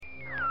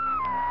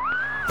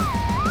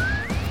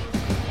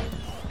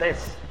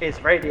This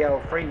is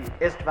Radio Free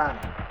Isstvan.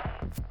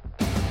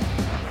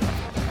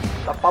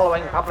 The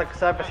following public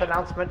service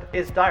announcement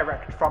is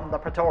direct from the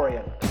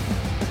Praetorian.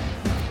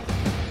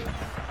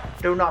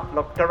 Do not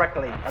look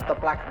directly at the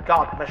Black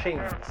God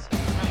machines.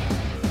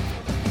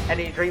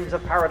 Any dreams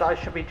of paradise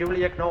should be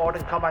duly ignored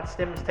and combat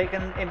stims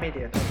taken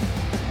immediately.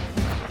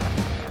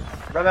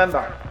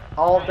 Remember,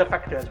 all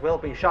defectors will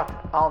be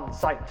shot on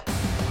sight.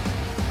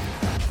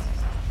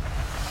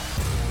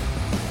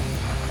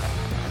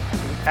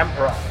 The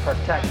Emperor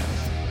protects.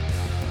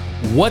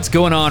 What's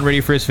going on,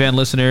 Radio Free Isstvan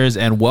listeners,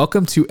 and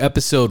welcome to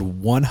episode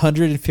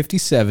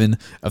 157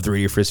 of the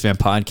Radio Free Isstvan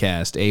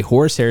podcast, a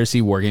Horus Heresy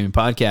wargaming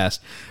podcast.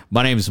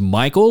 My name is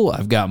Michael.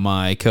 I've got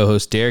my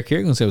co-host Derek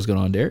here. Let's say what's going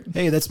on, Derek.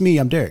 Hey, that's me.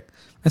 I'm Derek.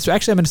 That's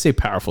actually I'm going to say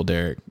powerful,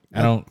 Derek.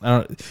 I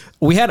don't.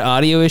 We had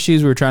audio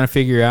issues. We were trying to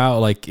figure out.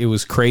 Like, it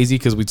was crazy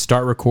because we'd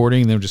start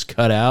recording and then just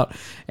cut out,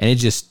 and it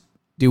just.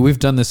 Dude, we've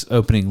done this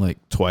opening like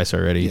twice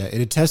already. Yeah,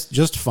 it tests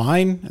just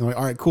fine. And we're like,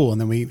 all right, cool.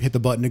 And then we hit the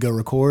button to go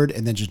record,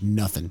 and then just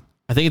nothing.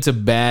 I think it's a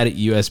bad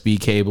USB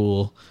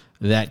cable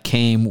that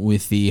came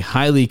with the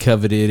highly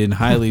coveted and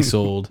highly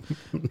sold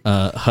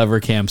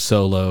Hovercam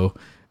Solo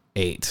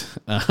 8.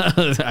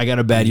 I got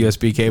a bad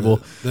USB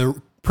cable.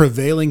 The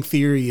prevailing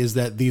theory is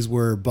that these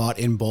were bought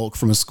in bulk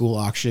from a school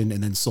auction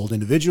and then sold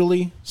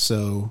individually.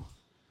 So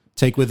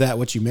take with that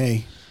what you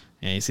may.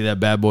 Yeah, you see that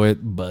bad boy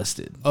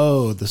busted.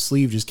 Oh, the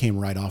sleeve just came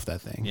right off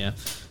that thing. Yeah.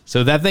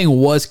 So that thing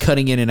was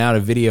cutting in and out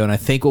of video, and I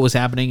think what was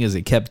happening is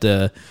it kept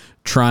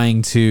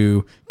trying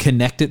to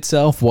connect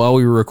itself while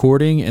we were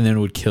recording, and then it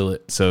would kill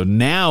it. So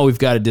now we've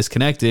got it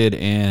disconnected,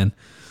 and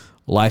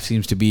life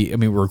seems to be, I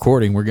mean, we're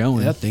recording, we're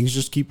going. Yeah, things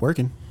just keep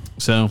working.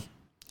 So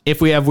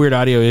if we have weird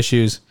audio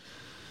issues,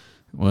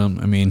 well,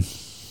 I mean,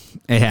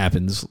 it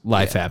happens.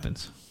 Life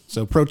happens.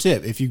 So pro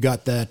tip, if you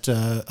got that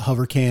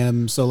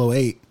Hovercam Solo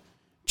 8,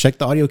 check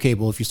the audio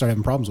cable if you start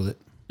having problems with it.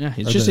 Yeah,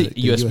 it's just a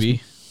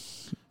USB.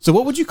 So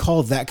what would you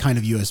call that kind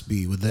of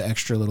USB with the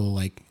extra little,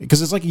 like,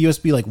 because it's like a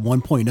USB like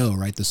 1.0,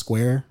 right? The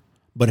square,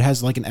 but it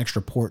has like an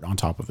extra port on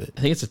top of it.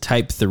 I think it's a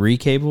Type 3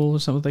 cable or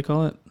something they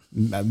call it.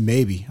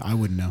 Maybe. I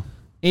wouldn't know.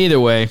 Either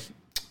way,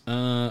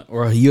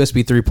 or a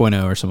USB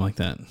 3.0 or something like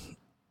that.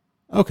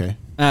 Okay.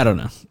 I don't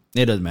know.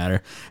 It doesn't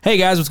matter. Hey,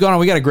 guys, what's going on?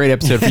 We got a great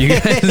episode for you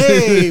guys.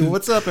 Hey,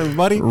 what's up,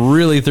 everybody?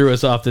 Really threw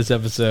us off this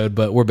episode,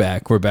 but we're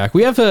back. We're back.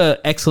 We have an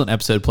excellent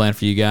episode planned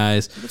for you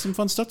guys. We got some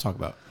fun stuff to talk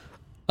about.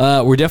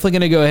 We're definitely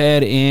going to go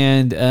ahead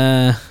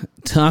and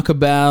talk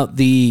about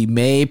the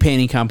May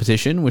painting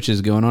competition, which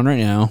is going on right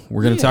now.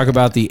 We're going to talk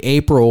about the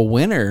April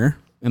winner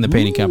in the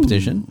painting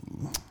competition.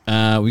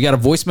 We got a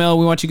voicemail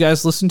we want you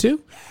guys to listen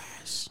to.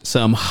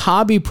 Some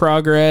hobby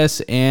progress,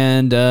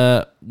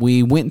 and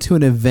we went to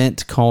an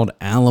event called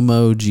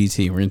Alamo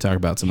GT. We're going to talk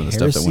about some of the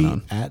stuff that went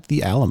on. At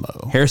the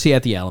Alamo. Heresy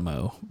at the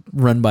Alamo,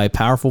 run by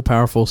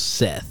powerful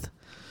Seth.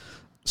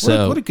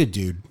 So what a good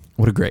dude.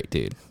 What a great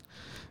dude.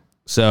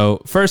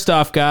 So first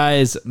off,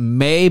 guys,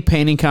 May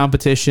painting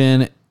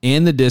competition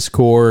in the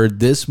Discord.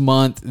 This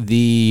month,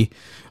 the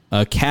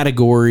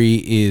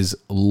category is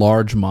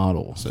large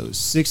model. So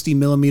 60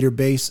 millimeter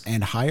base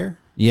and higher.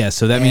 Yeah,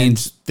 so that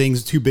means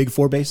things too big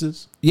for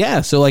bases.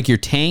 Yeah, so like your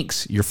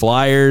tanks, your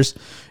flyers,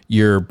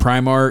 your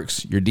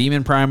Primarchs, your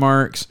Demon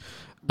Primarchs,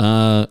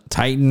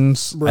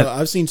 Titans. Bro,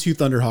 I've seen 2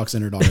 Thunderhawks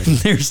entered already.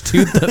 There's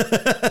 2.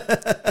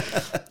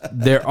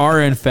 There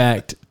are, in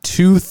fact,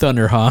 2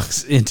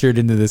 Thunderhawks entered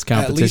into this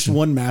competition. At least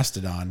 1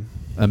 Mastodon.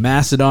 A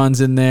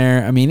Mastodon's in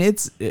there. I mean,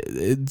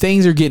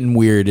 things are getting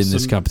weird in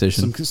this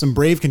competition. Some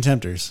brave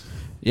contemptors.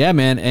 Yeah,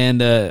 man,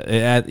 and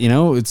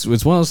it's one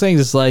of those things.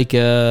 It's like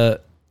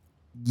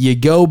you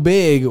go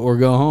big or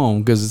go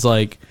home, because it's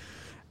like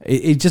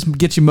it just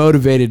gets you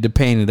motivated to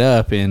paint it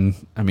up. And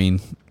I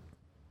mean,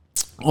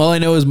 all I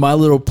know is my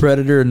little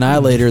Predator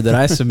Annihilator that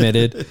I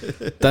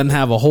submitted doesn't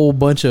have a whole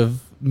bunch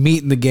of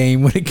meat in the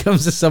game when it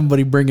comes to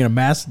somebody bringing a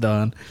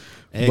Mastodon.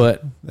 Hey,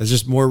 but that's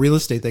just more real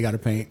estate they got to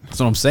paint.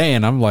 That's what I'm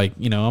saying. I'm like,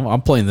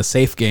 I'm playing the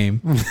safe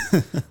game.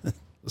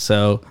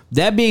 So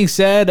that being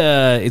said,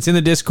 it's in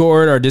the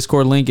Discord. Our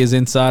Discord link is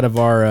inside of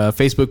our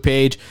Facebook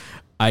page.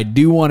 I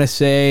do want to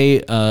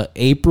say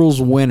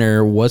April's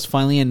winner was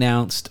finally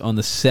announced on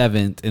the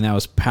 7th, and that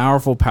was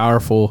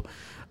powerful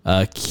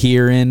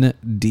Kieran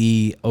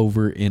D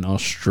over in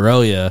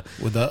Australia.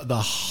 With the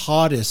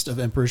hottest of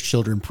Emperor's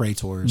Children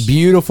Praetors.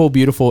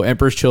 Beautiful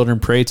Emperor's Children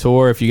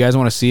Praetor. If you guys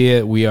want to see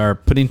it, we are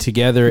putting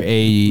together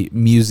a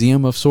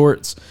museum of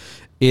sorts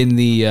in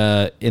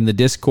the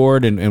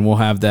Discord, and we'll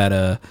have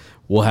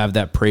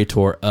that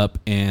Praetor up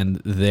and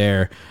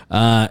there.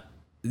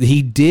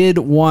 He did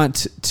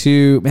want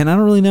to, man, I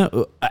don't really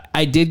know.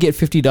 I did get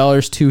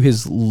 $50 to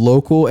his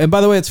local, and by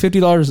the way, it's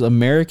 $50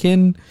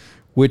 American,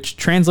 which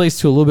translates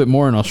to a little bit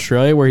more in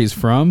Australia, where he's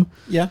from.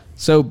 Yeah.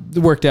 So it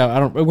worked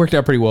out. It worked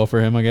out pretty well for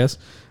him, I guess.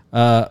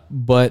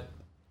 But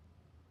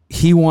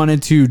he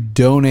wanted to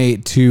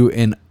donate to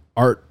an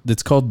art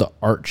that's called the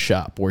Art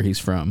Shop where he's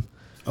from.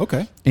 Okay.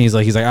 And he's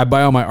like, I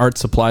buy all my art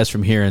supplies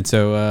from here. And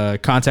so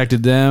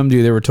contacted them,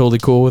 dude. They were totally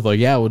cool with like,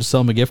 yeah, we'll just sell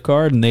him a gift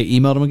card. And they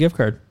emailed him a gift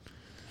card.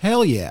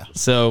 Hell yeah.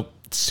 So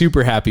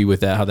super happy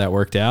with that, how that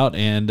worked out.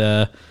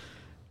 And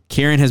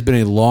Karen has been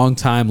a long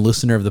time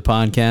listener of the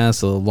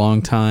podcast, a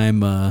long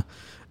time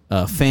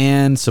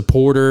fan,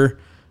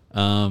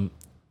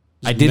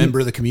 member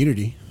of the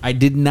community. I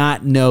did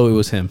not know it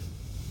was him.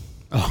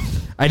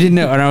 Oh, I didn't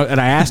know, and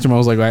I asked him. I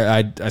was like,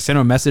 I sent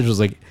him a message. I was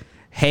like,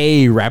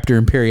 "Hey, Raptor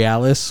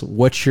Imperialis,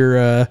 what's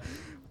your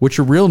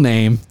real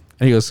name?"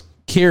 And he goes,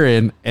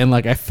 "Kieran." And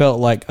like, I felt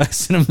like I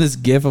sent him this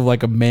gif of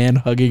like a man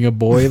hugging a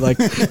boy. Like,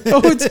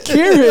 oh, it's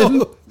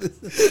Kieran.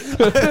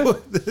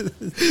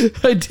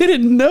 I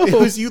didn't know it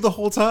was you the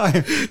whole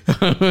time.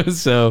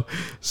 So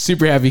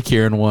super happy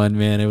Kieran won,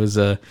 man. It was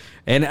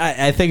and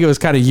I think it was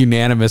kind of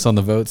unanimous on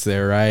the votes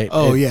there, right?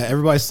 Oh yeah,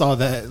 everybody saw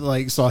that.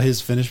 Like, saw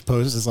his finished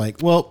post. It's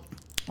like, well,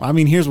 I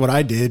mean, here's what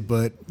I did,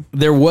 but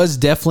there was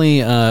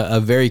definitely a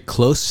very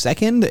close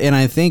second, and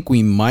I think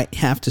we might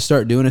have to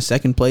start doing a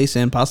second place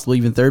and possibly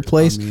even third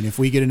place. I mean, if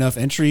we get enough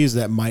entries,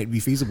 that might be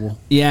feasible.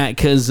 Yeah,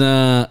 because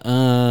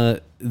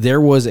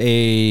there was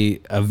a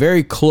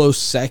very close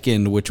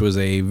second, which was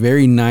a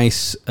very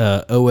nice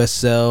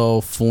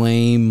OSL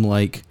flame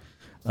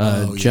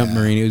jump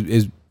marine. It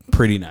was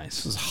pretty nice.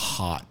 It was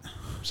hot.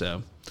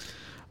 So.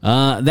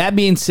 That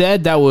being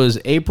said, that was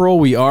April.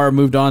 We are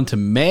moved on to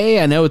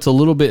May. I know it's a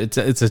little bit,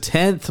 it's a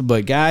 10th,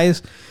 but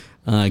guys,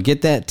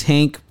 get that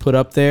tank put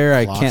up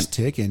there. Clock's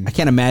ticking. I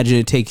can't imagine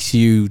it takes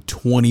you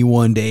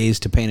 21 days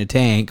to paint a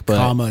tank,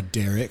 but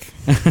Derek.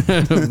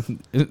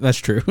 That's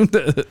true.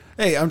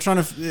 Hey, I'm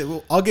trying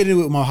to, I'll get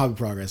into it with my hobby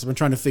progress. I've been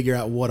trying to figure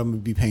out what I'm going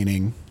to be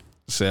painting.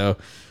 So,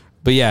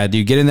 but yeah,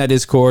 dude, get in that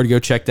Discord, go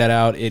check that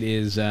out. It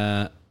is,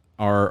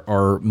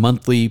 our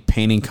monthly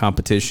painting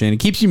competition. It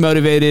keeps you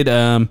motivated.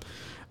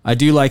 I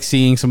do like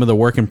seeing some of the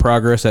work in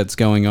progress that's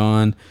going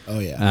on. Oh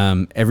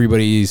yeah.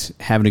 Everybody's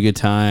having a good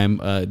time.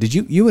 Did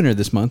you enter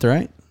this month,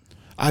 right?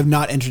 I've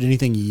not entered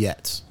anything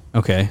yet.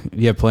 Okay.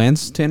 You have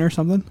plans to enter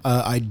something?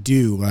 I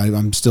do.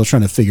 I'm still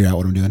trying to figure out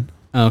what I'm doing.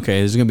 Okay.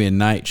 There's going to be a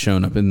knight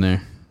showing up in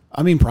there.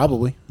 I mean,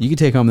 probably. You can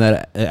take home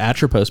that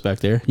Atropos back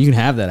there. You can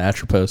have that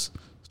Atropos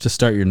to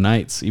start your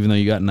knights, even though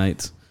you got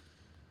knights.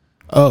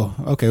 Oh,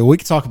 okay. Well, we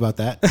can talk about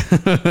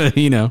that.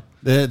 You know.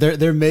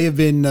 There may have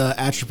been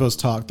Atropos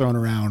talk thrown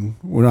around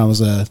when I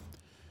was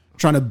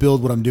trying to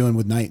build what I'm doing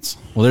with knights.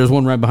 Well, there's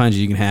one right behind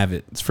you. You can have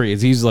it. It's free.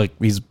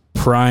 He's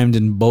primed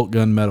in bolt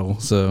gun metal.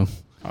 So.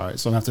 All right.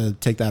 So I'm going to have to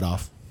take that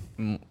off.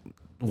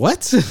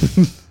 What?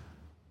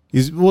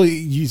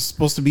 He's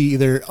supposed to be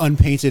either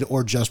unpainted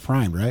or just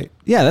primed, right?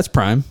 Yeah, that's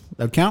prime.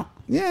 That would count?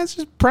 Yeah, it's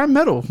just prime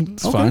metal.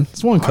 It's fine.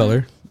 It's one color.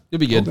 Right. You'll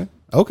be good.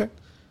 Okay.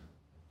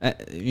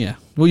 Yeah.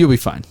 Well, you'll be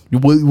fine.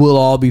 We'll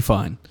all be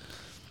fine.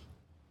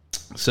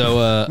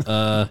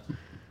 So,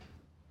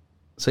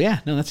 so yeah,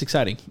 no, that's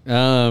exciting.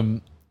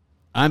 I'm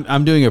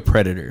doing a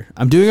Predator.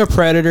 I'm doing a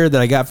Predator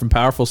that I got from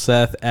Powerful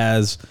Seth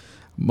as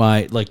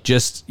my,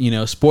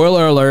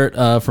 spoiler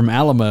alert, from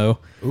Alamo.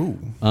 Ooh.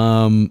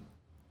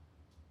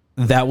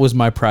 That was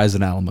my prize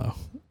in Alamo.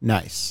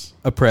 Nice.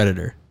 A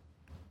Predator.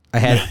 I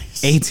had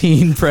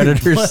 18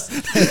 Predators.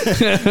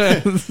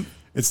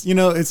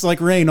 It's like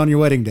rain on your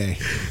wedding day.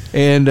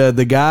 And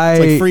the guy...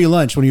 It's like free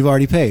lunch when you've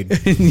already paid.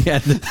 Yeah.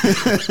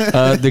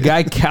 The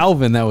guy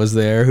Calvin that was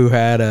there, who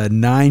had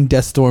 9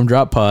 Deathstorm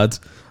drop pods,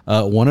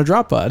 won a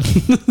drop pod.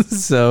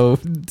 So...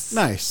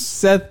 Nice.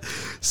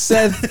 Seth...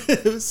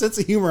 Sense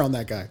of humor on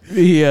that guy.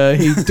 Yeah,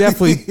 he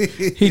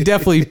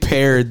definitely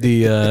paired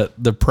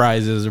the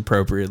prizes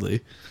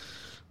appropriately.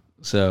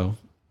 So...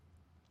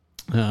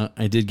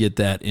 I did get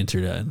that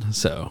entered in.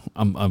 So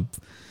I've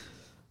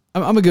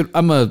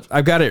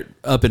got it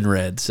up in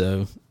red,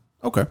 so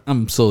okay.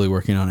 I'm slowly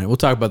working on it. We'll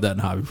talk about that in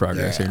hobby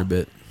progress here in a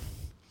bit.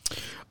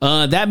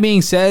 That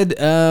being said,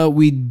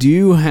 we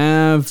do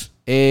have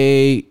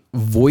a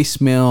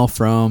voicemail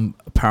from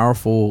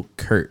Powerful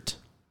Kurt.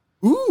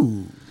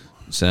 Ooh.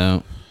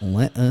 So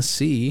let us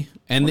see.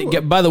 And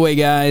by the way,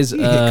 guys, hit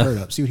Kurt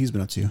up. See what he's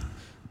been up to.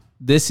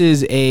 This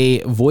is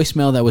a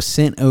voicemail that was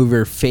sent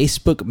over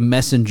Facebook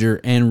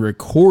Messenger and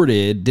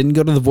recorded. Didn't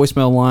go to the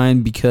voicemail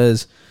line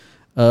because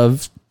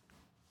of,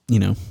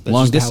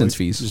 long distance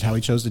fees. Just how he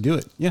chose to do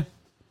it. Yeah.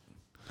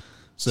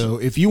 So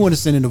if you want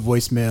to send in a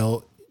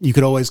voicemail, you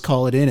could always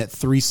call it in at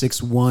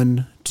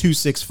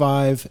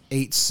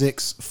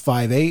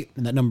 361-265-8658.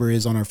 And that number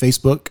is on our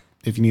Facebook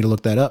if you need to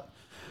look that up.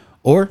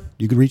 Or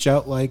you could reach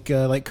out like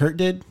Kurt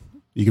did.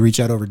 You can reach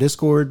out over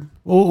Discord.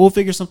 We'll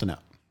figure something out.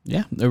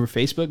 Yeah, over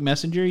Facebook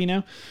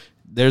Messenger,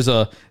 there's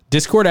a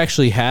Discord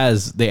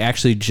they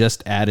actually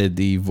just added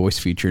the voice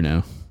feature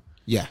now.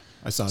 Yeah,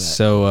 I saw that.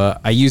 So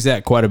I use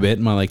that quite a bit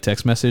in my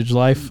text message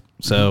life.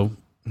 So,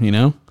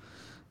 now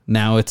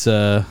it's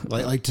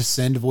like to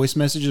send voice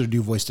messages or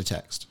do voice to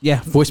text?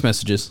 Yeah, voice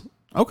messages.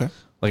 Okay.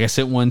 Like I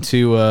sent one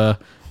to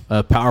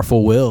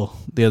Powerful Will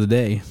the other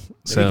day.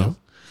 So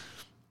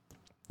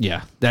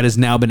yeah, that has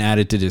now been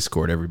added to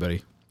Discord,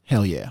 everybody.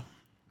 Hell yeah.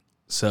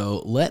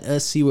 So let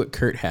us see what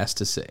Kurt has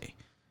to say.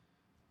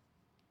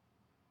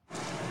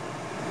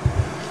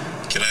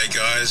 G'day,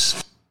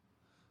 guys.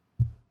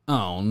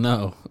 Oh,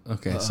 no.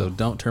 Okay, so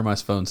don't turn my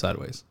phone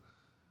sideways.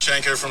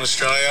 Janko from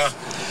Australia.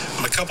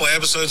 I'm a couple of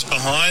episodes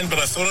behind, but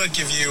I thought I'd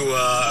give you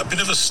a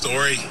bit of a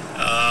story.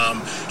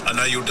 I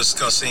know you were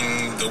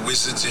discussing the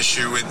Wizards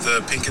issue with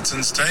the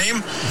Pinkertons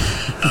team,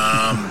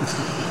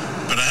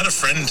 but I had a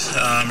friend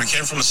who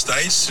came from the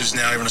States, who's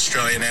now in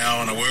Australia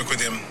now, and I work with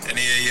him, and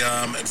he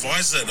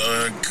advised that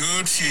a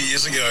good few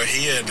years ago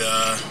he had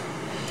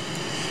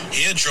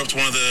dropped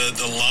one of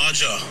the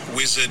larger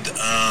Wizard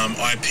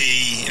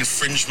IP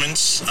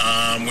infringements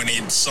when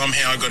he'd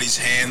somehow got his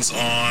hands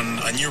on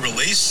a new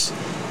release.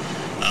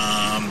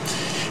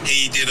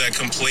 He did a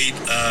complete,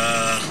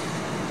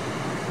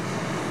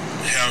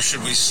 how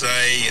should we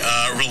say,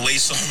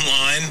 release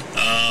online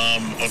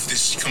of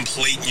this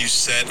complete new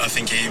set. I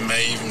think he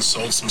may even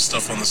sold some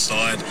stuff on the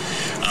side.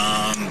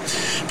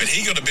 But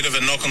he got a bit of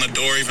a knock on the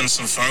door, even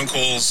some phone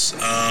calls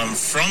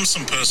from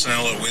some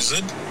personnel at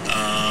Wizard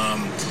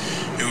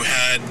who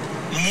had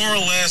more or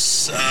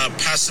less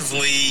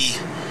passively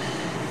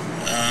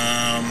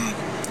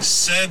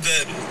said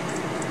that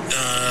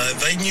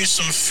they knew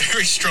some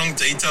very strong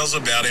details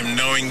about him,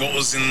 knowing what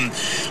was in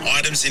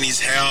items in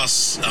his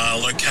house,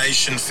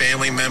 location,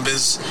 family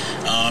members,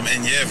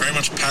 and yeah, very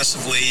much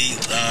passively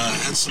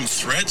had some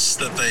threats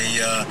that they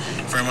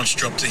very much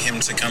dropped to him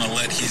to kind of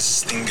let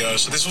his thing go.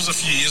 So this was a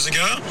few years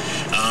ago,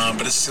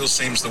 but it still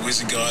seems the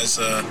Wizard guys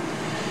are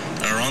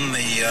on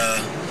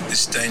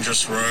this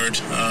dangerous road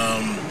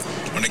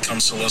when it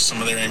comes to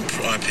some of their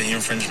IP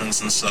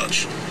infringements and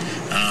such.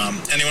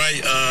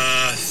 Anyway,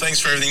 thanks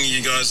for everything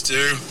you guys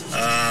do.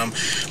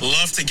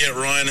 Love to get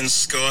Ryan and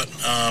Scott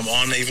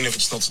on, even if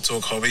it's not to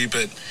talk hobby,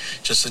 but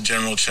just a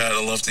general chat.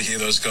 I love to hear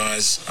those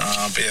guys.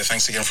 But yeah,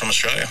 thanks again from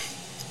Australia.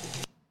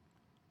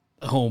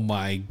 Oh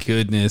my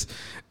goodness.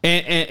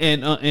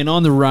 And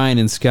on the Ryan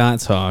and Scott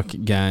talk,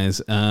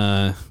 guys,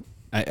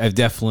 I've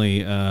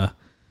definitely,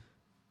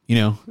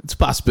 it's a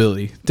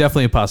possibility.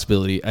 Definitely a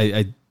possibility.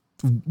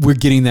 We're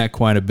getting that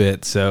quite a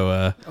bit.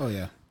 So, Oh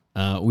yeah.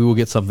 we will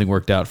get something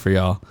worked out for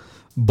y'all.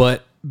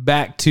 But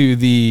back to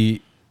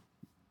the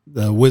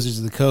Wizards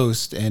of the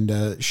Coast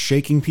and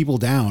shaking people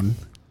down.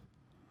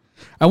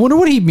 I wonder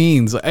what he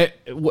means. Like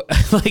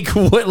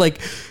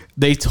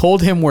they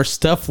told him where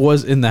stuff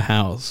was in the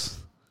house.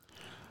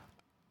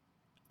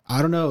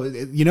 I don't know.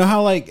 You know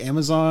how like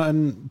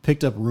Amazon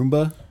picked up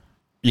Roomba?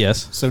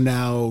 Yes. So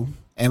now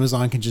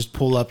Amazon can just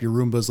pull up your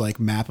Roomba's like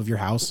map of your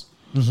house.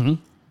 Mm-hmm.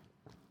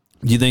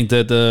 Do you think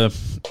that the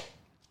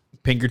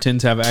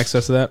Pinkertons have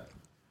access to that?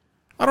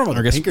 I don't know.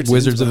 I guess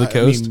Wizards of the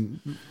Coast.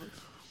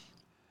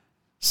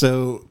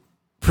 So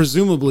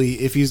presumably,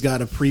 if he's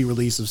got a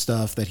pre-release of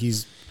stuff that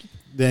he's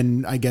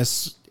then, I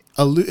guess,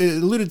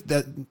 alluded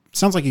that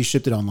sounds like he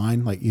shipped it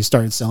online. Like he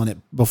started selling it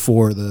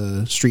before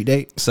the street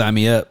date. Sign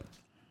me up.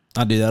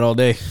 I'll do that all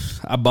day.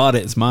 I bought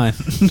it. It's mine.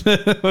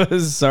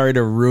 Sorry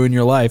to ruin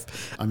your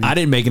life. I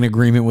didn't make an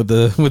agreement with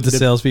the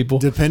salespeople.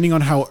 Depending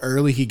on how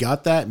early he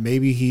got that,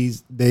 maybe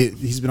he's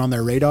been on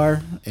their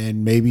radar,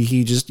 and maybe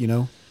he just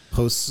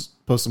posts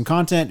some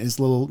content. Is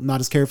a little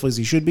not as careful as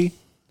he should be.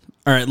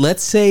 All right.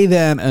 Let's say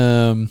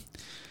that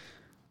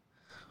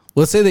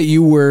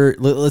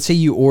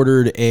you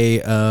ordered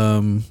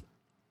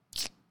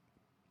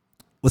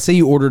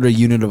a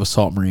unit of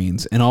Assault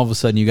Marines, and all of a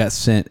sudden you got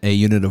sent a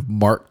unit of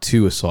Mark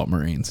II Assault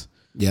Marines.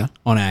 Yeah.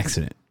 On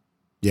accident.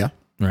 Yeah.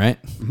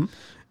 Right? Mm-hmm.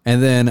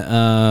 And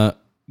then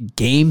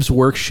Games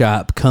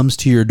Workshop comes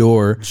to your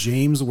door.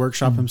 James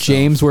Workshop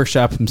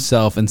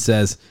himself and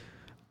says,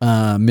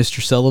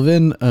 Mr.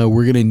 Sullivan,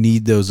 we're going to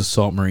need those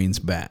Assault Marines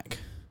back.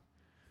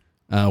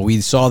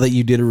 We saw that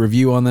you did a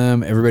review on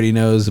them. Everybody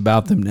knows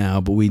about them now,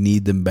 but we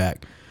need them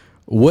back.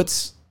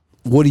 What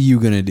are you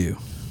going to do?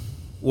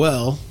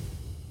 Well,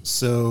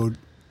 so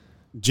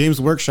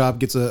James Workshop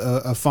gets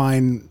a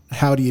fine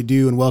how do you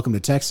do and welcome to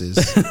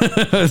Texas.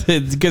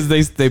 Because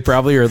they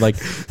probably are like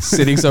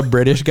sitting some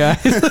British guy.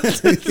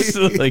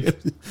 Like,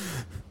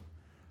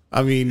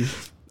 I mean,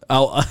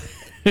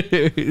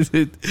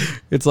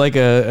 it's like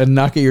a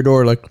knock at your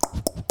door like,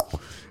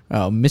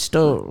 oh,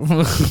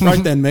 Mr.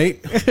 Right then,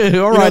 mate.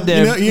 All right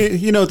then.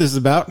 You know what this is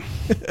about.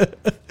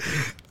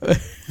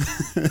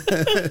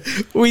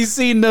 We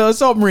seen the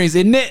Assault Marines,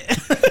 isn't it?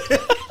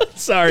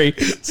 Sorry.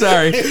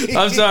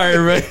 I'm sorry,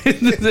 everybody. I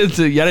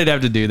didn't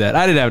have to do that.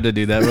 I didn't have to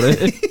do that.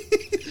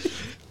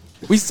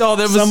 But we saw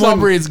them Assault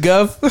Marines,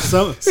 Gov.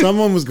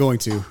 Someone was going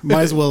to.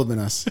 Might as well have been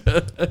us.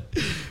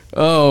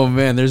 Oh,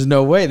 man. There's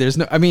no way.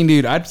 I mean,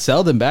 dude, I'd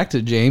sell them back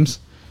to James.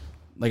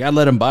 Like, I'd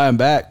let him buy them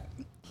back.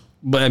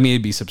 But, I mean,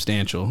 it'd be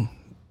substantial.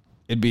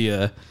 It'd be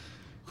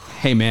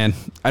hey, man,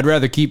 I'd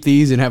rather keep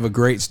these and have a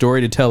great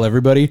story to tell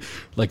everybody,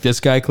 like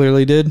this guy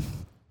clearly did.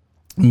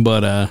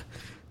 But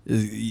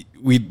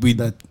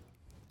we'd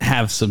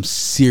have some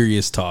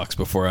serious talks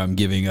before I'm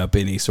giving up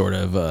any sort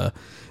of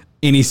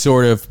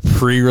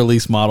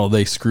pre-release model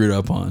they screwed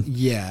up on.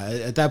 Yeah,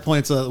 at that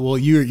point, it's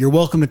you're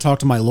welcome to talk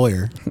to my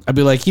lawyer. I'd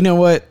be like, you know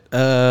what?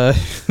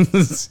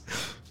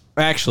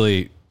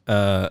 Actually,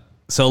 so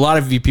a lot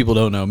of you people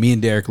don't know, me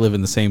and Derek live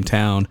in the same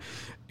town,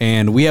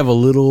 and we have a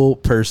little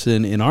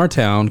person in our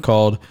town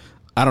called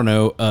I don't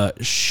know,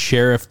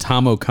 Sheriff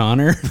Tom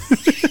O'Connor.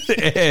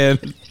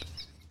 and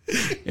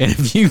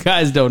if you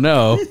guys don't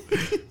know,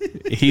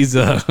 he's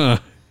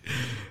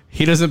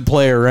he doesn't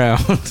play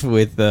around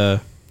with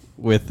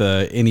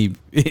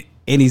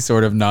any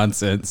sort of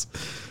nonsense.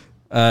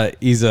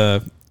 He's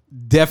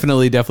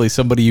definitely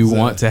somebody you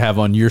want to have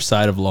on your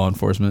side of law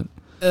enforcement.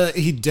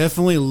 He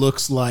definitely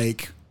looks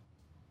like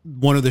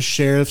one of the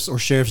sheriffs or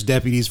sheriff's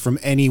deputies from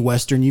any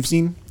Western you've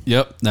seen.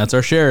 Yep, that's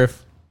our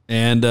sheriff.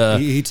 And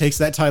he takes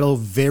that title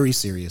very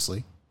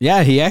seriously.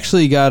 Yeah, he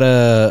actually got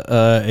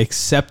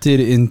accepted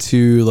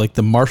into like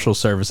the marshal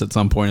service at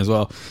some point as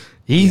well.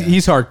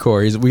 He's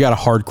hardcore. We got a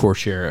hardcore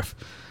sheriff.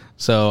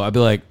 So I'd be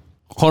like,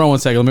 hold on one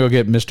second. Let me go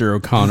get Mr.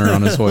 O'Connor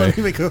on his way.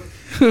 let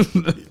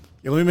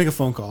me make a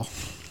phone call.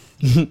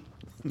 Hey,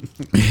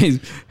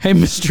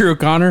 Mr.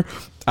 O'Connor,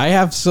 I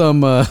have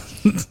some. I've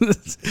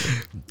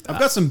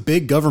got some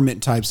big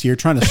government types here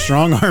trying to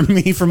strong arm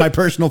me for my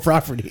personal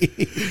property.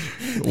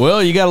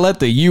 Well, you got to let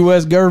the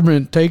U.S.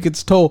 government take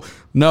its toll.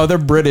 No, they're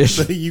British.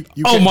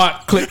 Oh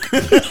my! Click.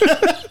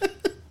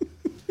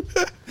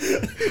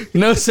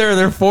 No, sir,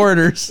 they're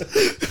foreigners.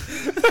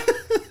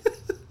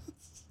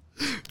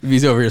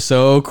 He's over here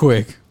so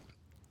quick.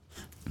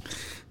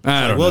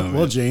 I don't know.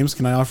 Well, James,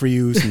 can I offer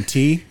you some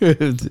tea?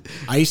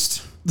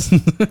 Iced,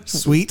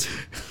 sweet.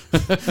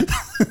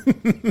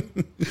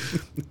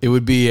 It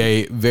would be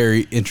a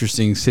very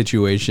interesting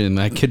situation.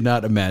 I could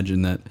not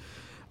imagine that.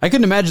 I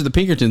couldn't imagine the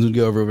Pinkertons would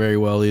go over very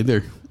well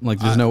either. Like,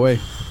 there's no way.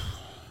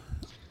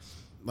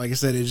 Like I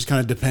said, it just kind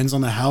of depends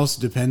on the house,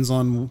 depends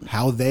on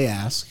how they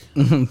ask.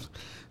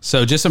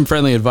 So just some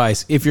friendly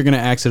advice. If you're going to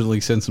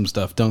accidentally send some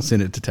stuff, don't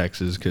send it to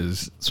Texas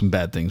because some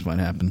bad things might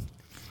happen.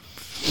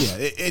 Yeah,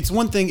 it's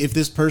one thing if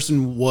this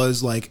person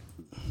was like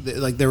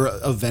they were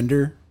a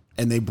vendor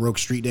and they broke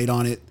street date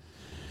on it,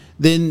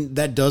 then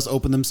that does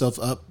open themselves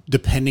up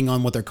depending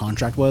on what their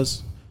contract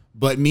was.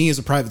 But me as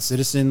a private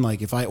citizen,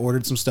 like if I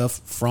ordered some stuff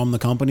from the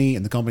company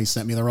and the company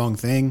sent me the wrong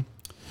thing,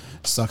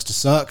 sucks to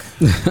suck.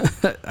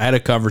 I had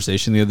a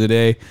conversation the other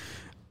day.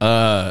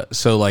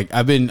 So like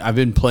I've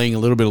been playing a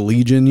little bit of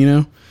Legion, you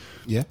know?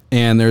 Yeah.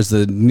 And there's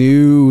the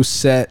new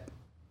set.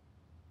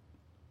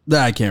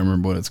 I can't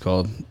remember what it's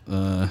called.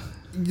 No,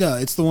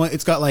 it's the one.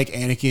 It's got like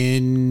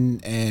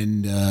Anakin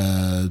and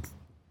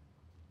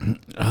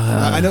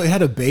I know it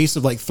had a base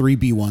of like 3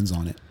 B1s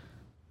on it.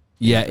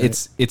 Yeah,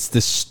 right? It's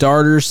the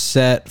starter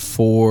set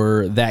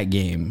for that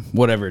game,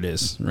 whatever it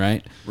is,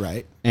 right?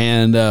 Right.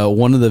 And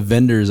one of the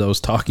vendors I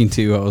was talking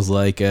to, I was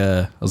like,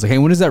 hey,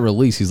 when does that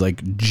release? He's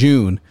like,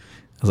 June.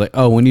 I was like,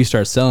 oh, when do you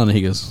start selling it?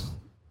 He goes,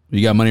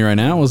 you got money right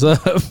now? What's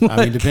up? I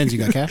mean, it depends. You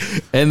got cash?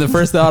 And the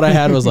first thought I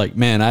had was like,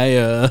 man,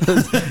 I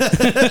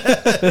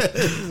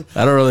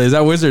don't really, is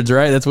that Wizards,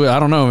 right? That's what, I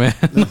don't know, man.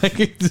 Like,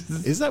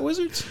 is that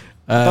Wizards?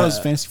 I thought it was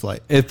Fantasy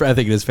Flight. I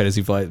think it is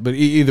Fantasy Flight, but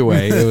either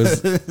way,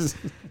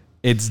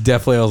 it's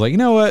definitely, I was like, you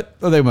know what?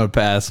 I think I'm going to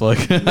pass.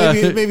 Like,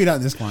 maybe not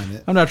in this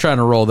climate. I'm not trying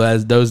to roll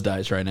those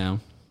dice right now.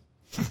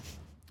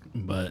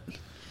 But.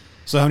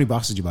 So how many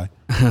boxes did you buy?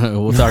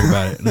 We'll talk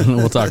about it.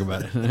 We'll talk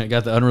about it. I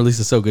got the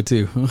unreleased Ahsoka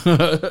too.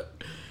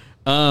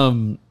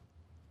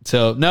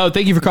 So no,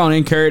 thank you for calling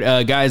in,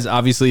 Kurt. Guys,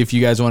 obviously, if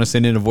you guys want to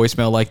send in a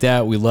voicemail like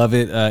that, we love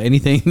it.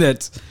 Anything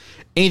that's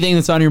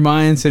on your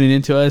mind, send it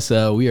in to us.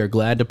 We are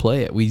glad to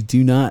play it. We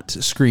do not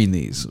screen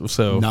these,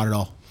 so not at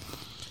all.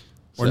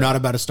 We're not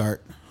about to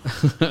start.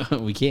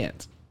 We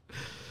can't.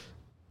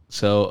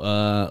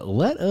 So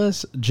let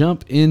us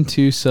jump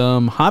into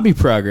some hobby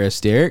progress,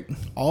 Derek.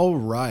 All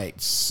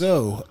right.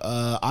 So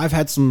I've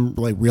had some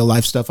like real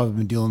life stuff I've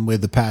been dealing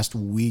with the past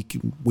week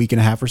and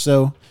a half or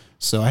so.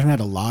 So I haven't had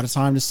a lot of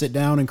time to sit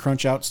down and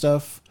crunch out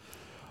stuff.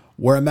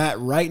 Where I'm at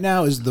right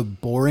now is the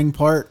boring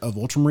part of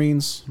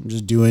Ultramarines. I'm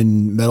just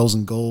doing metals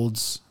and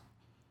golds.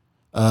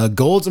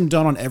 Golds I'm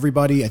done on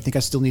everybody. I think I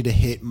still need to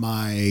hit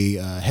my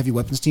heavy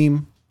weapons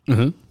team.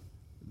 Mm-hmm.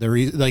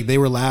 They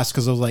were last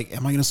because I was like,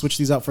 am I going to switch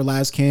these out for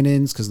las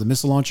cannons? Because the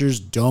missile launchers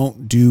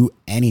don't do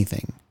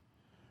anything.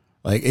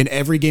 Like in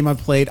every game I've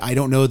played, I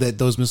don't know that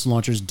those missile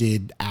launchers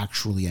did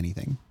actually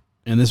anything.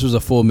 And this was a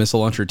full missile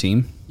launcher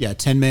team? Yeah,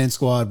 10-man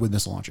squad with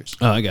missile launchers.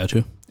 Oh, I got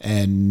you.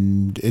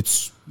 And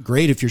it's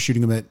great if you're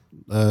shooting them at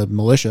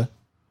militia.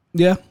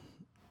 Yeah.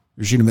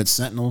 You're shooting them at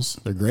sentinels.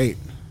 They're great.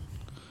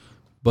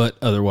 But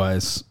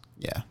otherwise,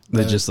 yeah,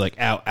 they're just like,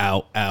 ow,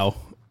 ow, ow.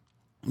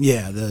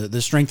 Yeah,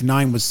 the strength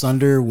 9 with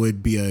Sunder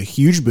would be a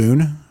huge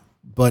boon,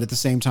 but at the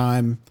same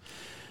time,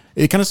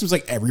 it kind of seems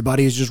like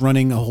everybody is just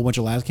running a whole bunch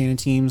of las cannon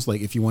teams.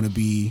 Like if you want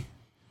to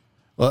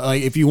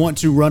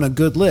run a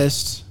good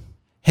list,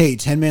 hey,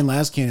 10-man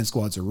las cannon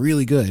squads are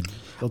really good.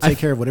 They'll take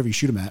care of whatever you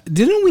shoot them at.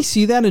 Didn't we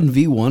see that in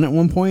V1 at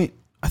one point?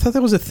 I thought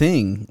that was a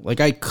thing.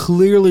 Like I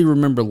clearly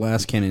remember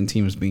las cannon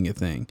teams being a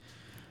thing.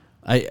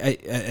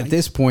 At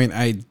this point,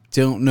 I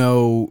don't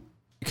know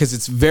because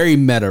it's very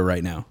meta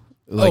right now.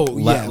 Like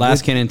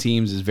las cannon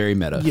teams is very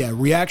meta. Yeah,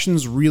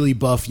 reactions really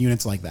buff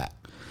units like that.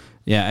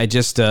 Yeah, I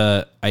just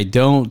I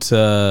don't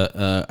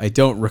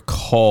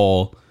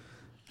recall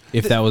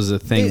if that was a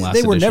thing last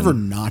They were edition. never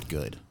not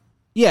good.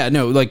 Yeah,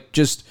 no, like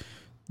just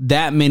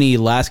that many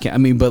last can. I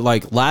mean, but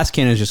like last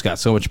cannons just got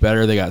so much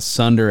better. They got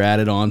Sunder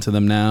added onto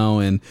them now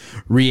and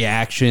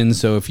reaction.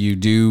 So if you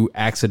do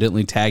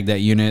accidentally tag that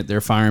unit,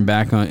 they're firing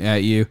back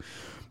at you.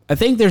 I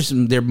think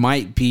there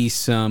might be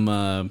some.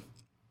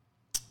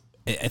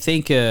 I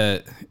think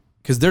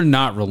because they're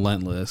not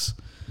relentless.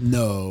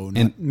 No,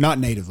 not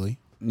natively.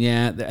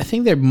 Yeah, I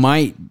think there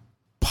might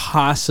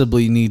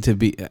possibly need to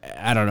be.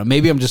 I don't know.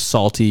 Maybe I'm just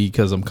salty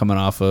because I'm coming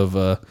off of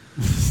a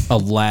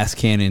last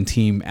cannon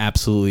team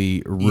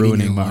absolutely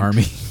ruining my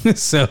army.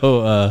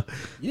 So,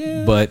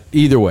 yeah. But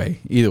either way,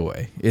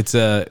 it's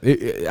I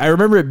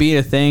remember it being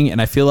a thing,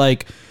 and I feel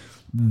like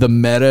the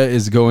meta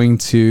is going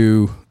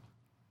to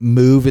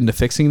move into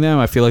fixing them.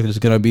 I feel like there's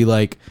going to be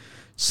like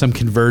some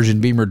conversion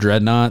beamer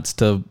dreadnoughts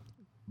to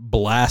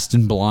blast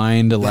and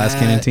blind a last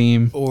cannon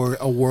team, or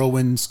a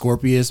whirlwind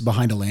Scorpius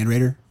behind a Land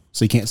Raider,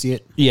 so you can't see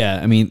it. Yeah,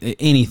 I mean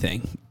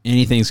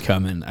anything's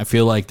coming. I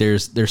feel like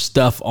there's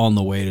stuff on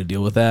the way to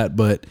deal with that,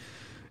 but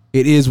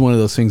it is one of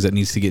those things that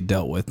needs to get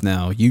dealt with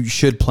now. You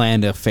should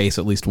plan to face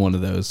at least one of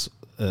those.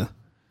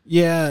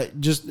 Yeah,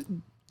 just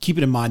keep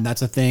it in mind.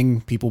 That's a thing.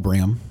 People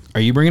bring them.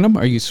 Are you bringing them?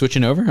 Are you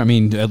switching over? I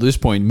mean, at this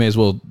point, you may as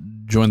well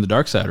join the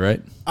dark side,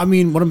 right? I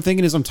mean, what I'm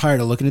thinking is I'm tired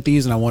of looking at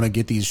these, and I want to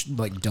get these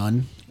like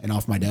done and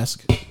off my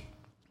desk.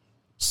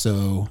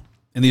 So,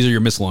 and these are your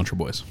missile launcher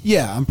boys.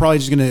 Yeah, I'm probably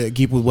just gonna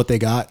keep with what they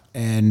got,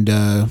 and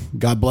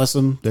God bless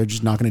them. They're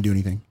just not gonna do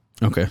anything.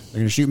 Okay,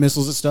 they're gonna shoot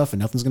missiles at stuff, and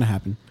nothing's gonna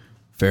happen.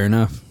 Fair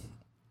enough.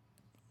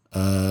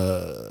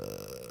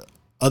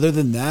 Other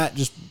than that,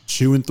 just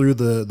chewing through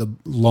the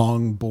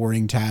long,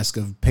 boring task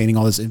of painting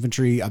all this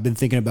infantry. I've been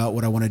thinking about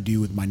what I want to do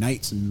with my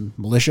knights and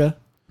militia.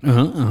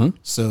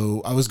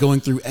 So I was going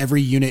through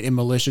every unit in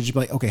militia, just be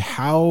like, okay,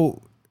 how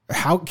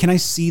can I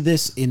see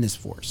this in this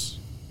force?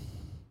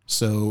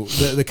 So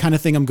the kind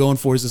of thing I'm going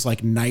for is this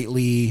like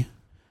knightly,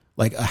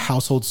 like a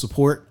household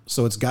support.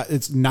 So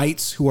it's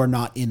knights who are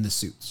not in the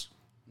suits.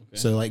 Okay.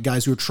 So like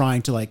guys who are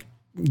trying to like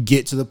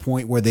get to the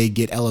point where they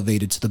get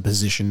elevated to the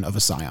position of a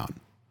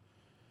scion.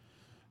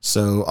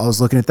 So I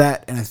was looking at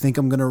that, and I think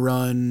I'm gonna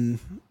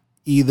run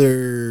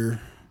either.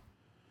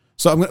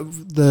 So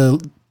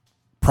the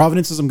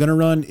Providences I'm gonna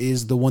run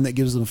is the one that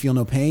gives them Feel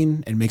No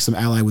Pain and makes them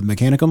ally with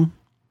Mechanicum,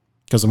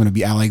 because I'm going to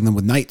be allying them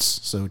with knights.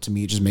 So to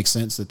me, it just makes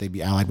sense that they'd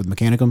be allied with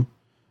Mechanicum.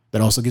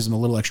 That also gives them a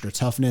little extra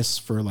toughness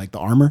for like the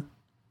armor.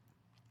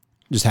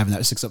 Just having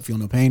that 6-up Feel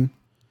No Pain.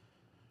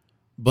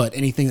 But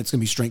anything that's going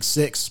to be strength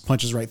 6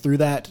 punches right through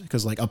that,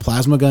 because like a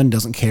plasma gun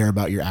doesn't care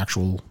about your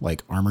actual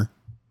like armor.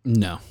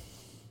 No.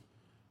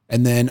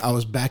 And then I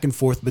was back and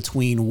forth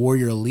between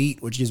Warrior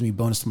Elite, which gives me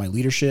bonus to my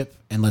leadership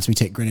and lets me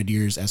take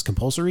Grenadiers as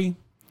compulsory.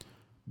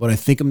 But I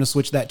think I'm going to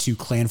switch that to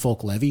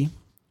Clanfolk Levy,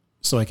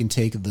 so I can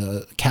take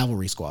the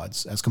cavalry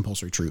squads as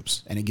compulsory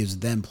troops, and it gives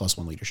them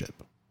 +1 leadership.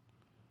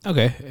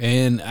 Okay,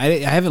 and I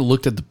haven't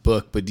looked at the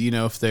book, but do you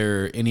know if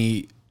there are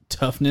any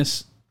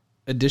toughness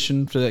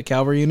addition for that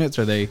cavalry units?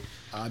 Are they?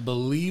 I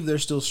believe they're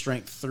still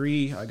strength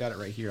 3. I got it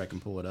right here. I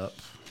can pull it up.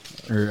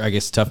 Or I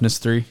guess toughness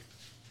 3.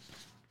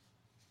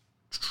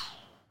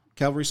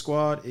 Cavalry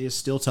squad is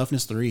still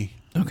toughness 3.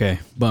 Okay,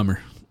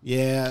 bummer.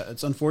 Yeah,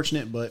 it's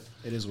unfortunate, but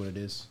it is what it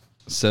is.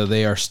 So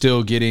they are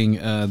still getting,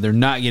 they're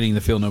not getting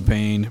the Feel No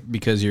Pain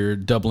because you're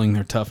doubling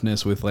their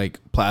toughness with like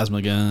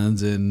plasma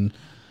guns and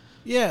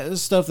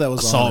it's stuff that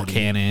was assault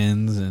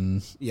cannons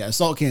and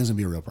assault cannons would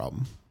be a real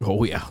problem.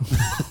 Oh yeah,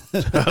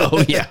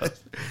 oh yeah.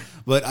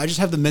 But I just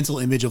have the mental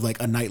image of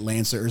like a Knight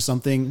Lancer or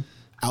something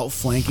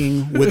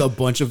outflanking with a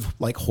bunch of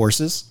like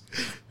horses,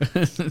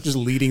 just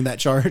leading that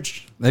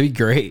charge. That'd be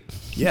great.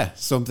 Yeah,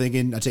 so I'm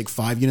thinking I take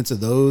 5 units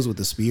of those with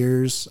the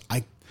spears.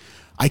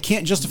 I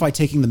can't justify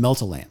taking the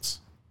Melta Lance.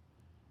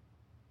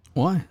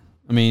 Why?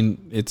 I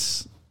mean,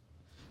 it's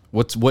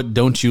what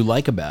don't you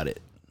like about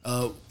it?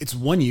 It's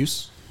 1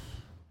 use.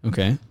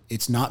 Okay.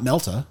 It's not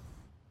Melta.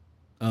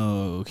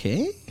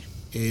 Okay.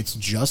 It's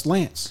just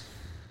Lance.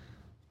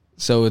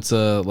 So it's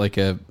like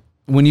a.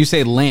 When you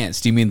say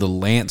Lance, do you mean the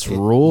Lance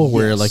rule,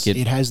 where yes, like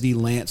it has the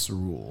Lance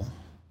rule?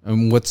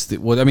 And what's the?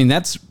 What I mean,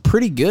 that's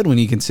pretty good when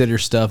you consider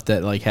stuff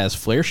that like has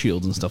flare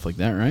shields and stuff like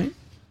that, right?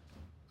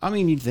 I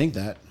mean, you'd think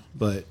that,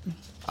 but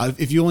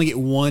if you only get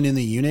 1 in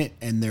the unit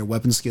and they're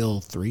weapon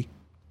skill 3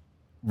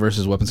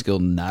 versus weapon skill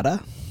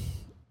nada,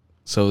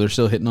 so they're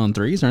still hitting on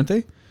 3s, aren't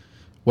they?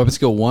 Weapon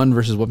skill 1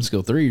 versus weapon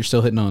skill 3, you're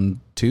still hitting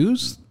on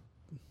 2s.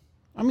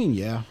 I mean,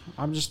 yeah.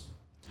 I mean,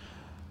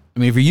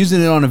 if you're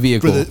using it on a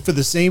vehicle for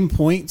the same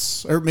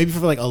points, or maybe for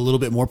like a little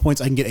bit more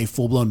points, I can get a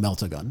full blown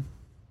Melta gun.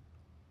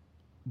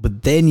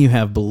 But then you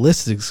have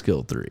ballistic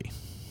skill 3,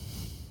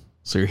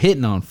 so you're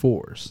hitting on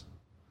 4s.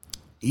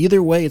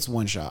 Either way, it's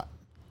 1 shot.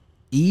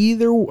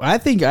 I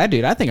think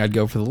I'd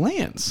go for the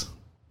Lance.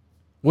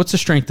 What's the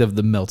strength of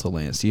the Melta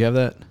Lance? Do you have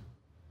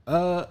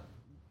that?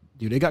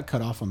 Dude, it got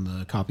cut off on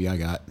the copy I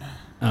got.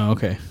 Oh,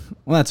 okay.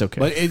 Well, that's okay.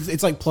 But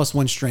it's like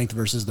 +1 strength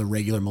versus the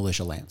regular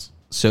militia lance.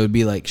 So it'd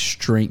be like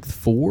strength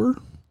 4?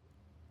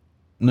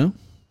 No?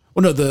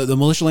 Well, no, the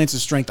militia lance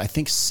is strength, I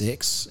think,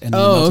 6, and the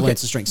Melta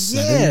lance is strength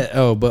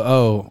 7.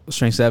 Yeah.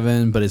 Strength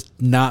 7, but it's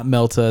not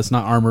Melta, it's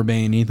not armor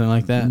bane, anything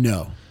like that?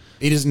 No.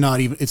 It is not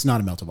even. It's not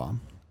a melt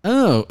bomb.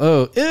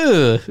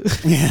 Ew.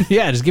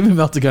 Yeah, just give me a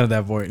melt gun at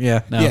that point.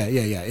 Yeah, no.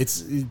 Yeah.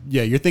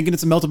 You're thinking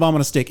it's a melt bomb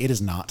on a stick. It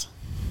is not.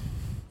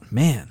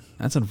 Man,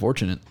 that's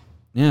unfortunate.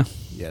 Yeah.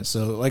 Yeah.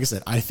 So, like I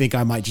said, I think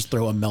I might just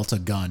throw a melt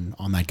gun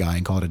on that guy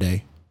and call it a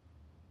day.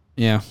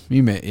 Yeah,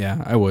 you may.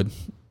 Yeah, I would.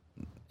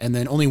 And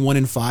then only 1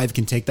 in 5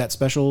 can take that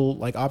special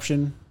like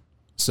option.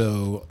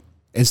 So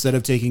instead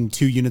of taking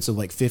 2 units of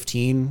like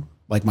 15,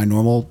 like my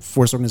normal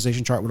force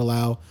organization chart would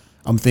allow,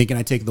 I'm thinking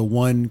I take the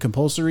 1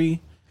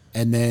 compulsory,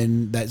 and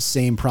then that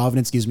same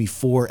providence gives me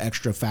 4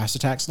 extra fast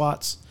attack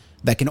slots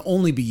that can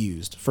only be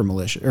used for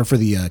militia or for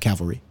the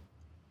cavalry.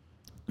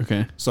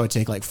 Okay. So I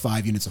take like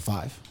 5 units of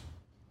 5.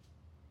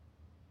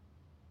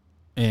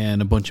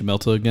 And a bunch of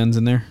melta guns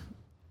in there.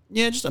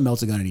 Yeah, just a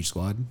melta gun in each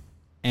squad.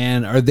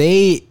 And are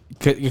they,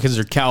 because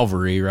they're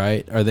cavalry,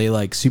 right? Are they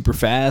like super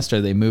fast?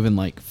 Are they moving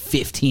like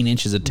 15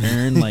 inches a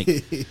turn? Like,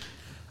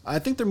 I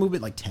think they're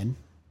moving like 10.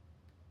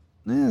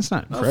 It's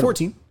not incredible.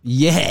 14.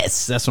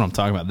 Yes, that's what I'm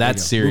talking about.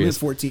 That's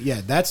serious. Movement 14.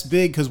 Yeah, that's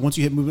big because once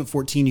you hit movement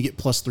 14, you get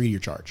 +3 to your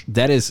charge.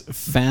 That is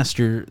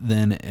faster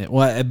than,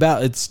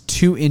 it's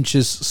 2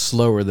 inches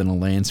slower than a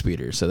land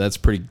speeder. So that's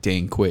pretty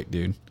dang quick,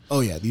 dude.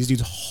 Oh, yeah. These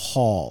dudes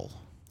haul.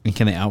 And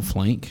can they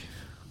outflank?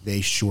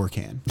 They sure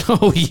can.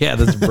 Oh, yeah,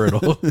 that's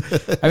brutal.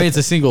 I mean, it's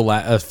a single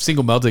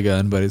melta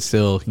gun, but it's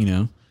still,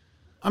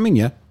 I mean,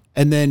 yeah.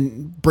 And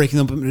then breaking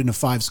them up into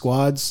 5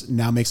 squads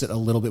now makes it a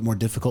little bit more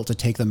difficult to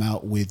take them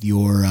out with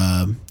your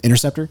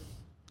interceptor.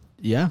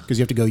 Yeah. Because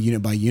you have to go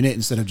unit by unit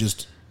instead of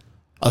just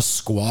a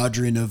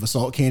squadron of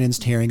assault cannons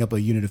tearing up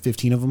a unit of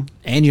 15 of them.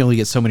 And you only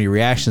get so many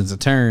reactions a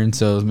turn.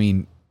 So, I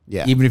mean,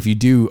 yeah. Even if you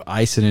do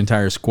ice an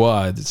entire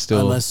squad, it's still...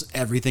 Unless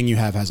everything you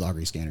have has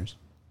augury scanners.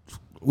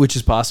 Which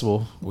is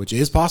possible. Which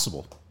is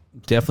possible.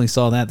 Definitely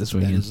saw that this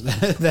weekend.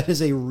 That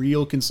is a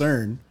real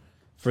concern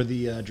for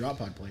the drop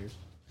pod players.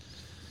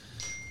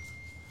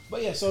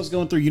 But yeah, so I was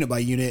going through unit by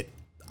unit.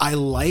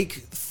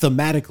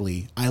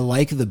 Thematically, I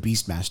like the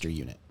Beastmaster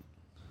unit.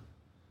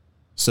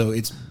 So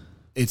it's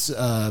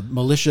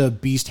militia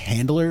beast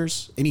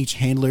handlers, and each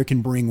handler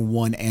can bring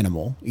 1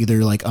 animal,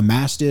 either like a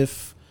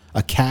mastiff,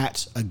 a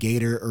cat, a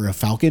gator, or a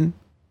falcon.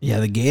 Yeah,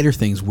 the gator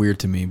thing's weird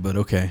to me, but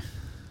okay.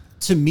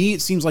 To me,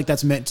 it seems like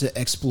that's meant to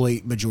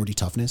exploit majority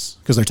toughness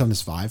because they're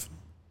toughness 5.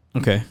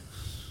 Okay.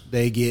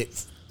 They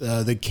get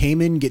the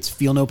Cayman gets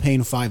feel no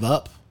pain 5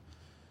 up.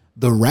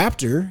 The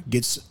Raptor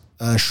gets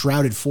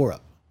shrouded 4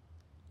 up,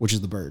 which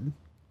is the bird.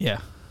 Yeah.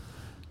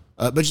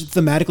 But just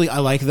thematically, I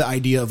like the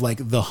idea of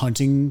like the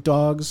hunting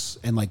dogs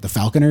and like the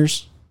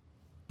falconers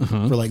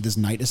for like this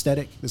knight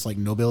aesthetic, this like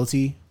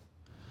nobility.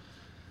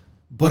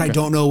 But okay. I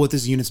don't know what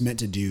this unit's meant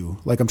to do.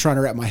 Like, I'm trying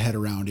to wrap my head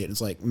around it. It's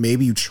like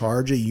maybe you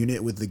charge a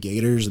unit with the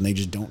gators and they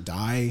just don't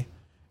die,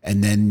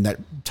 and then that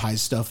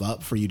ties stuff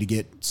up for you to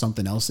get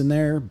something else in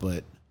there.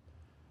 But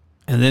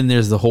and then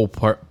there's the whole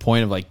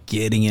point of like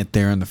getting it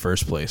there in the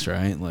first place,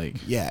 right? Like,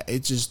 yeah,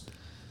 it's just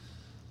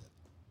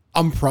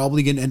I'm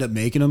probably gonna end up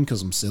making them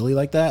because I'm silly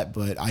like that.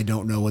 But I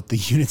don't know what the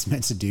unit's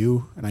meant to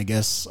do, and I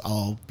guess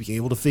I'll be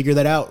able to figure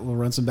that out. We'll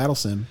run some battle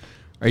sim.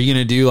 Are you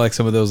gonna do like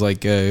some of those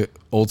like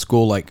old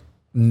school like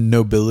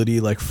nobility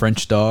like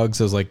French dogs,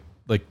 those like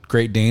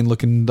Great Dane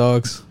looking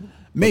dogs?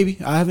 Maybe.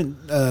 I haven't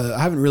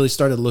really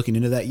started looking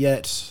into that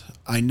yet.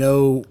 I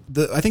know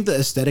I think the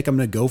aesthetic I'm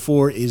going to go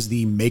for is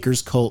the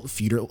Maker's Cult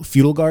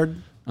feudal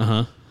guard.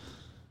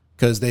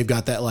 Because they've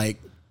got that like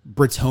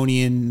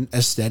Bretonian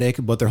aesthetic,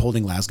 but they're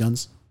holding las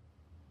guns,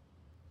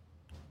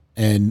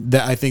 and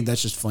I think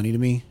that's just funny to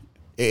me.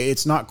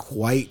 It's not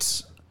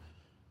quite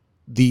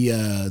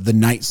the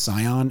Knight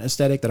Scion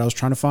aesthetic that I was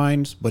trying to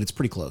find, but it's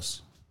pretty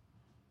close.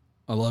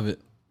 I love it.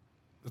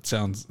 It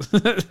sounds,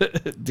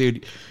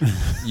 dude.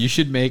 You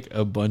should make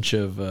a bunch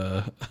of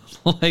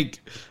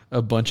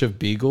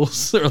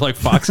beagles or like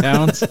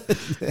foxhounds.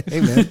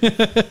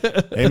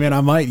 Hey man,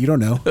 I might. You don't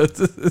know.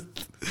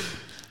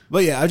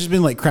 But yeah, I've just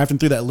been like crafting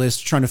through that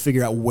list, trying to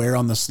figure out where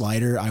on the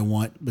slider I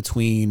want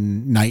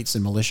between knights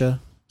and militia.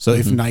 So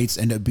if knights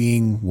end up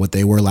being what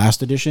they were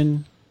last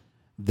edition,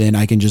 then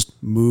I can just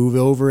move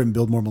over and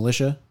build more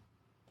militia.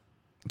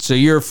 So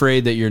you're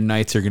afraid that your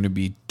knights are going to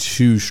be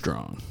too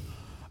strong?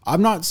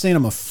 I'm not saying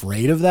I'm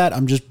afraid of that.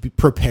 I'm just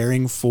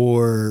preparing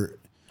for,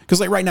 because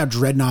like right now,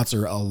 dreadnoughts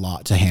are a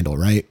lot to handle,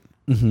 right?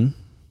 Mm-hmm.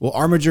 Well,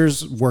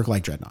 armigers work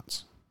like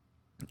dreadnoughts.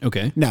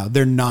 Okay. Now,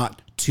 they're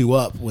not 2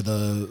 up with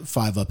a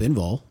 5 up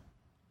invul.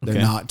 They're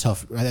not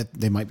tough.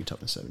 They might be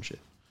toughness 7 shit.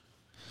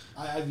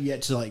 I've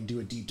yet to like do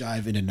a deep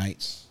dive into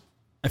knights.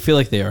 I feel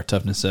like they are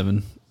toughness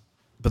 7,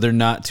 but they're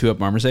not 2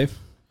 up armor save.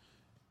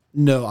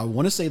 No, I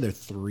want to say they're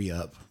 3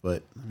 up,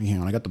 but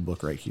hang on, I got the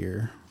book right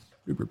here.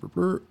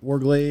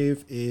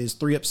 Warglaive is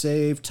 3 up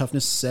save,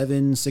 toughness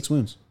 7, 6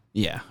 wounds.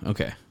 Yeah,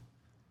 okay.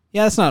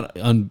 Yeah, that's not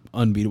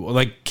unbeatable.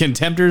 Like,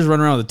 Contemptors run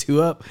around with a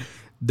 2 up.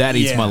 That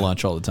eats my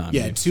lunch all the time.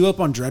 Yeah, dude. 2 up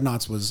on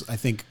Dreadnoughts was, I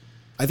think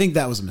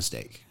that was a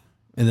mistake.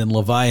 And then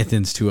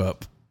Leviathan's 2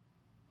 up.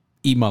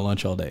 Eat my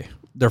lunch all day.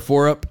 They're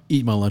 4 up,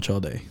 eat my lunch all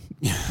day.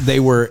 They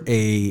were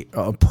a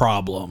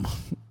problem.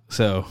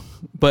 So,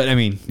 but I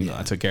mean,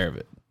 I took care of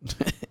it.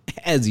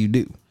 As you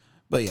do.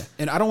 But yeah,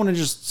 and I don't want to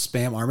just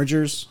spam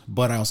armigers,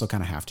 but I also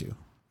kind of have to.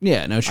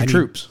 Yeah, no, it's your I need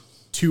troops.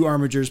 2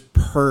 armigers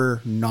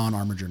per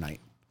non-armiger knight.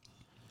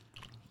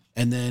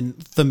 And then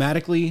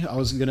thematically, I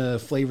was gonna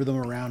flavor them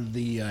around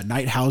the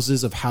night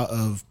houses of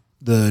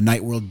the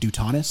Night World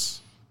Dutanis.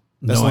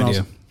 No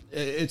idea.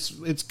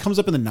 It comes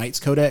up in the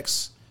Knights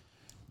Codex.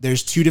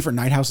 There's 2 different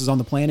night houses on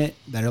the planet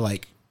that are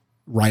like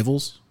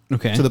rivals.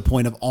 Okay. To the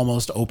point of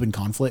almost open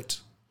conflict,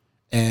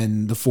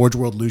 and the Forge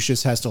World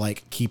Lucius has to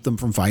like keep them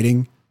from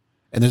fighting.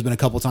 And there's been a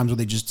couple times where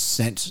they just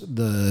sent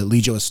the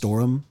Legio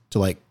Astorum to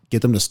like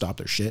get them to stop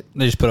their shit.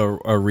 They just put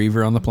a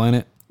Reaver on the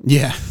planet.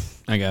 Yeah,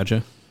 I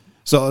gotcha.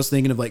 so I was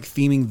thinking of like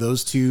theming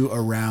those 2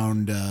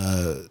 around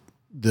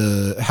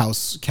the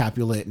House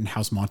Capulet and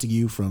House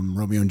Montague from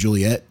Romeo and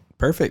Juliet.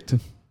 Perfect.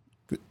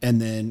 And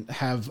then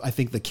have, I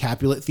think, the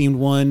Capulet themed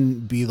one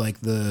be like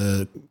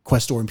the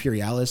Questor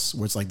Imperialis,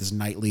 where it's like this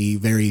knightly,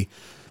 very,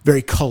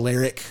 very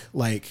choleric,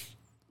 like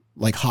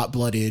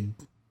hot-blooded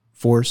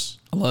force.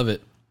 I love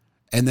it.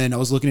 And then I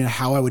was looking at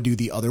how I would do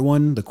the other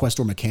one, the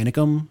Questor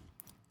Mechanicum.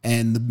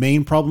 And the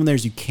main problem there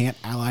is you can't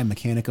ally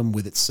Mechanicum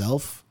with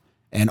itself.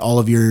 And all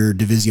of your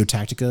Divisio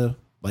Tactica,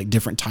 like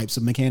different types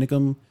of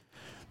Mechanicum,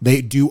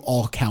 they do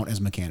all count as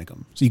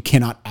Mechanicum. So you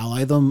cannot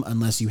ally them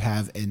unless you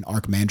have an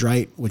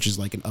Archmandrite, which is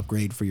like an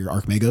upgrade for your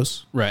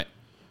Archmagos. Right.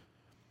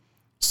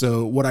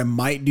 So what I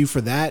might do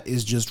for that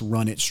is just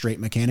run it straight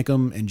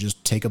Mechanicum and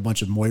just take a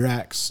bunch of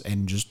Moirax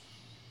and just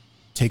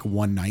take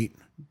 1 knight,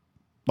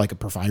 like a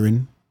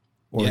Porphyrin.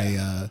 Or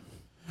or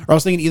I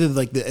was thinking either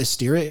like the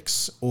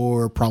Asterix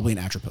or probably an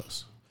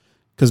Atropos.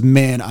 Because,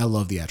 man, I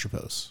love the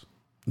Atropos.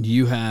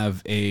 You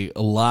have a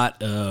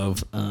lot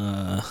of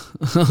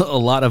a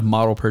lot of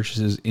model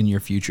purchases in your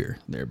future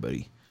there,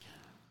 buddy.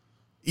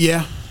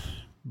 Yeah.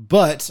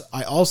 But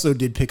I also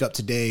did pick up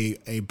today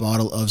a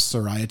bottle of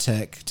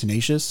Soriatech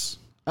Tenacious.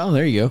 Oh,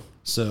 there you go.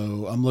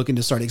 So I'm looking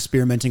to start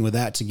experimenting with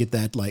that to get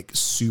that like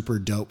super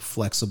dope,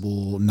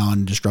 flexible,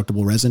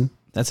 non-destructible resin.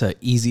 That's a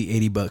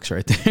easy $80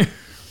 right there.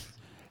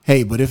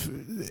 Hey, but if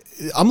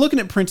I'm looking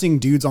at printing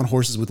dudes on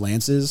horses with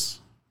lances,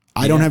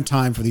 I don't have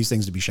time for these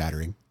things to be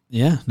shattering.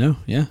 Yeah, no,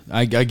 yeah.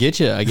 I get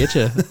you. I get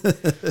you.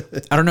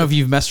 I don't know if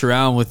you've messed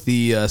around with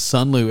the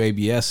Sunlu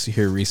ABS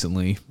here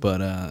recently,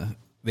 but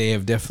they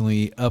have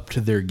definitely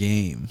upped their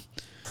game.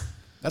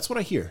 That's what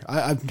I hear.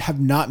 I have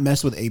not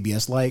messed with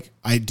ABS like.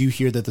 I do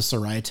hear that the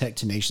Soriatech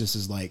Tenacious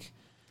is like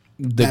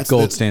The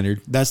gold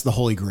standard. That's the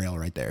holy grail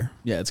right there.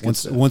 Yeah, it's good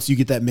stuff. Once you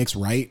get that mix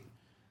right,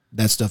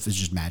 that stuff is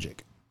just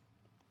magic.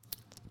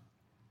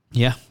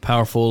 Yeah,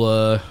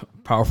 powerful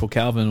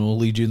Calvin will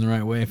lead you in the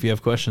right way if you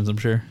have questions, I'm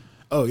sure.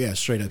 Oh, yeah,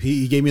 straight up.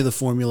 He gave me the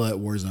formula at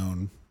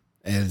Warzone,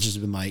 and it's just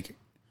been like,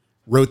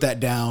 wrote that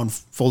down,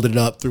 folded it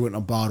up, threw it in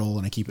a bottle,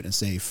 and I keep it in a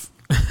safe.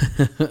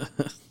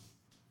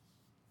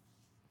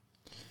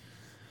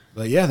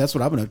 But yeah, that's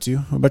what I've been up to.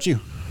 What about you?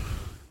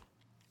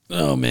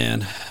 Oh,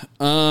 man.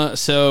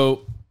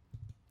 So,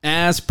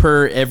 as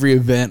per every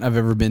event I've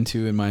ever been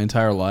to in my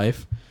entire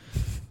life.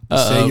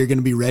 Say you're going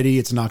to be ready.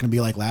 It's not going to be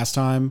like last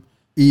time.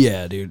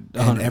 Yeah, dude.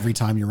 And every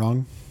time you're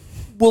wrong.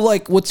 Well,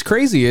 like, what's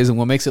crazy is, and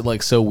what makes it,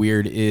 like, so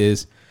weird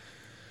is,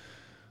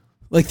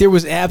 like, there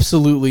was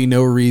absolutely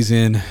no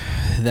reason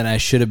that I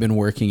should have been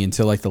working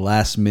until, like, the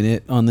last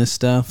minute on this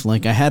stuff.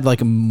 Like, I had,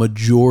 like, a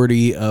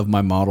majority of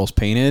my models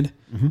painted.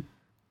 Mm-hmm.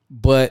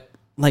 But,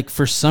 like,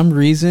 for some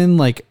reason,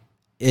 like,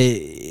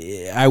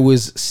 I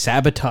was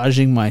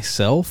sabotaging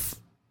myself.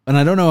 And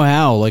I don't know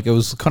how. Like, it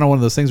was kind of one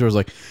of those things where I was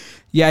like,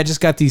 yeah, I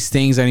just got these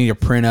things I need to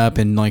print up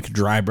and, like,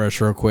 dry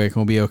brush real quick and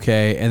we'll be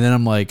okay. And then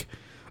I'm like,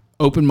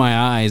 open my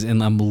eyes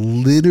and I'm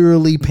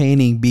literally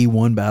painting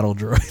B1 battle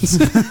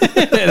droids.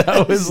 And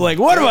I was like,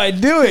 what am I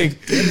doing?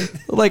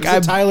 Like,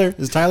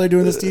 is Tyler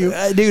doing this to you?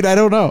 Dude, I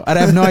don't know. I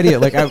have no idea.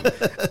 Like, I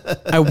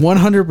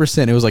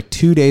 100%, it was like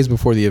 2 days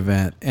before the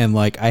event. And,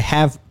 like, I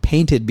have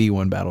painted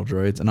B1 battle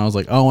droids. And I was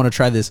like, oh, I want to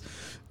try this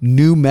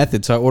new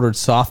method. So I ordered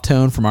soft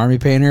tone from Army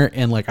Painter,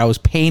 and like I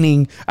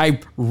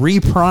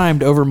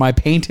reprimed over my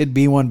painted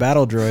B1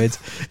 battle droids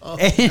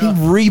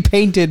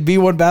repainted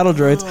B1 battle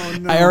droids.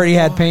 I already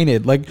had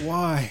painted. Like,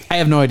 why? I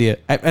have no idea.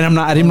 I'm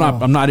not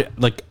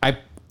like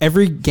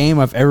every game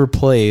I've ever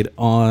played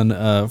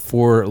on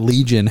for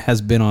Legion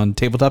has been on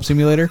Tabletop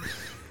Simulator.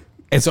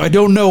 And so I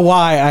don't know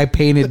why I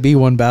painted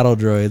B1 battle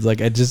droids. Like,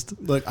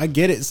 I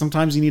get it.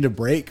 Sometimes you need a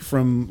break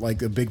from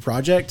like a big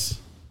project.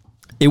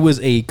 It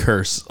was a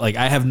curse. Like,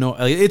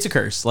 it's a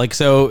curse. Like,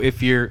 so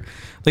if you're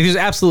like, there's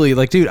absolutely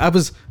like, dude, I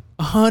was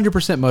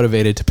 100%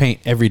 motivated to paint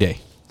every day.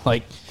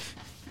 Like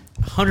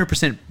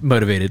 100%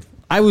 motivated.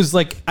 I was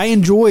like, I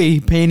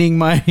enjoy painting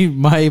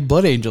my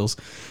Blood Angels.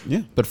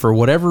 Yeah. But for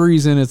whatever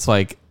reason, it's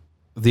like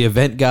the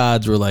event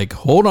gods were like,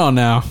 hold on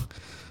now.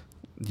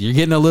 You're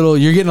getting a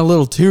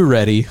little too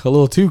ready, a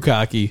little too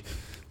cocky.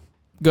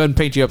 Go ahead and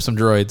paint you up some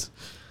droids.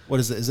 What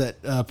is it? Is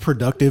that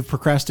productive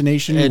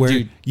procrastination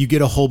where you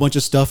get a whole bunch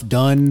of stuff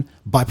done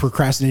by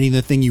procrastinating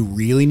the thing you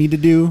really need to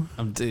do?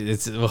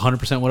 It's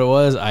 100% what it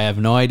was. I have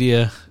no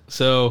idea.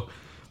 So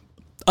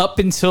up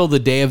until the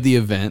day of the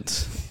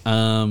event,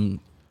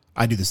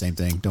 I do the same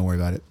thing. Don't worry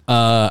about it.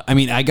 I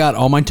mean, I got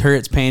all my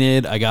turrets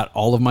painted. I got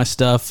all of my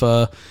stuff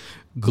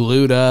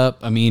glued up.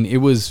 I mean, it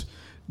was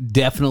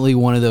definitely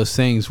one of those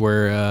things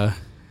where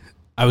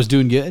I was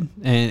doing good,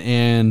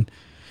 and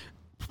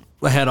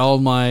I had all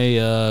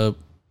my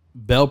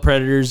Bell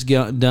Predators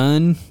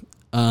done.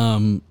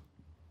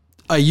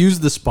 I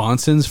used the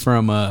sponsons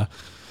from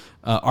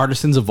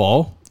Artisans of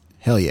All.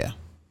 Hell yeah.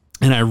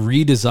 And I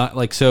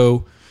redesigned,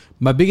 so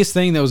my biggest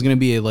thing that was going to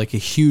be a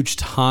huge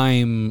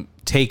time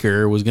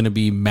taker was going to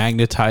be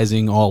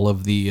magnetizing all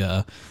of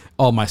the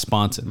all my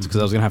sponsons, because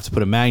I was going to have to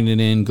put a magnet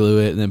in, glue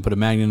it, and then put a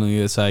magnet on the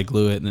other side,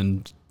 glue it,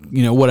 and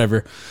then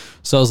whatever.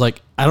 So I was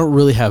like, I don't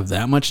really have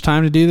that much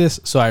time to do this,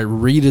 so I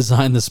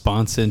redesigned the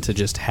sponson to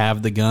just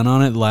have the gun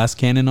on it, the last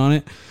cannon on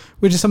it,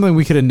 which is something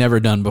we could have never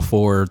done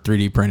before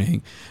 3D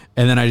printing.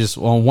 And then I just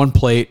on one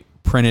plate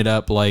printed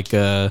up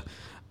the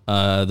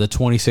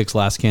 26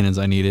 last cannons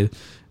I needed.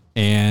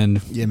 And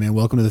yeah, man,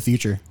 welcome to the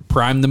future.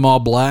 Primed them all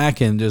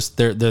black, and just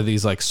they're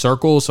these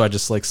circles, so I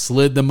just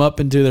slid them up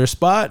into their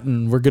spot,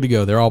 and we're good to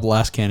go. They're all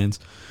blast cannons.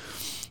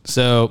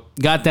 So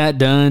got that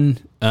done.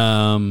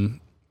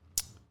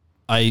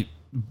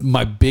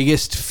 My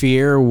biggest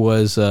fear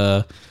was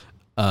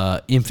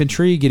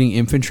infantry, getting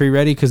infantry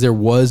ready, because there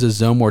was a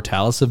Zone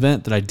Mortalis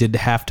event that I did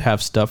have to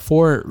have stuff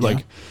for,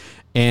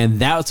 and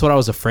that's what I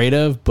was afraid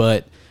of.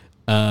 But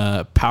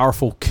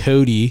powerful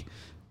Cody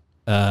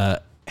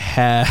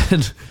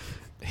had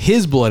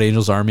his Blood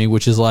Angels army,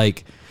 which is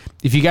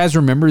if you guys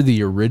remember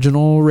the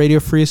original Radio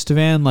Free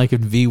Isstvan, in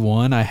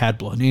V1, I had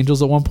Blood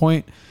Angels at one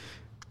point.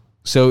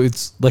 So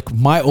it's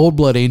my old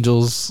Blood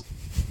Angels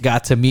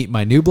got to meet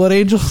my new Blood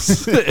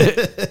Angels,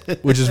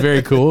 which is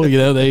very cool.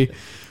 They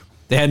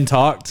hadn't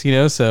talked,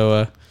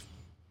 so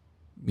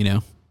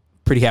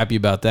pretty happy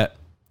about that.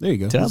 There you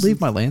go. Did I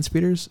leave my land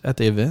speeders at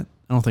the event?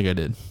 I don't think I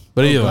did.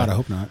 But either way, I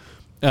hope not.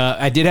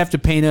 I did have to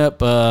paint up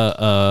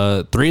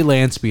 3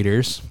 land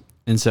speeders,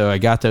 and so I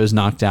got those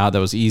knocked out. That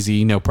was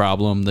easy, no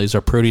problem. These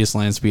are Proteus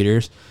land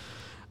speeders.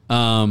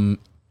 But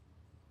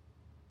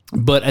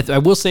I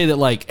will say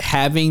that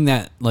having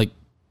that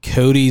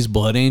Cody's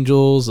Blood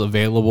Angels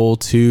available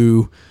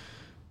to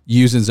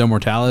use in Zone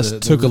Mortalis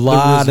took a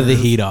lot of the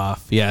heat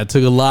off. Yeah, it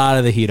took a lot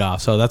of the heat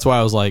off. So that's why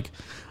I was I'm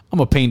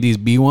gonna paint these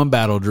B1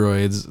 battle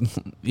droids,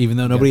 even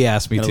though nobody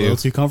asked me to. A little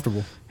too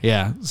comfortable.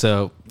 Yeah,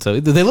 so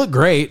they look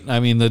great. I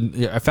mean,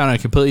 I found a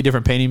completely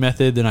different painting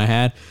method than I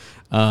had.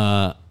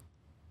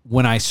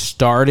 When I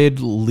started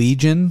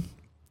Legion,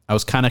 I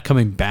was kind of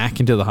coming back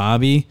into the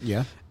hobby.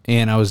 Yeah.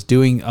 And I was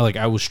doing,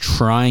 I was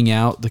trying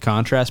out the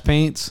contrast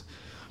paints.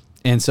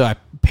 And so I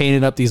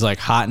painted up these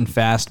hot and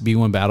fast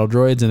B1 battle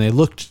droids, and they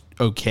looked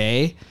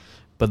okay,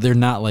 but they're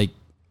not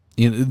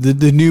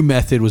the new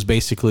method was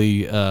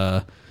basically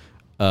the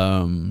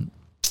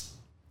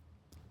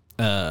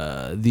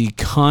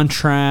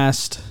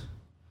contrast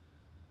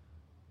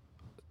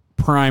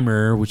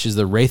primer, which is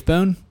the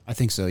Wraithbone. I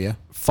think so, yeah.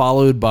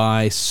 Followed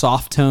by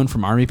soft tone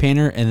from Army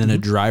Painter, and then a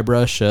dry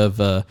brush of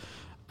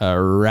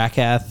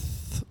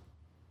Rakath,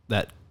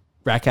 that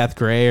Rakath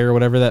gray or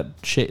whatever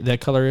that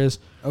color is.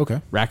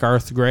 Okay.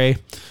 Rakarth gray.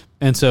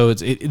 And so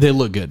they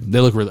look good. They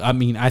look really,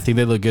 I think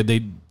they look good. They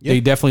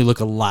definitely look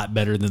a lot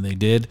better than they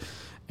did.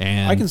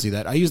 And I can see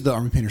that. I use the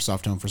Army Painter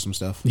soft tone for some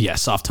stuff. Yeah,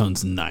 soft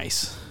tone's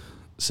nice.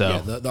 So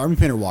yeah, the Army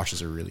Painter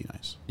washes are really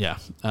nice. Yeah.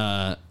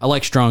 I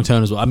like strong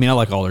tone as well. I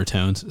like all their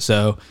tones.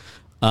 So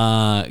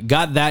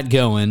got that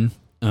going.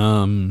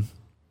 Got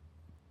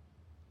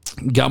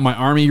my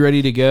army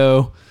ready to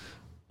go.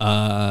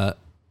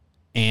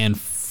 And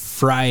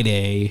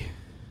Friday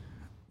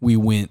we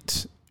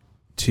went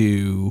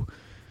to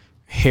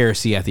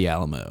Heresy at the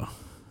Like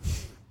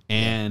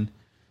and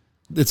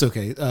it's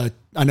okay.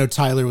 I know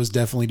Tyler was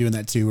definitely doing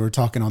that too. We were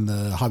talking on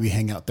the Hobby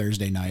Hangout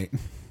Thursday night.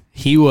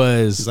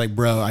 He's like,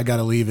 bro, I got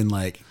to leave in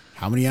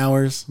how many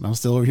hours? I'm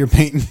still over here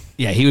painting.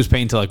 Yeah, he was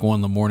painting till 1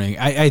 in the morning.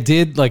 I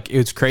did it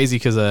was crazy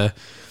because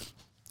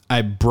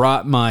I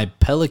brought my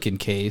Pelican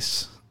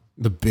case.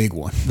 The big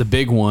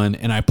one.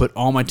 And I put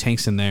all my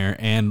tanks in there.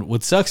 And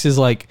what sucks is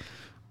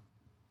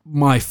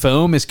my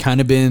foam has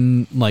kind of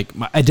been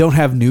I don't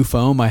have new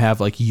foam. I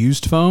have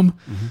used foam.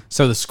 Mm-hmm.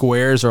 So the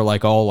squares are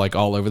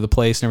all over the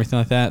place and everything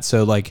like that.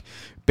 So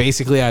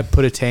basically I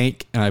put a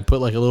tank and I put a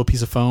little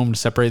piece of foam to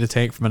separate the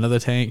tank from another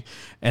tank.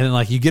 And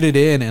then you get it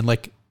in and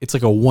it's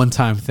a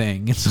one-time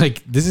thing. It's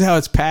this is how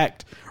it's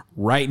packed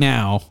right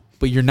now,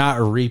 but you're not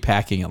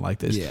repacking it like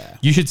this. Yeah.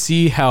 You should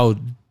see how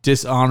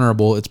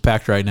dishonorable it's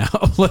packed right now.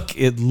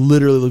 It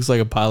literally looks like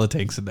a pile of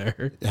tanks in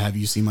there. Have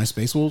you seen my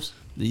Space Wolves?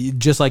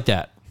 Just like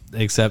that.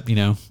 Except,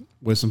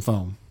 with some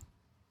foam.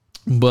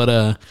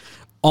 But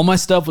all my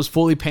stuff was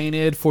fully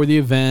painted for the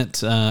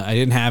event. I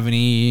didn't have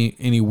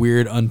any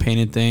weird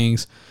unpainted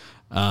things.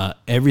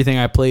 Everything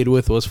I played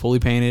with was fully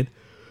painted.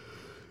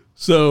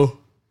 So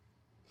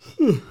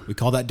we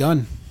call that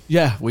done.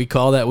 Yeah, we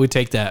call that. We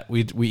take that.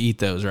 We eat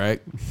those, right?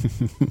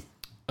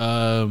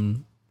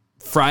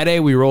 Friday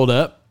we rolled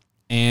up,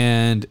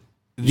 and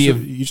you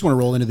just want to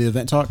roll into the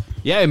event talk?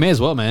 Yeah, it may as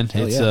well, man.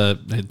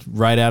 It's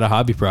right out of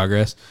Hobby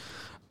Progress.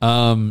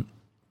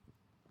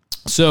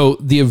 So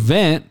the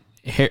event,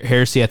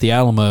 Heresy at the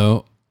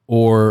Alamo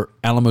or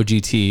Alamo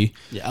GT.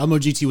 Yeah, Alamo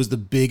GT was the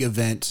big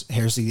event.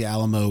 Heresy the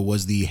Alamo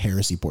was the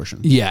Heresy portion.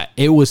 Yeah,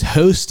 it was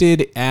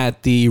hosted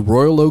at the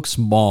Royal Oaks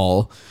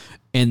Mall,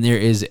 and there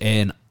is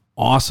an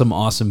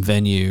awesome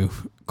venue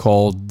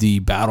called the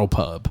Battle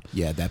Pub.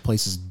 Yeah, that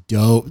place is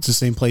dope. It's the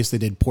same place they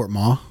did Port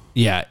Ma.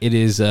 Yeah, it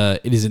is.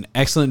 It is an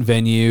excellent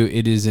venue.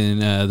 It is in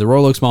the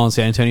Royal Oaks Mall in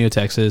San Antonio,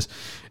 Texas.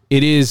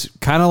 It is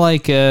kind of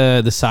like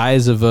the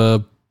size of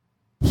a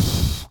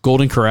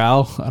Golden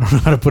Corral. I don't know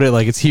how to put it.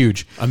 Like, it's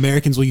huge.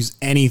 Americans will use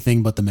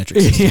anything but the metric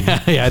system.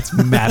 yeah, it's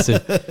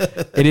massive.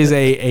 It is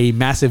a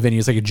massive venue.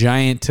 It's like a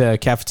giant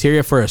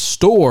cafeteria for a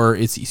store.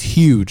 It's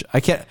huge. I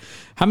can't.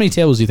 How many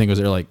tables do you think was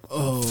there? Like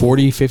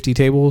 40, 50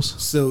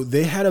 tables? So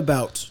they had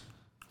about,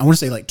 I want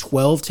to say like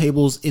 12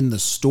 tables in the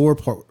store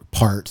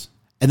part.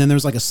 And then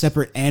there's like a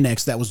separate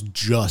annex that was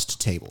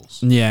just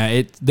tables.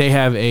 Yeah, they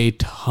have a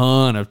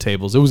ton of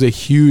tables. It was a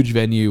huge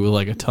venue with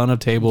like a ton of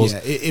tables.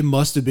 Yeah, it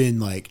must have been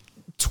like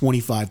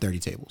 25, 30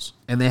 tables.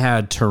 And they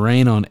had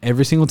terrain on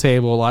every single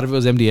table. A lot of it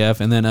was MDF.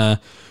 And then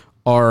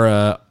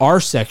our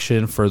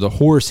section for the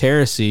Horse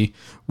Heresy,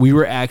 we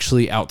were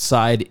actually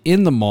outside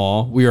in the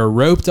mall. We were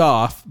roped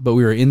off, but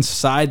we were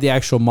inside the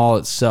actual mall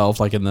itself,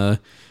 like in the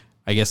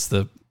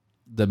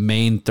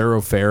main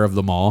thoroughfare of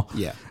the mall.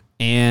 Yeah.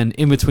 And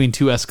in between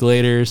two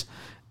escalators.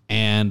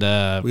 And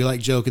we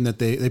like joking that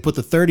they put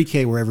the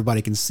 30K where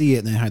everybody can see it,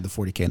 and they hide the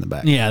 40K in the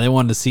back. Yeah, they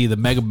wanted to see the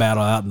mega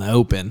battle out in the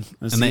open.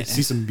 And they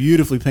see some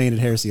beautifully painted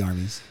Heresy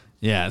armies.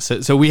 Yeah,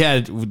 so we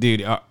had,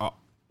 dude,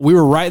 we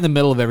were right in the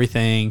middle of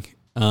everything,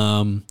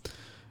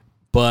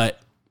 but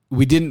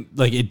we didn't,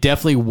 like, it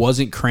definitely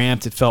wasn't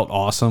cramped. It felt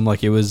awesome.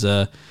 Like, it was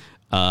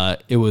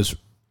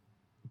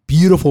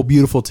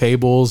beautiful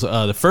tables.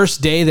 The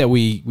first day that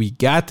we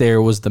got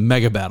there was the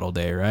mega battle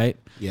day, right?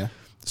 Yeah.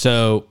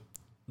 So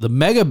the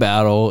mega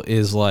battle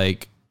is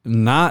like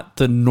not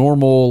the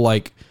normal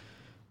like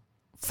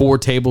 4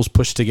 tables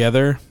pushed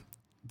together.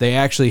 They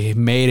actually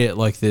made it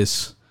like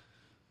this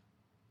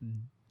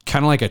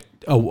kind of like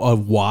a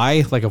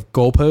Y, like a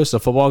goalpost, a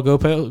football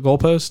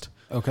goalpost.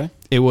 Okay.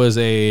 It was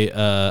a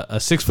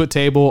 6-foot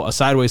table, a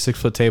sideways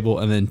 6-foot table,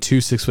 and then 2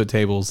 6-foot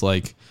tables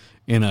like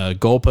in a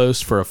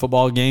goalpost for a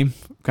football game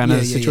kind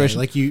of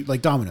situation. Yeah.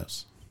 Like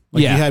dominoes.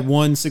 Like Yeah. you had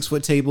one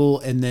 6-foot table,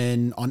 and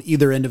then on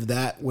either end of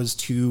that was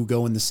 2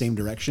 going the same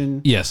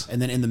direction. Yes.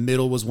 And then in the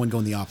middle was 1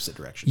 going the opposite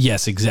direction.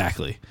 Yes,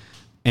 exactly.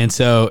 And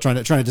so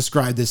Trying to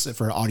describe this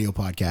for an audio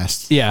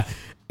podcast. yeah,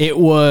 it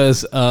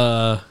was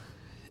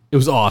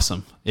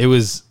awesome. It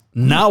was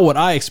not what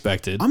I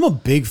expected. I'm a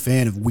big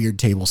fan of weird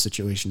table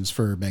situations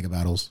for mega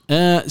battles.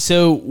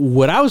 So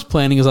what I was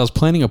planning is I was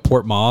planning a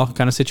Port Mall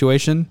kind of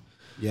situation.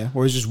 Yeah,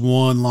 or it's just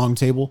one long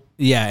table.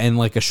 Yeah, and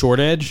like a short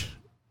edge.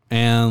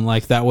 And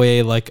like that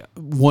way, like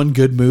one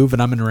good move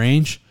and I'm in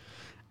range.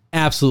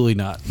 Absolutely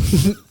not.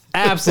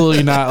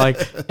 Absolutely not.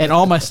 Like, and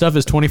all my stuff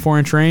is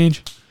 24-inch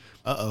range.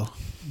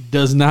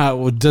 Does not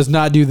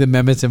do the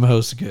Memitim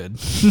host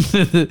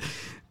good.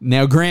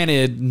 Now,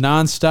 granted,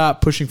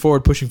 nonstop pushing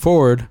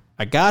forward.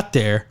 I got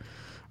there,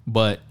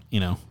 but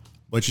you know.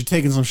 But you're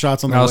taking some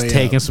shots on the way. I was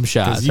taking some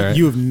shots. You, right?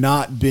 you have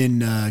not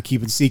been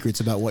keeping secrets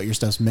about what your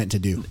stuff's meant to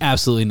do.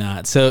 Absolutely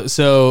not.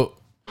 So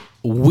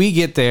we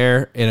get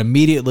there and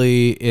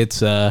immediately it's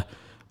the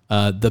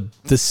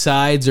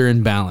sides are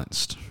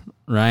imbalanced,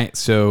 right?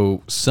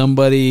 So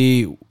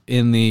somebody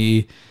in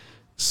the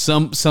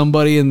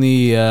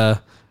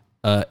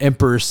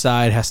Emperor's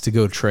side has to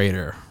go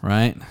traitor,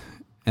 right?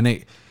 And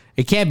it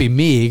can't be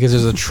me because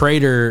there's a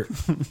traitor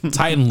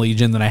Titan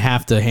Legion that I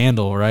have to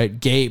handle, right?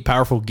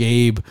 Powerful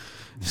Gabe,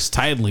 this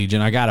Titan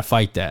Legion. I got to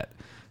fight that.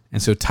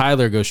 And so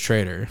Tyler goes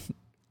traitor.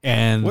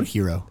 And What a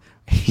hero.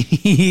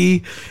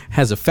 he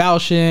has a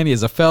falchion, he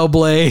has a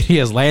fellblade, he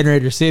has Land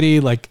Raider City.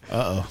 Like,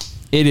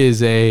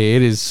 he's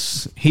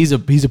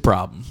a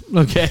problem.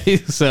 Okay.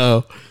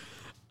 So,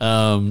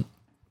 now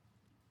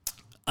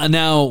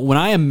when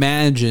I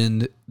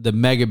imagined the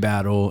mega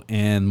battle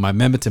and my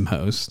Memitim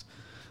host,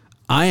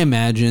 I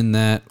imagined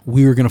that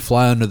we were going to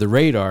fly under the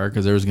radar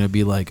because there was going to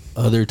be like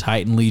other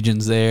Titan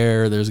Legions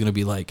there. There's going to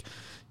be like,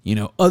 you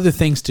know, other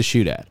things to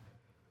shoot at.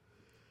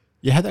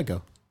 Yeah, how'd that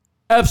go?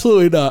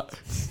 Absolutely not.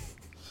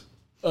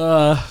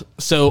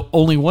 So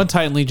only one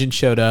Titan Legion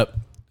showed up,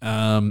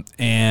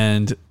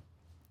 and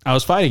I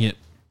was fighting it.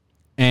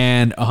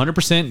 And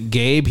 100%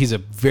 Gabe, he's a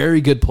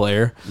very good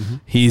player. Mm-hmm.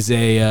 He's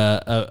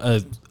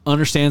a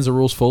understands the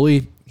rules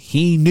fully.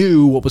 He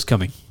knew what was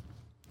coming.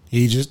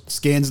 He just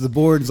scans the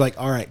board. He's like,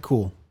 all right,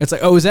 cool. It's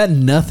like, oh, is that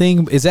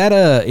nothing? Is that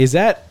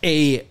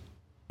a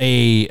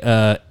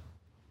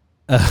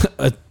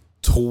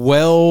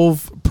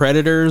 12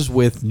 predators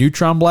with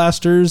neutron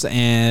blasters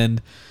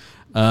and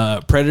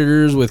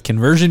predators with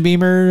conversion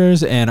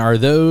beamers, and are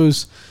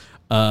those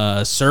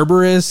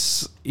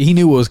Cerberus? He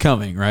knew what was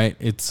coming, right?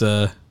 It's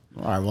all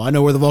right. Well, I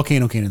know where the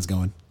volcano cannon's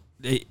going.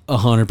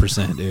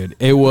 100%, dude.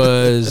 It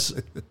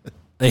was.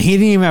 He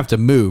didn't even have to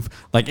move.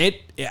 Like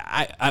it.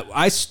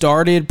 I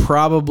started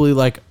probably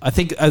like I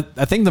think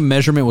the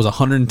measurement was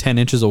 110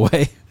 inches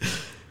away.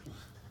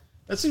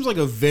 That seems like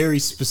a very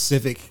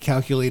specific,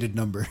 calculated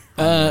number.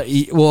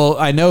 Well,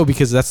 I know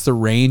because that's the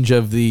range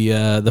of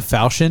the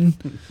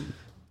falchion,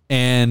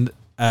 and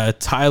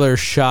Tyler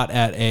shot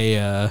at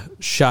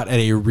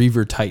a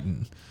Reaver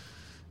Titan.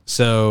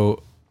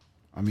 So,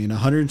 I mean,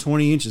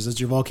 120 inches.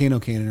 That's your volcano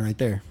cannon right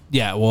there.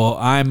 yeah. Well,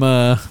 I'm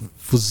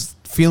was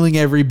feeling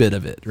every bit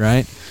of it,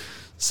 right?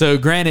 So,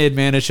 granted,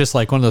 man, it's just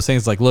like one of those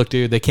things. Like, look,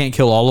 dude, they can't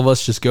kill all of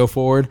us. Just go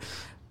forward.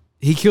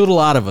 He killed a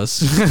lot of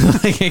us.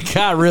 Like, it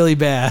got really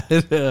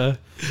bad. Well,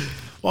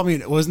 I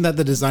mean, wasn't that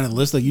the design of the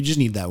list? Like, you just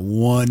need that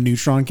one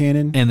neutron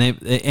cannon.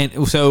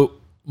 And so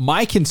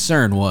my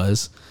concern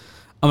was,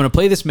 I'm going to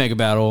play this mega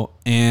battle,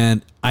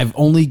 and I've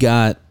only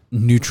got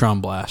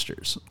neutron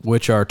blasters,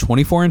 which are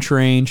 24-inch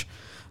range.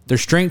 They're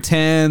strength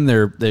 10.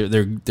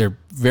 They're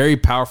very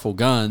powerful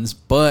guns,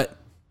 but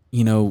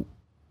you know,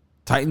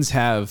 Titans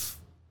have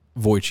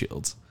void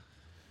shields.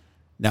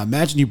 Now,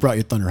 imagine you brought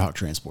your Thunderhawk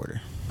transporter.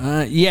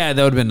 Yeah,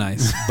 that would have been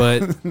nice,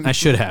 but I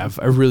should have.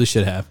 I really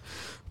should have.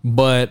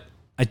 But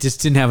I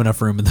just didn't have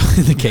enough room in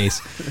the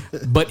case.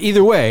 But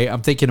either way,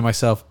 I'm thinking to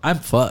myself, I'm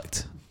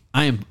fucked.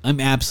 I'm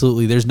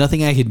absolutely, there's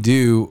nothing I can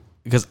do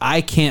because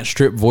I can't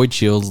strip void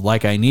shields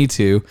like I need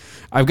to.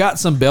 I've got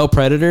some Bell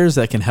Predators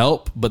that can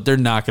help, but they're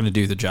not going to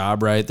do the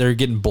job, right? They're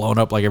getting blown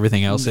up like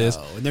everything else is.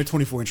 And they're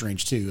 24-inch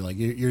range too. Like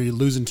you're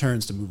losing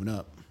turns to moving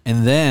up.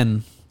 And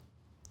then,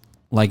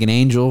 like an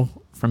angel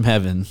from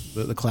heaven,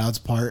 The clouds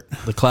part.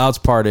 the clouds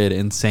parted,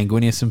 and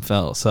Sanguinius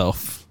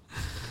himself,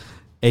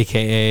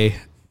 a.k.a.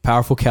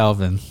 Powerful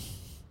Calvin,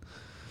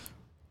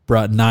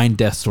 brought 9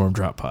 Deathstorm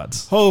drop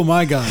pods, Oh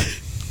my god.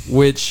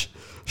 which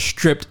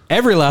stripped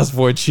every last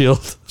void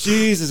shield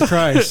Jesus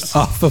Christ.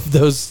 off of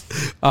those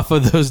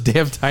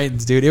damn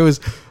Titans, dude. It was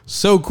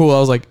so cool. I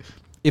was like,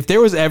 if there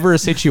was ever a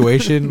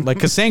situation like,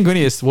 because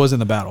Sanguinius was in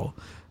the battle,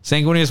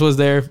 Sanguinius was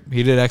there.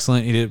 He did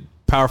excellent. He did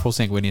powerful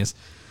Sanguinius.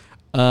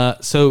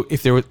 So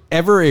if there was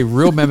ever a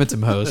real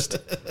Momentum host,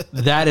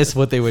 that is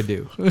what they would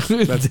do.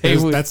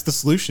 That's the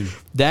solution.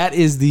 That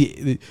is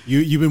the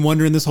You've been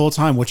wondering this whole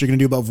time what you're going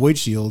to do about void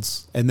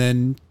shields, and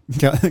then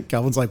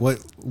Calvin's like,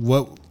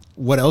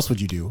 what else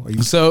would you do? What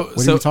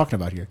are you talking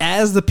about here?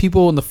 As the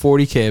people in the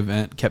 40K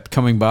event kept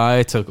coming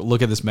by to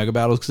look at this mega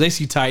battles, because they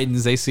see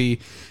Titans, they see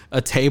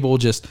a table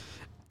just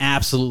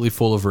absolutely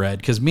full of red.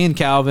 Because me and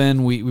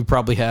Calvin, we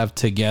probably have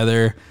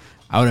together,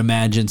 I would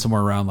imagine,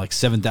 somewhere around like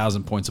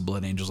 7,000 points of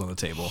Blood Angels on the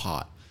table.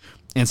 Hot.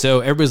 And so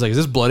everybody's like, is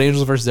this Blood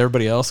Angels versus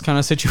everybody else kind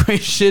of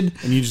situation?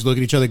 And you just look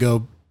at each other and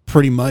go,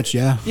 pretty much,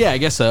 yeah. Yeah, I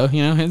guess so.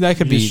 You know, that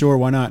could be. Sure,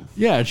 why not?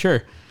 Yeah,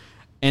 sure.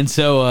 And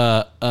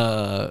so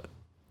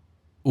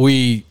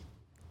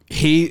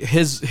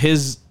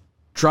his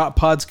drop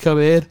pods come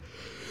in.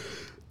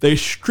 They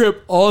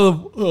strip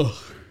all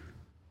of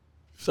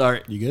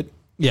sorry. You good?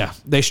 Yeah.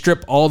 They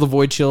strip all the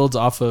void shields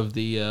off of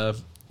the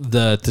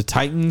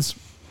Titans.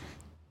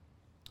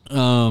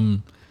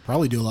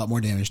 Probably do a lot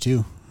more damage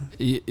too.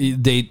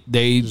 They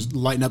Just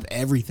lighten up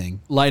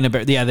everything. lighten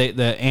up. Yeah,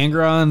 the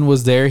Angron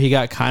was there. He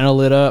got kind of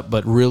lit up,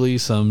 but really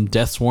some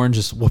Deathsworn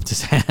just whooped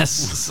his ass.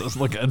 So,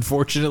 like,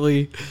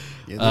 unfortunately,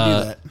 Yeah,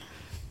 they do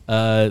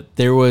that.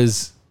 there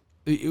was.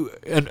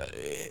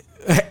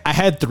 I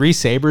had 3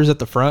 sabers at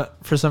the front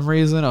for some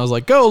reason. I was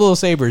like, "Go, little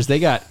sabers!" They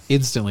got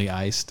instantly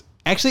iced.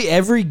 Actually,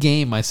 every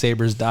game my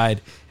sabers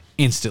died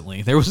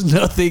instantly. There was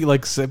nothing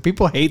like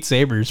people hate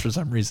sabers for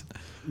some reason.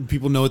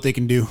 People know what they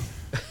can do.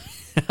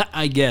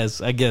 I guess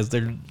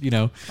they're, you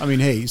know. I mean,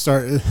 hey,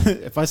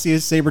 if I see a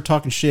saber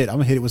talking shit, I'm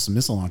gonna hit it with some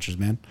missile launchers,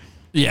 man.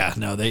 Yeah,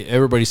 no,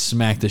 everybody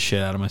smacked the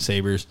shit out of my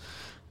sabers.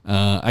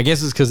 I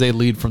guess it's because they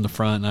lead from the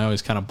front, and I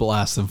always kind of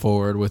blast them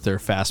forward with their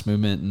fast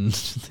movement, and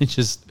they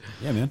just,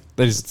 Yeah, man.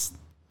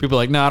 People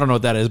are like, no, I don't know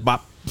what that is.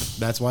 Bop.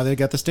 That's why they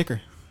got the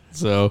sticker.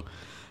 So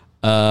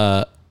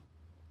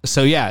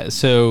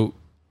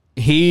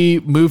he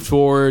moved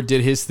forward,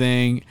 did his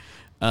thing.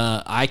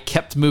 I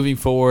kept moving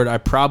forward. I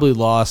probably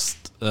lost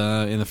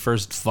in the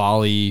first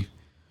volley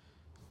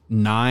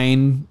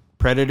 9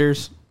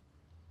 Predators.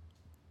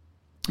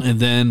 And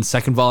then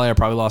second volley, I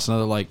probably lost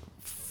another like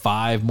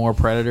 5 more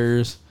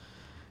Predators.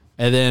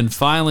 And then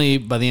finally,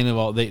 by the end of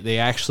all, they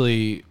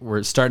actually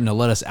were starting to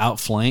let us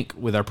outflank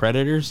with our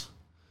Predators.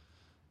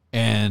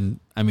 And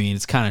I mean,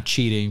 it's kind of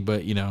cheating,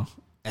 but you know,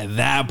 at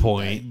that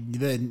point,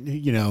 Then,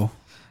 you know,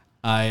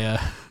 I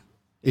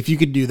if you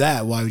could do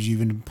that, why would you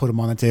even put them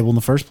on the table in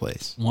the first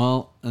place?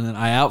 well, and then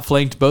I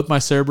outflanked both my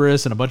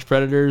Cerberus and a bunch of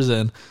Predators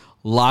and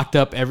locked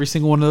up every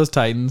single one of those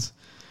Titans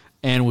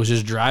and was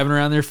just driving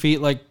around their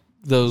feet like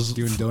those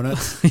Doing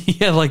donuts?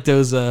 yeah, like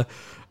those what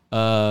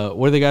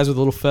are the guys with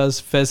the little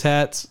fez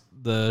hats?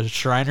 The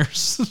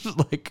Shriners.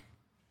 Like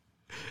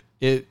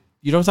it,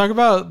 you know what I'm talking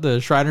about? The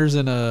Shriners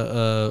in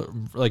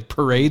like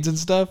parades and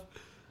stuff.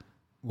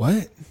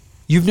 What?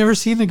 You've never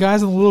seen the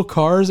guys in the little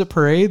cars at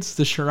parades,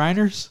 the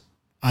Shriners?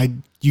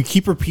 You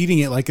keep repeating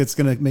it like it's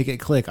gonna make it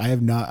click. I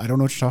don't know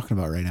what you're talking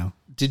about right now.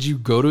 Did you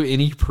go to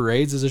any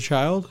parades as a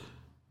child?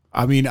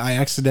 I mean, I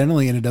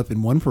accidentally ended up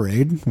in one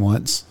parade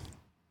once.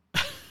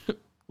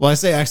 Well, I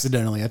say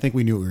accidentally. I think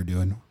we knew what we were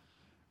doing.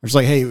 We're just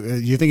like, hey, do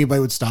you think anybody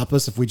would stop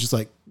us if we just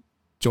like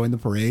join the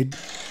parade.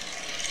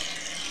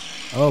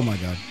 Oh my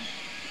god.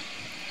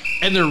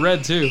 And they're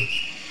red too.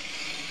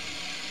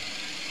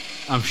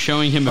 I'm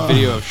showing him a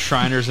video of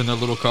Shriners in their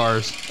little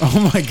cars.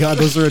 Oh my god,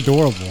 those are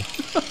adorable.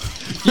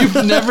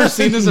 You've never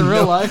seen this in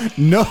real life?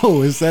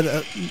 No, is that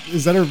a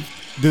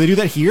do they do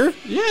that here?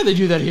 Yeah, they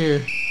do that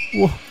here.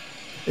 Well,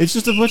 it's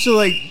just a bunch of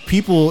like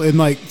people in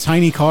like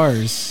tiny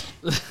cars.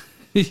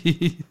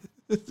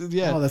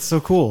 Yeah. Oh, that's so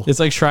cool. It's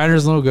like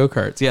Shriners and little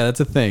go-karts. Yeah, that's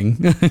a thing.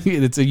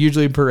 It's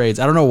usually in parades.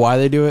 I don't know why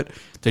they do it.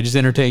 They just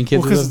entertain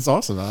kids. Because it's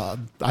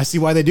awesome. I see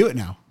why they do it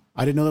now.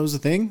 I didn't know that was a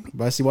thing,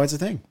 but I see why it's a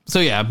thing. So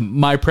yeah,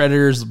 my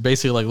Predators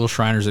basically like little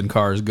Shriners in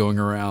cars going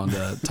around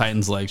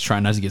Titan's legs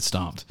trying not to get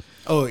stomped.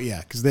 Oh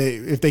yeah, because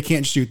if they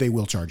can't shoot, they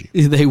will charge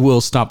you. They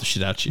will stomp the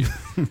shit out of you.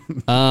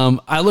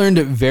 I learned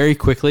it very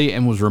quickly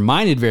and was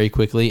reminded very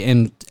quickly,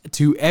 and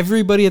to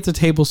everybody at the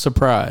table's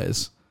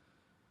surprise,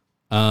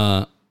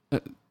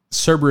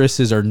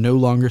 Cerberuses are no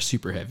longer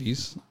super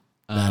heavies.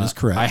 That is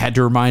correct. I had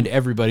to remind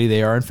everybody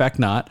they are in fact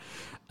not.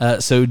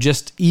 So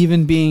just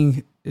even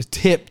being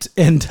tipped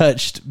and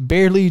touched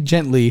barely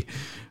gently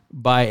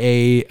by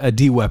a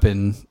D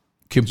weapon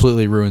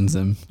completely ruins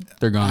them.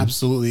 They're gone.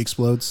 Absolutely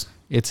explodes.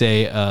 It's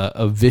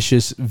a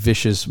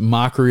vicious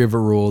mockery of a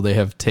rule they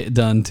have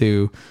done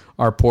to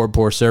our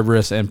poor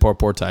Cerberus and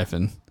poor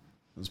Typhon.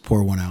 Let's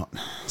pour one out.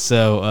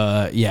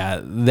 So,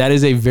 yeah, that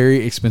is a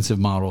very expensive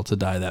model to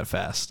die that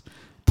fast.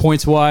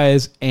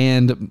 Points-wise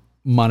and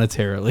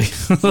monetarily.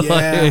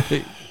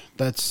 Yeah,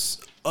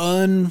 that's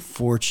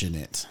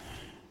unfortunate.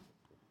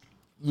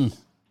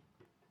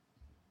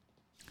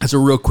 That's a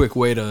real quick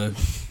way to...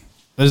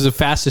 That is the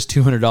fastest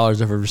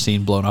 $200 I've ever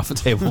seen blown off a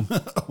table.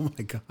 Oh,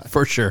 my God.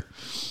 For sure.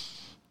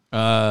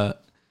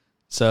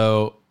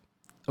 So...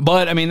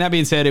 But, I mean, that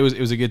being said, it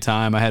was a good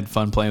time. I had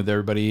fun playing with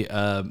everybody.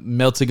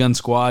 Melt-A-Gun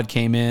Squad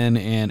came in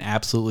and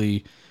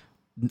absolutely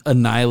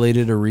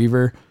annihilated a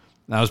Reaver.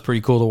 That was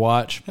pretty cool to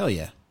watch. Hell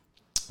yeah.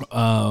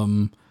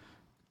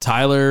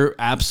 Tyler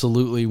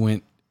absolutely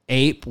went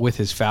ape with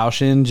his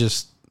Falchion.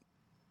 Just,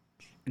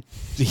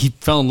 he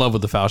fell in love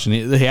with the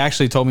Falchion. He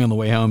actually told me on the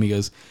way home, he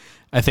goes,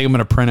 I think I'm going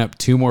to print up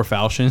 2 more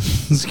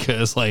Falchions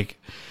because, like,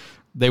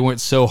 they went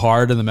so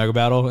hard in the Mega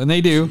Battle. And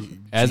they do,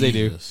 as they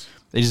do.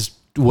 They just...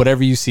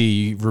 Whatever you see,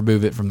 you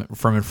remove it from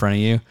in front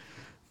of you.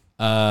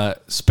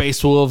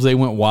 Space Wolves, they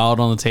went wild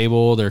on the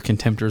table. Their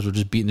Contemptors were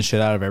just beating the shit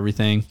out of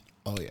everything.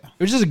 Oh, yeah. It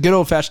was just a good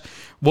old-fashioned...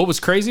 What was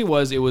crazy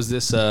was it was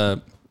this...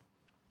 I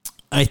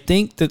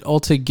think that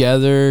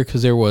altogether,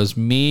 because there was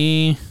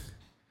me...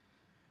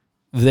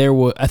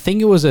 I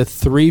think it was a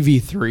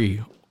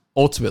 3v3,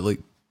 ultimately.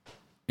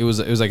 It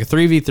was like a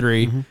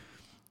 3v3. Mm-hmm.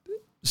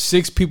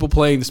 6 people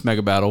playing this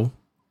Mega Battle.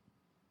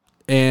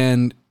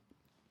 And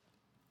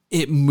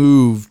it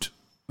moved...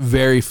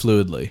 very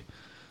fluidly.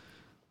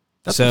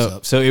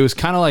 So it was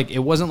kind of like, it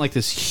wasn't like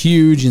this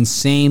huge,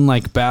 insane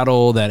like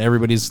battle that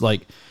everybody's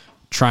like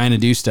trying to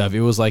do stuff.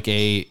 It was like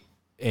it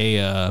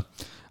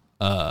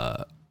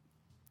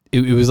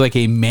was like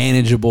a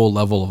manageable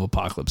level of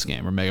Apocalypse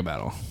game or Mega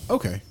Battle.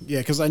 Okay. Yeah,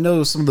 because I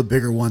know some of the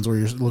bigger ones where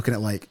you're looking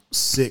at like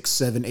 6,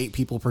 7, 8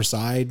 people per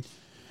side.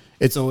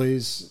 It's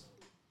always,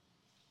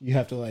 you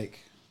have to like,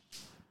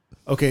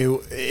 okay,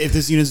 if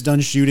this unit's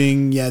done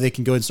shooting, yeah, they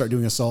can go ahead and start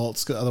doing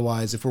assaults.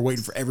 Otherwise, if we're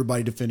waiting for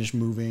everybody to finish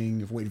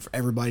moving, if we're waiting for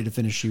everybody to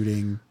finish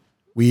shooting,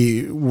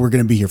 we're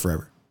going to be here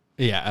forever.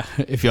 Yeah,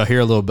 if y'all hear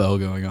a little bell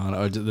going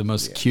on, the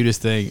most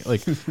cutest thing,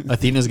 like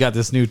Athena's got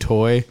this new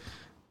toy,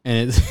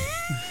 and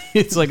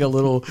it's like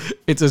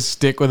it's a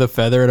stick with a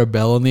feather and a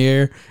bell in the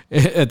air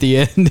at the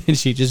end, and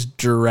she just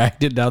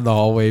dragged it down the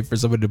hallway for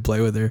somebody to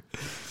play with her.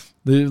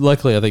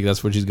 Luckily, I think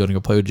that's what she's going to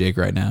go play with Jake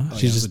right now.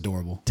 She's just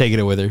adorable. Taking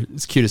it with her.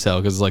 It's cute as hell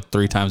because it's like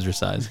 3 times her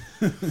size.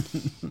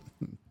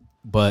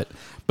 But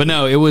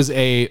no, it was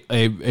a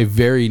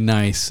very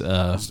nice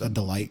a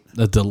delight.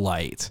 A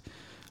delight.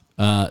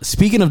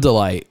 Speaking of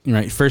delight,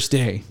 right? First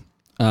day.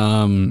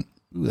 Ooh,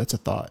 that's a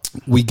thought.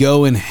 We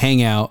go and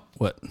hang out.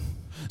 What?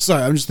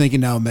 Sorry, I'm just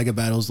thinking now. Mega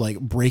Battle's like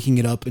breaking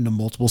it up into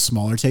multiple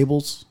smaller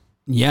tables.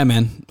 Yeah,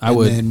 man. I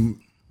would.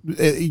 Then,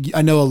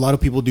 I know a lot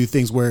of people do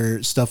things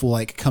where stuff will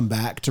like come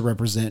back to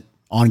represent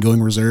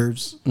ongoing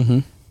reserves. Mm-hmm.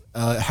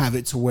 Have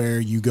it to where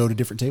you go to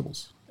different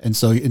tables, and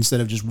so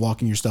instead of just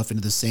walking your stuff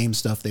into the same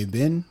stuff they've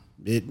been,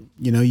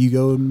 you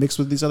go and mix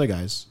with these other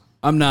guys.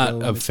 I'm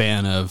not a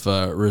fan of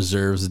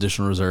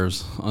additional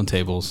reserves on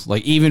tables.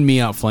 Like even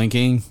me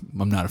outflanking,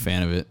 I'm not a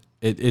fan of it.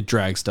 It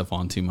drags stuff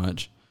on too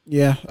much.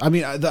 Yeah, I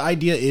mean the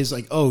idea is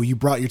like, oh, you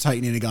brought your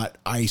Titan in and got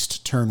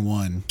iced turn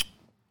 1.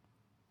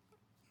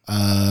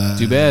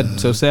 Too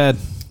bad. So sad.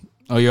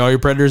 Oh, all your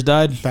Predators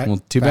died?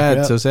 Well, too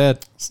bad. So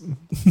sad.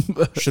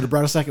 Should have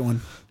brought a second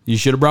one. You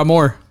should have brought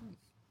more.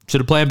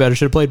 Should have planned better.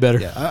 Should have played better.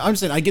 Yeah, I'm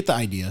saying I get the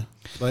idea,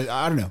 but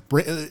I don't know.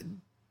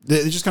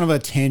 It's just kind of a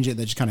tangent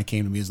that just kind of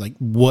came to me is like,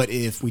 what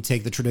if we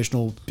take the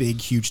traditional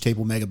big, huge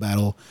table Mega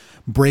Battle,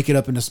 break it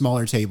up into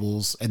smaller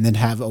tables, and then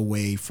have a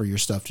way for your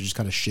stuff to just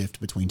kind of shift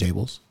between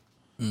tables?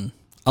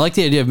 I like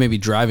the idea of maybe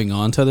driving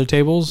on to other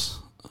tables.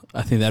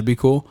 I think that'd be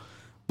cool.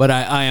 But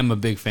I am a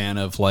big fan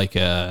of like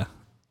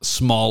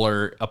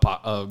smaller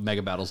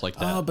mega battles like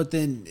that. But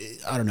then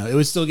I don't know. It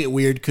would still get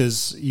weird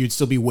because you'd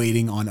still be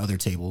waiting on other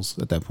tables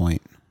at that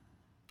point.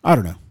 I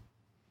don't know.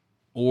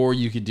 Or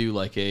you could do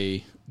like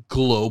a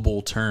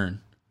global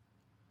turn.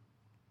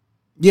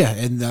 Yeah,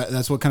 and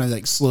that's what kind of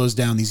like slows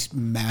down these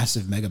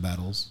massive mega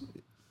battles.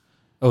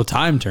 Oh,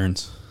 time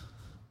turns.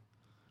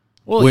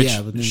 Well, which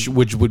yeah, but then,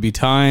 which would be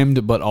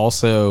timed, but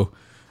also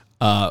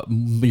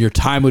your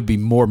time would be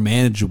more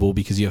manageable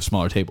because you have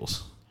smaller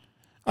tables.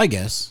 I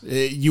guess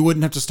you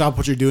wouldn't have to stop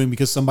what you're doing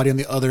because somebody on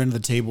the other end of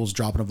the table is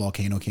dropping a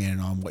volcano cannon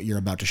on what you're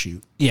about to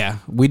shoot. Yeah,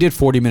 we did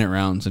 40-minute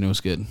rounds and it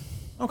was good.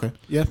 Okay,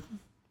 yeah,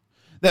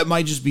 that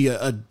might just be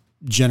a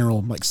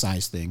general like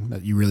size thing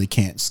that you really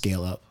can't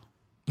scale up.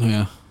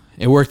 Yeah,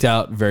 it worked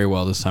out very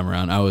well this time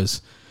around.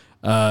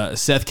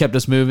 Seth kept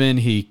us moving.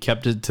 He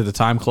kept it to the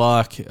time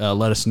clock.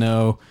 Let us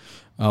know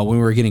when we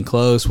were getting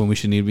close, when we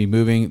should need to be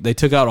moving. They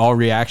took out all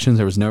reactions.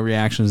 There was no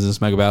reactions in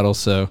this mega battle,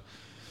 so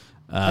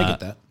I get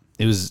that.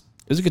 It was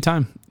a good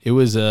time. It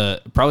was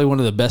probably one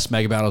of the best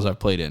mega battles I've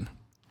played in,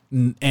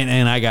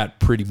 and I got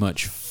pretty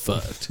much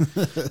fucked.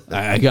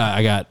 I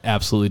got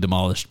absolutely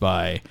demolished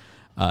by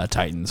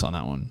Titans on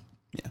that one.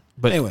 Yeah,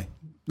 but anyway,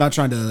 not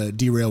trying to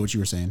derail what you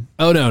were saying.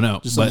 Oh no,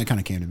 Just something that kind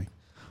of came to me.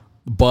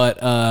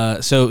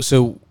 But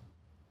so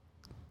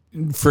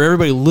for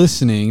everybody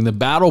listening, the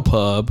Battle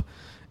Pub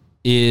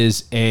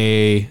is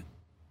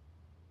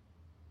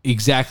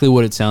exactly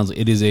what it sounds like.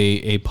 It is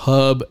a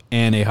pub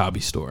and a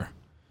hobby store.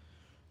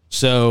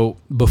 So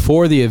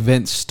before the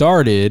event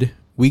started,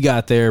 we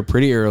got there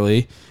pretty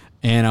early,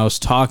 and I was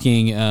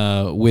talking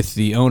with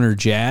the owner,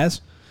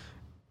 Jazz,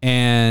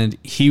 and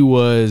he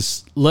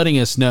was letting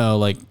us know,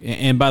 like,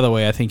 and by the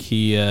way, I think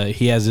he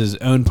has his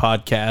own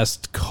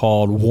podcast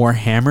called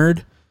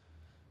Warhammered.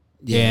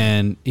 Yeah.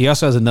 And he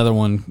also has another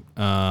one,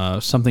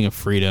 something of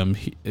freedom.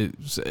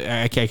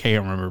 I can't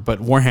remember, but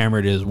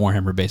Warhammered is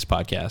Warhammer-based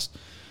podcast.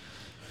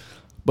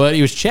 But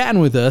he was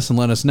chatting with us and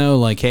letting us know,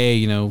 like, hey,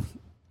 you know,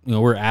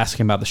 we're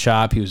asking about the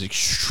shop. He was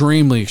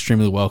extremely,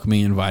 extremely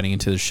welcoming, inviting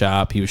into the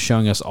shop. He was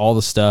showing us all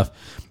the stuff,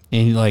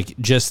 and like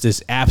just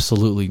this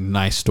absolutely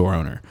nice store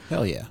owner.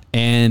 Hell yeah!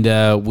 And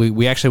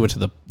we actually went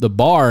to the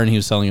bar, and he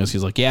was telling us,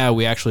 he's like, yeah,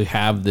 we actually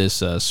have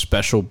this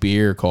special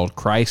beer called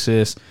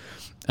Crisis.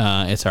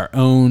 It's our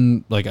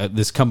own, like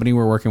this company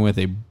we're working with.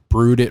 They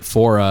brewed it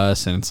for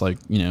us, and it's like,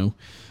 you know,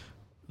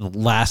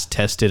 last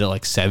tested at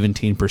like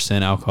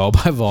 17% alcohol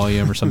by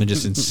volume or something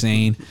just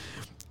insane.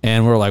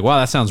 And we're like, wow,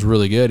 that sounds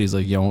really good. He's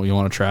like, you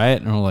want to try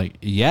it? And we're like,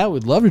 yeah,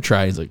 we'd love to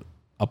try it. He's like,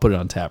 I'll put it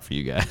on tap for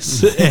you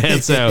guys.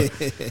 And so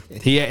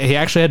he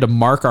actually had to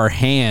mark our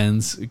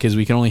hands because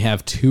we can only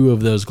have 2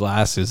 of those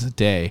glasses a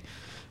day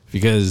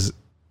because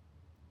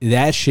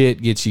that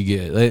shit gets you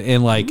good.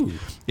 And like,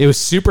 it was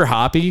super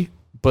hoppy,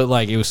 but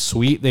like it was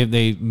sweet.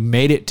 They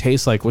made it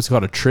taste like what's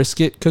called a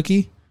Triscuit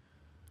cookie.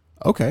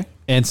 Okay.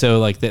 And so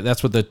like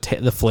that's what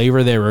the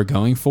flavor they were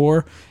going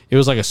for. It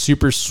was like a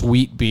super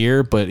sweet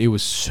beer, but it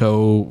was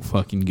so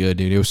fucking good,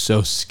 dude. It was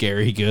so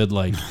scary good.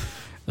 Like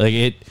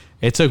it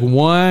took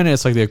one.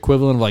 It's like the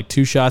equivalent of like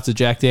 2 shots of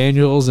Jack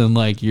Daniels, and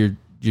like you're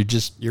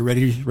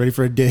ready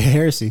for a day of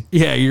heresy.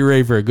 Yeah, you're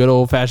ready for a good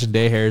old fashioned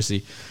day of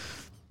heresy.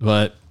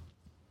 But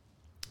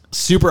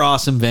super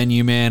awesome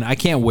venue, man. I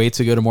can't wait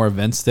to go to more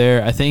events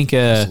there. I think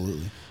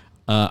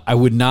I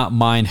would not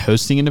mind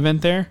hosting an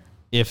event there.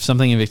 If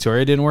something in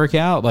Victoria didn't work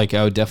out, like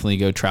I would definitely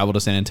go travel to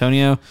San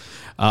Antonio.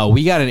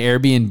 We got an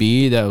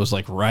Airbnb that was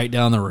like right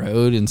down the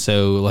road. And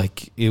so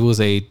like it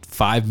was a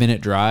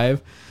 5-minute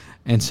drive.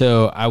 And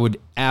so I would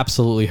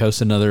absolutely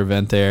host another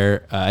event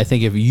there. I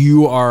think if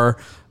you are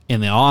in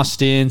the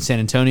Austin, San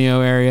Antonio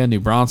area, New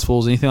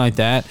Braunfels, anything like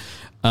that,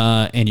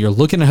 and you're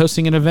looking at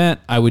hosting an event,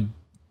 I would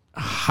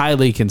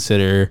highly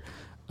consider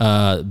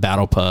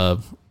Battle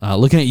Pub.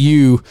 Looking at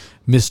you,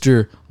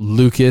 Mr.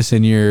 Lucas,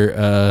 and your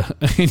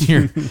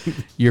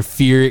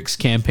Fearix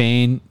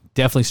campaign,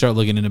 definitely start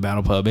looking into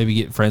Battle Pub. Maybe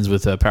get friends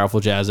with Powerful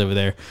Jazz over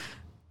there.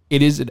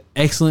 It is an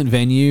excellent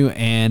venue,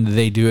 and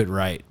they do it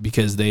right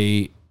because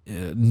they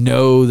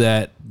know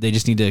that they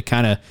just need to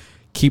kind of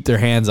keep their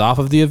hands off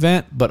of the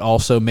event, but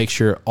also make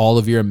sure all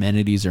of your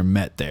amenities are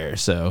met there.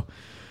 So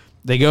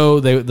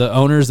the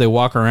owners, they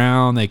walk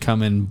around, they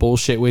come and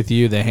bullshit with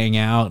you, they hang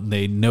out,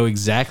 they know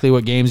exactly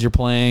what games you're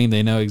playing,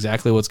 they know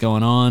exactly what's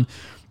going on.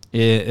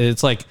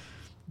 It's like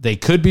they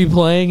could be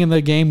playing in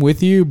the game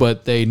with you,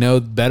 but they know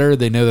better.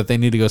 They know that they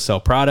need to go sell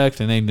product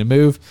and they need to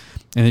move,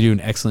 and they do an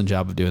excellent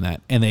job of doing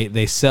that. And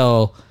they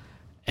sell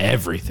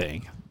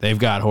everything. They've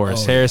got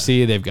Horus Heresy,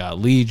 yeah. They've got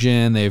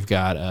Legion, they've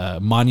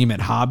got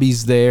Monument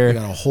Hobbies there. They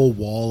got a whole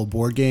wall of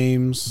board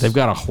games. They've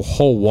got a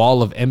whole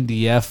wall of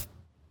MDF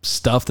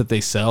stuff that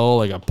they sell,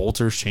 like a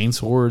bolters,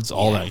 chainswords,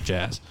 all that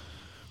jazz.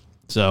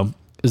 So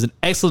it was an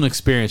excellent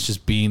experience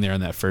just being there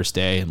on that first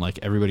day, and like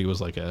everybody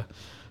was like a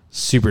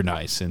super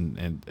nice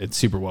and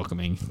super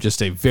welcoming.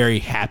 Just a very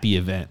happy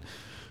event.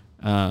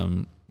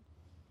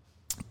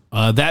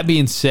 That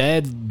being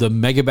said, the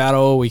mega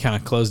battle we kind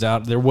of closed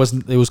out. It was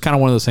kind of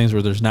one of those things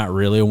where there's not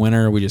really a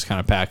winner. We just kind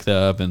of packed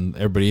up and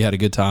everybody had a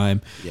good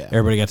time. Yeah.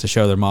 Everybody got to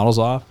show their models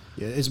off.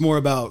 Yeah, it's more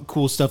about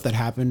cool stuff that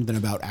happened than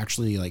about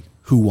actually like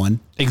who won.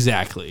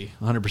 Exactly,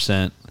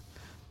 100%.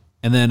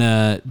 And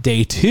then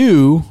day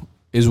 2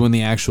 is when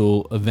the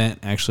actual event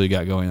actually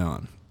got going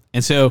on.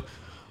 And so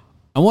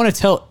I want to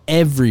tell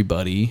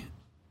everybody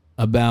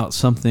about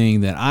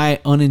something that I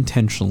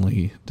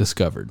unintentionally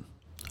discovered.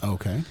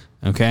 Okay.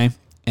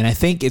 And I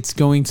think it's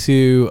going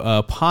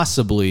to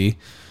possibly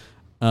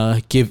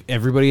give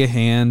everybody a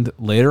hand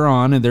later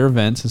on in their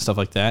events and stuff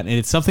like that. And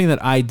it's something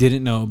that I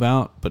didn't know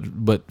about,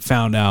 but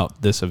found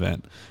out this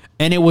event.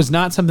 And it was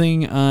not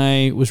something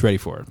I was ready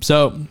for.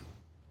 So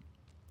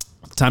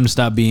it's time to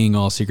stop being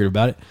all secret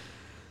about it.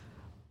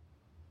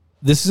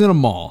 This is in a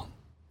mall,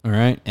 all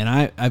right? And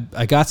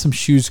I got some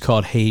shoes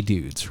called Hey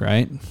Dudes,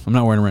 right? I'm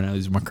not wearing them right now.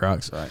 These are my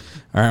Crocs. Right.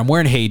 All right, I'm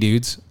wearing Hey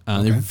Dudes.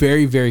 Okay. They're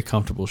very, very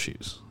comfortable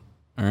shoes,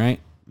 all right?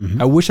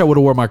 Mm-hmm. I wish I would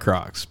have worn my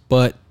Crocs,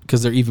 but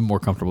because they're even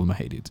more comfortable than my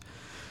Hey Dudes.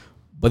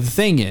 But the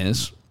thing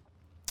is,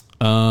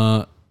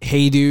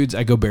 Hey Dudes,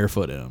 I go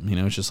barefoot in them. You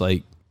know, it's just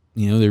like,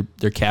 you know,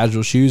 they're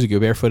casual shoes. I go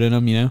barefoot in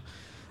them, you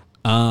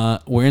know.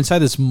 We're inside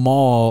this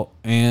mall,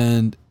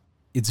 and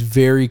it's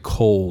very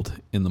cold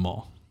in the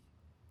mall.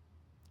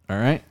 All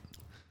right?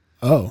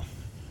 Oh.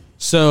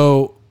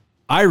 So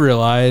I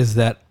realized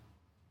that,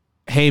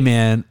 hey,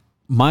 man,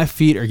 my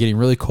feet are getting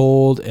really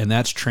cold, and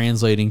that's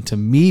translating to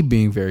me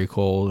being very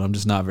cold. I'm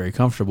just not very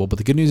comfortable. But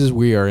the good news is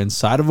we are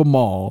inside of a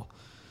mall,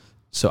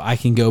 so I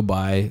can go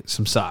buy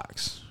some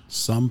socks.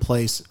 Some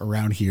place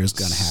around here is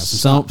going to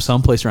have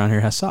some place around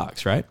here has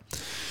socks, right?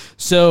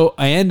 So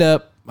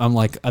I'm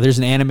like, there's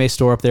an anime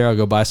store up there. I'll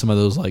go buy some of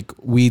those like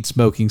weed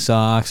smoking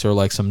socks or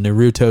like some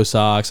Naruto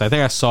socks. I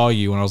think I saw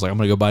you when I was like, I'm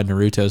going to go buy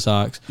Naruto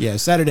socks. Yeah,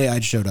 Saturday I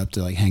showed up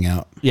to like hang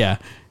out. Yeah.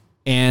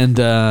 And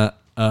the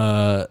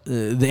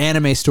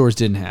anime stores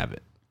didn't have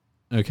it.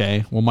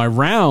 Okay. Well, my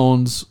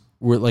rounds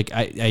were like,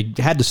 I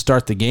had to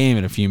start the game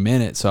in a few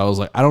minutes. So I was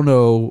like, I don't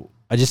know.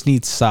 I just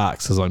need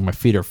socks because like my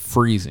feet are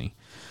freezing.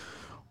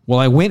 Well,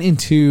 I went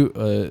into,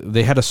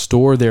 they had a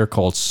store there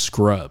called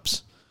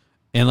Scrubs.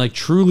 And like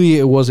truly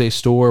it was a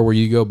store where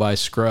you go buy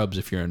scrubs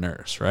if you're a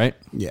nurse, right?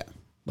 Yeah.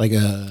 Like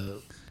a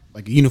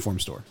uniform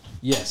store.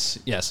 Yes.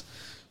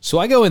 So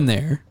I go in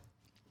there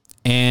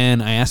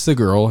and I asked the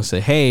girl, I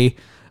said, hey,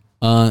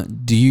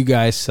 do you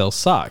guys sell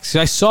socks?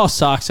 I saw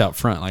socks out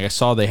front. Like I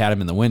saw they had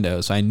them in the window.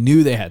 So I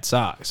knew they had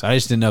socks. I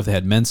just didn't know if they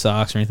had men's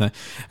socks or anything.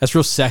 That's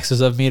real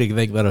sexist of me to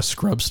think that a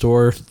scrub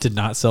store did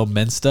not sell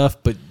men's stuff.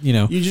 But you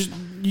know, you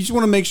just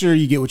want to make sure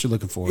you get what you're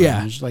looking for.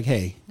 Yeah. You're just like,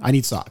 hey, I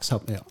need socks.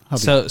 Help me.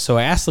 So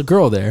I asked the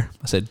girl there,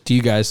 I said, do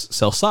you guys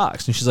sell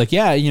socks? And she's like,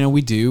 yeah, you know,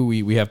 we do.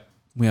 We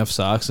have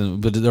socks,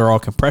 but they're all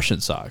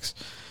compression socks.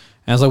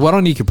 And I was like, well, I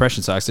don't need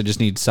compression socks. I just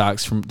need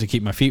socks to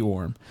keep my feet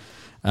warm.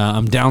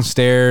 I'm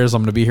downstairs.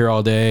 I'm going to be here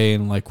all day.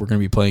 And like, we're going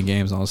to be playing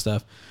games and all this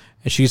stuff.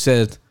 And she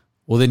said,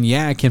 well then,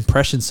 yeah,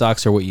 compression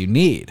socks are what you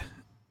need.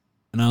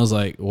 And I was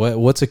like,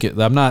 what's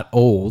I'm not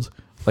old.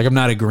 Like I'm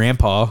not a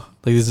grandpa.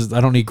 Like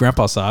I don't need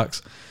grandpa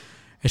socks.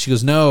 And she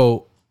goes,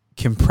 no,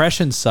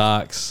 compression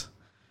socks,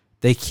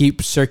 they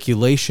keep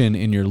circulation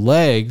in your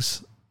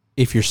legs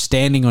if you're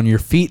standing on your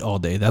feet all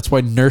day. That's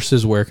why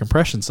nurses wear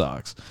compression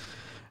socks.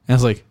 And I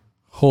was like,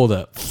 hold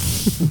up.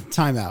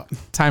 Time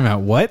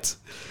out. What?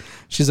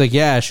 She's like,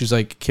 yeah. She's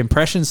like,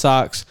 compression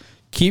socks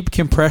keep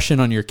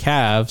compression on your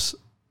calves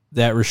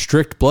that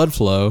restrict blood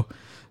flow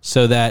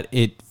so that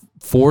it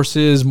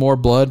forces more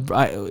blood.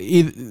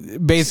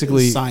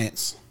 Basically,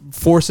 science.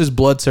 Forces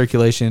blood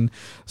circulation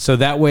so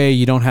that way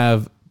you don't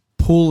have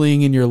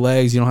pooling in your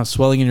legs, you don't have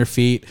swelling in your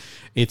feet.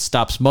 It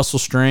stops muscle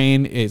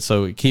strain.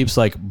 So it keeps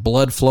like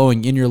blood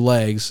flowing in your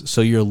legs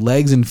so your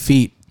legs and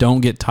feet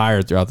don't get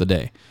tired throughout the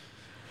day.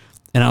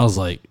 And I was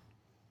like,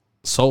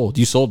 sold.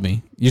 You sold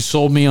me. You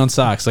sold me on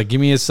socks. Like, give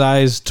me a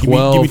size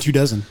 12. Give me 2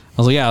 dozen. I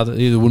was like, yeah.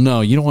 Well,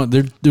 no, you don't want.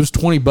 There was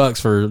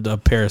 $20 for a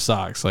pair of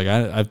socks.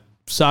 Like,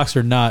 socks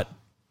are not.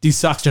 These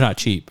socks are not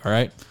cheap. All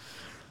right.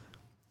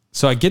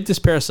 So I get this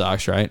pair of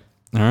socks, right?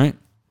 All right.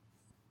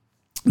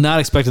 Not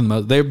expecting the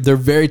most. They're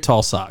very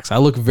tall socks. I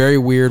look very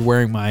weird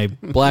wearing my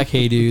black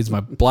Hey Dudes, my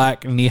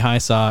black knee-high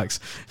socks,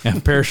 and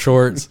a pair of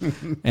shorts,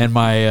 and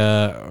my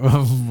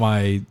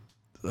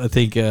I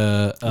think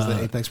the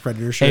Apex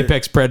Predator shirt.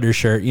 Apex Predator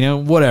shirt. You know,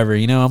 whatever.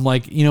 You know, I'm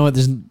like, you know what?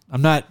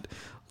 I'm not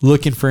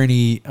looking for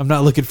any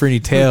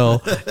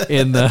tail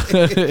in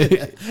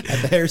the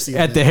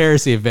at the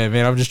Heresy event,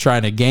 man. I'm just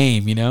trying to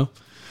game. You know.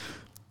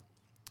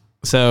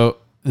 So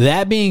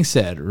that being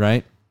said,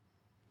 right.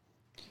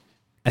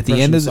 At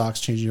the end of socks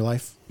changing your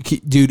life,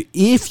 dude.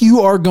 If you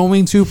are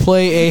going to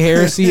play a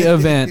Heresy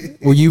event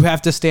where you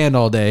have to stand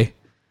all day,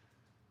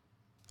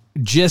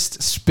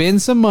 just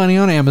spend some money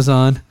on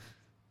Amazon,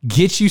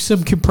 get you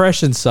some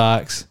compression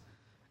socks,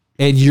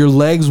 and your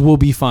legs will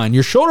be fine.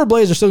 Your shoulder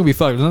blades are still gonna be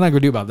fucked. There's nothing I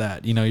can do about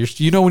that. You know,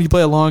 when you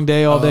play a long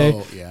day all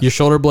day, your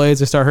shoulder blades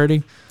they start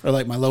hurting. Or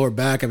like my lower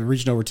back, I've been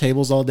reaching over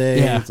tables all day.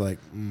 Yeah. It's like,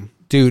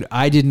 dude,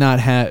 I did not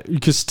have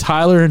because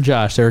Tyler and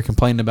Josh they were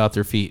complaining about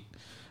their feet,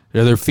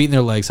 their feet and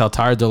their legs, how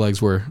tired their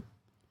legs were.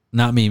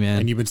 Not me,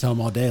 man. And you've been telling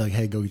them all day, like,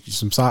 hey, go get you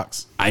some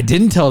socks. I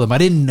didn't tell them. I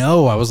didn't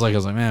know. I was like,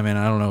 man,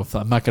 I don't know if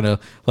I'm not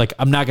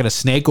gonna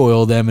snake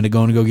oil them into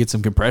going to go get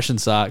some compression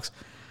socks.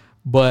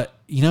 But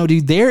you know,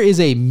 dude, there is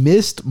a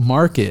missed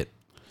market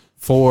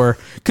for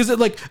because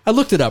like I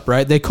looked it up.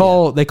 Right? They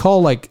call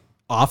like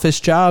office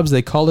jobs.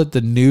 They call it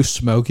the new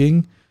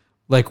smoking.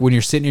 Like when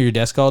you're sitting at your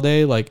desk all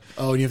day, like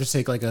and you have to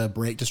take like a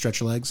break to stretch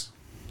your legs.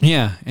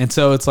 Yeah, and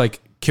so it's like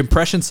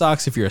compression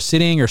socks if you're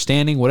sitting or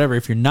standing, whatever.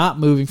 If you're not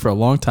moving for a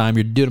long time,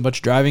 you're doing a bunch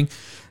of driving,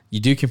 you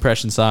do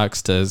compression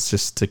socks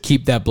to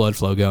keep that blood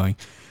flow going.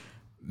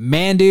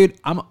 Man, dude,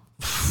 I'm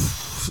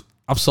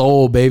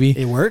sold, baby.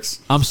 It works?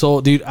 I'm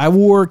sold, dude. I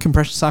wore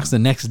compression socks the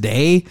next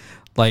day.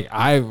 Like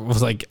I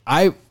was like,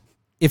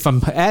 if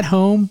I'm at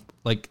home,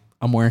 like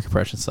I'm wearing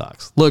compression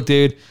socks. Look,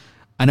 dude,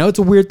 I know it's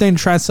a weird thing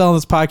to try and sell on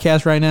this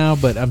podcast right now,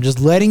 but I'm just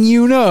letting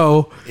you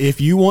know.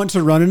 If you want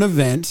to run an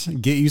event,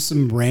 get you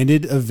some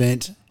branded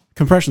event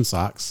compression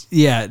socks.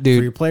 Yeah, dude.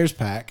 For your players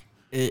pack.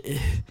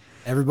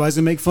 Everybody's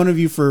going to make fun of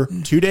you for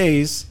 2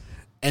 days,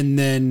 and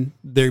then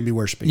they're going to be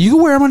worshiping. You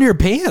can wear them under your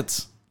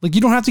pants. Like,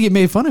 you don't have to get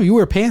made fun of. You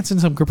wear pants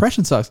and some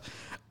compression socks.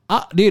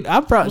 Dude,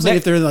 I'm proud.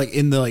 If they're like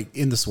in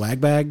the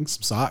swag bag,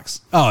 some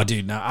socks. Oh,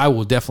 dude, no, I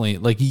will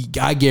definitely,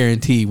 I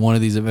guarantee one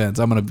of these events,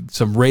 I'm going to,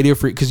 some Radio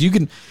Free, because you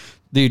can,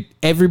 dude,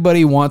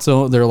 everybody wants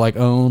their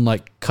own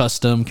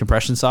custom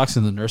compression socks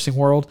in the nursing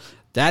world.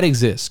 That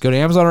exists. Go to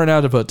Amazon right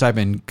now to type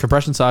in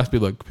compression socks.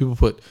 People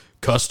put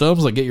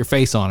customs, get your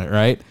face on it,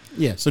 right?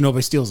 Yeah, so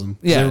nobody steals them.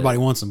 Yeah, everybody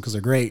wants them because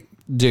they're great,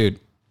 dude.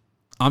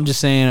 I'm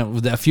just saying,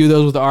 with a few of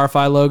those with the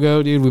RFI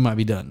logo, dude, we might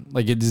be done.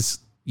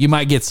 You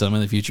might get some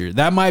in the future.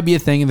 That might be a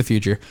thing in the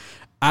future.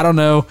 I don't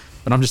know,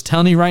 but I'm just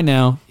telling you right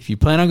now. If you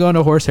plan on going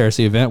to a Horse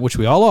Heresy event, which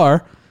we all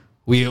are,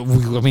 we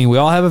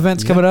all have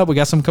events coming up. We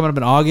got some coming up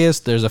in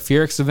August. There's a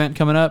Furix event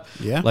coming up.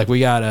 Yeah, we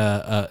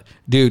got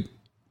dude.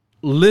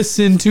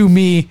 Listen to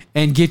me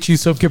and get you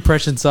some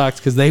compression socks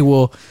because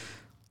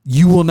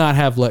you will not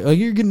have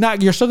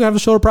you're still gonna have the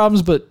shoulder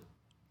problems, but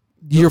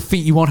your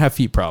feet, you won't have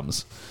feet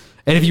problems.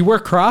 And if you wear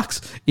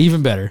Crocs,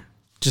 even better.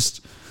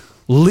 Just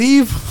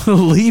leave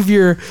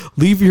your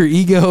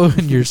ego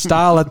and your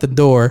style at the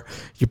door.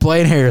 You're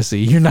playing Heresy.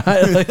 You're not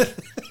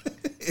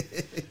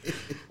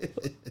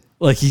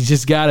you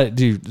just gotta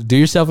do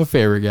yourself a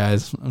favor,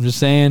 guys. I'm just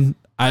saying,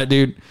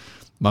 dude.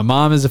 My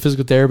mom is a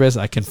physical therapist.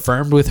 I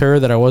confirmed with her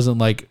that I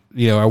wasn't I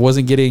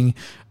wasn't getting.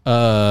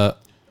 Ask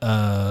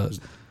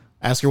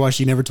her why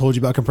she never told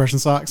you about compression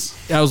socks.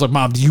 I was like,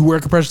 Mom, do you wear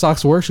compression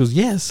socks to work? She goes,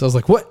 yes. I was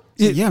like, what?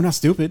 Yeah, I'm not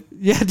stupid.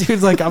 Yeah,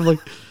 dude. I'm I'm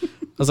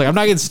not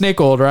getting snake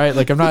oiled, right?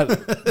 I'm not.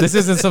 This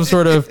isn't some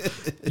sort of,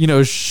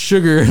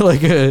 sugar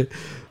dude.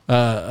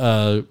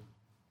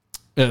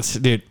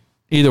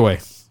 Either way,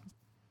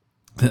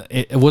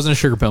 it wasn't a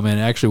sugar pill, man.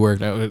 It actually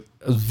worked. I was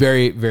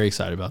very, very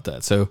excited about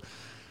that. So.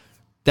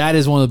 That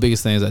is one of the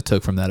biggest things I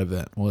took from that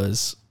event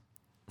was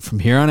from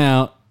here on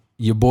out,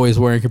 your boy's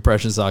wearing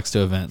compression socks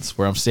to events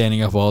where I'm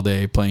standing up all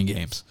day playing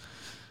games.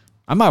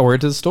 I might wear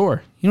it to the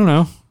store. You don't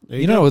know.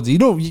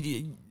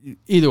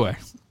 Either way.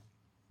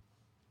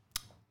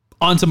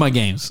 On to my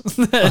games.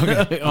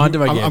 Okay. On to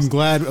my games.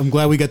 I'm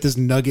glad we got this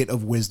nugget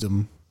of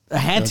wisdom. I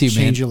had to, man.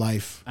 Change your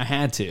life. I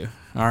had to.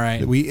 All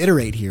right. We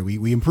iterate here.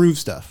 We improve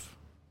stuff.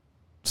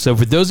 So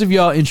for those of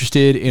y'all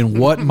interested in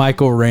what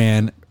Michael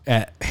ran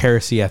at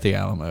Heresy at the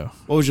Alamo.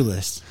 What was your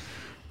list?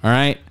 All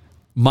right.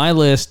 My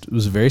list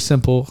was very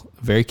simple,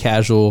 very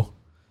casual.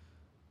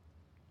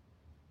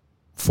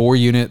 4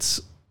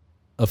 units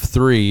of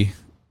 3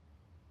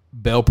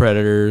 Bell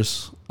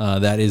Predators.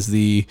 That is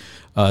the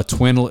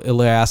twin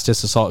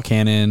Iliastis assault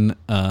cannon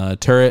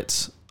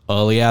turrets,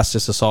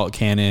 Iliastis assault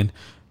cannon,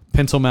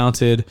 pencil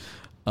mounted,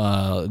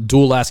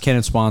 dual last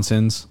cannon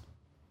sponsons,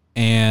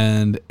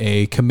 and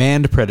a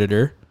command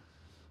Predator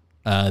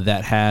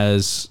that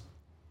has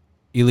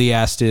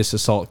Iliastis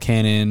assault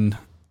cannon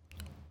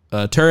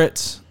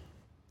turrets,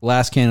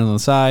 last cannon on the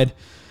side,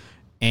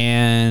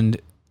 and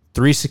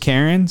 3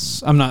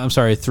 Sicarans.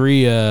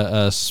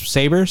 3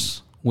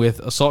 Sabers with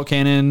assault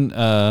cannon.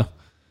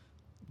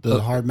 The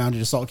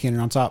hard-mounted assault cannon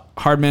on top.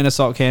 Hard-mounted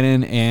assault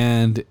cannon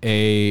and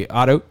a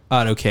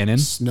auto cannon.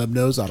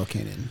 Snub-nose auto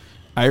cannon.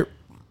 I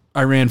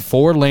ran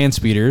 4 land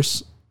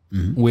speeders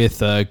with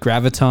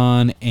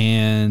graviton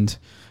and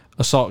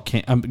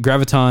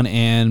graviton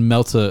and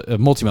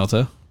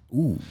multi-melta.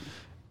 Ooh.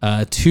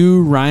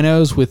 2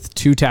 rhinos with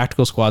 2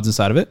 tactical squads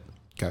inside of it.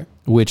 Okay.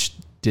 Which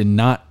did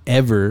not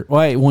ever.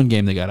 Well, one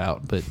game they got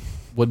out, but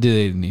what did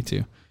they need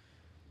to?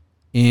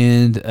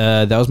 And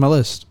that was my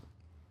list.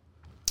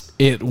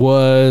 It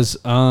was.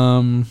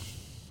 I've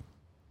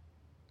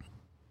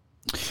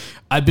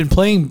been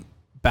playing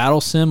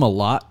Battle Sim a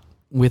lot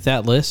with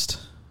that list,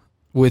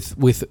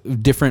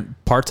 with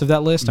different parts of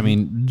that list. I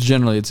mean,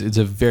 generally it's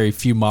a very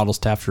few models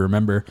to have to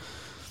remember.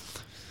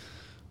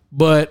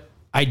 But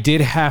I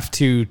did have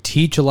to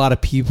teach a lot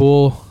of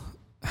people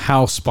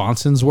how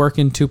sponsons work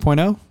in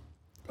 2.0.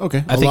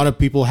 Okay. A lot of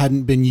people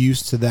hadn't been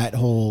used to that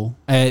whole.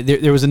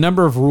 There was a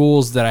number of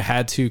rules that I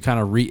had to kind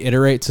of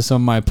reiterate to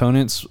some of my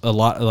opponents. A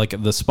lot,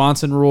 like the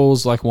sponson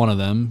rules, like one of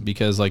them,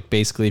 because like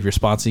basically if your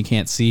sponson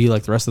can't see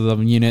like the rest of the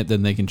unit,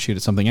 then they can shoot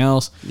at something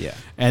else. Yeah.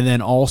 And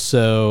then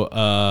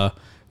also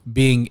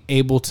being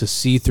able to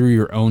see through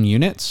your own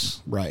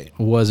units, right,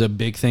 was a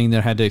big thing that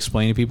I had to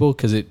explain to people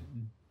because it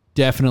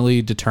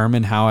definitely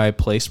determined how I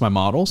placed my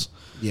models.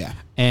 Yeah.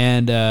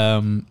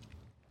 And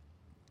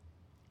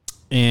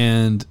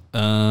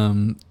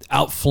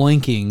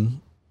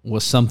outflanking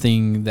was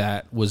something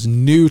that was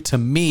new to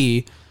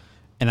me,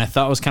 and I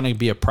thought was kind of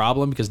be a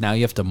problem because now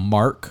you have to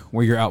mark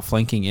where you're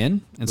outflanking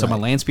in, and so my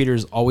land speeder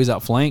is always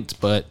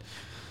outflanked, but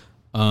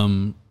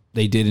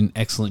they did an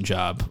excellent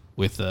job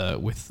with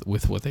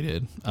what they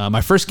did.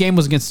 My first game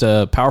was against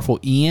a powerful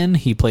Ian.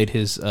 He played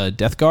his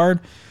Death Guard,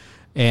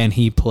 and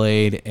he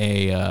played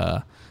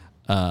a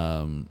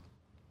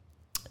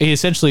he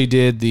essentially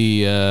did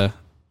the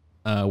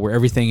where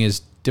everything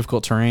is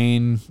difficult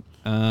terrain.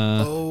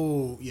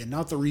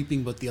 Not the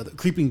reaping, but the other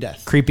creeping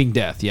death. Creeping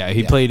death, yeah.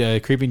 He played a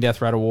creeping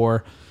death Rite of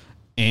War,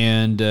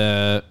 and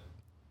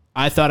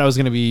I thought I was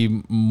going to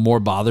be more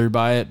bothered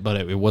by it, but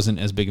it wasn't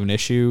as big of an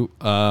issue.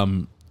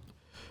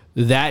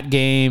 That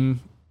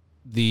game,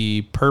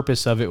 the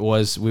purpose of it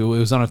was it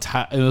was on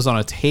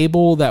a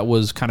table that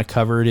was kind of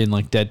covered in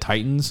like dead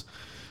Titans,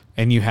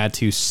 and you had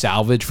to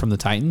salvage from the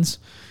Titans.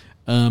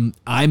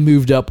 I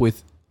moved up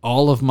with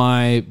all of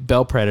my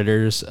Bell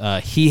Predators.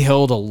 He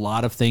held a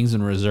lot of things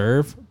in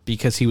reserve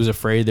because he was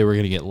afraid they were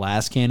going to get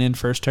last cannon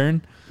first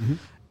turn. Mm-hmm.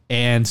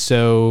 And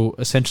so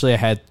essentially I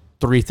had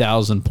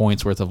 3,000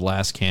 points worth of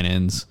last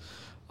cannons.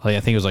 Like,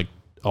 I think it was like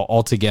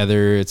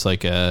altogether it's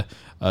like a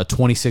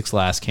 26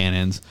 last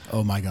cannons.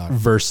 Oh my God.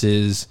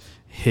 Versus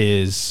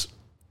his,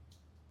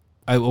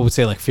 I would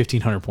say like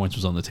 1,500 points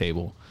was on the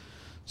table.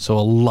 So a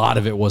lot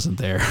of it wasn't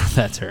there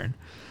that turn.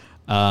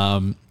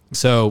 And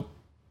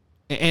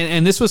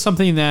this was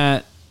something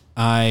that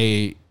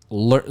I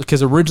learned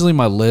because originally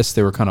my list,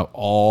 they were kind of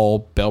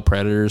all Bell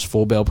Predators,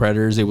 full Bell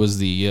Predators. It was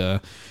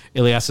the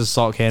Ilias's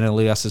Assault Cannon,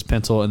 Ilias's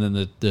Pencil, and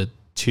then the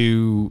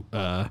two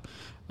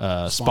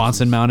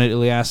sponson mounted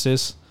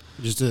Ilias's.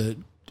 Just to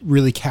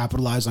really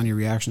capitalize on your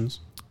reactions.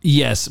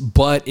 Yes,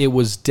 but it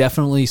was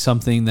definitely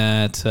something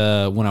that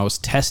when I was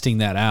testing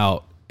that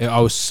out, I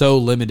was so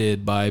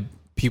limited by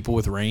people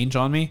with range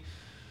on me.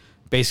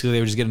 Basically, they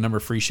would just get a number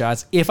of free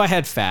shots. If I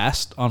had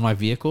fast on my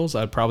vehicles,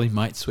 I probably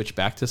might switch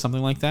back to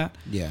something like that.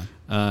 Yeah.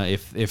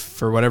 If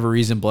for whatever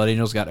reason Blood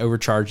Angels got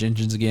overcharged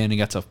engines again and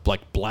got to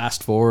like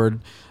blast forward,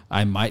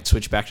 I might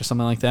switch back to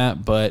something like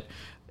that. But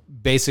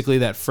basically,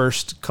 that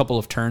first couple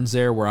of turns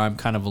there where I'm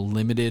kind of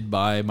limited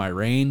by my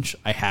range,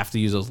 I have to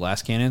use those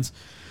last cannons.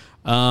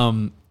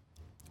 One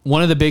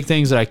of the big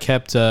things that I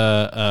kept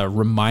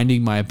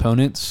reminding my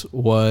opponents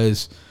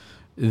was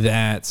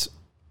that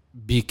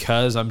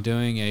because I'm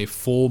doing a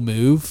full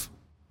move,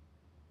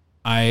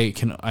 I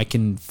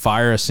can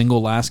fire a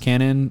single last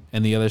cannon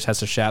and the others has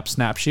to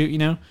snap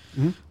shoot,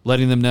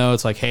 letting them know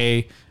it's like,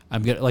 hey,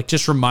 I'm gonna like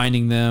just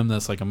reminding them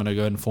that's like I'm gonna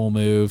go ahead and full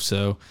move,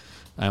 so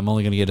I'm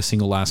only gonna get a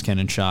single last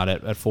cannon shot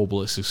at full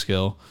ballistic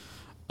skill.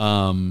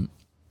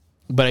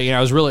 But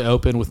I was really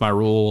open with my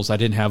rules. I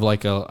didn't have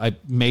I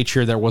made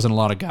sure there wasn't a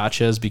lot of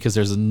gotchas because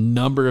there's a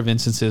number of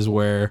instances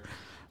where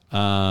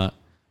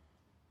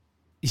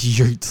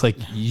it's like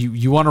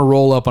you want to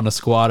roll up on a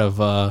squad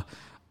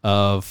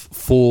of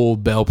full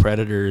Bell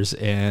Predators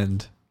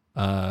and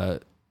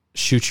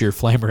shoot your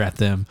flamer at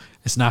them.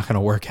 It's not going to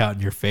work out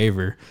in your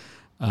favor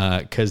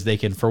because they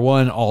can, for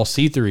one, all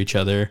see through each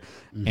other,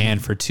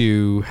 and for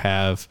two,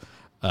 have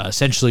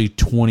essentially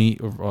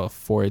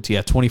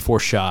 24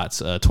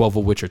 shots, 12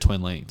 of which are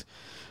twin linked.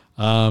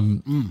 I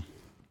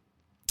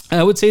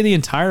would say the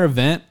entire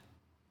event,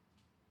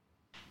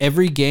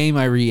 every game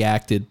I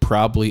reacted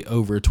probably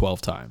over 12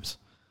 times.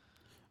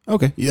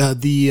 Okay. Yeah,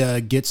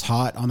 the gets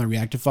hot on the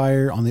reactive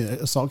fire on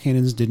the assault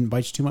cannons didn't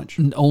bite you too much?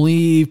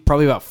 Only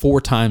probably about 4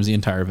 times the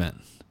entire event.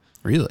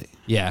 Really?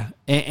 Yeah.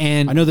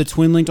 And I know the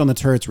twin linked on the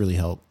turrets really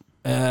help.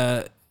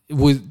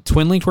 With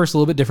twin linked works a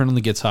little bit different on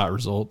the gets hot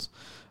results.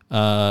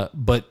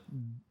 But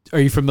are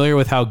you familiar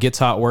with how gets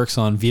hot works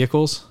on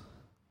vehicles?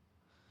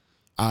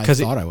 I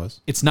thought I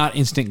was. It's not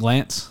instant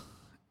glance.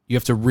 You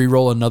have to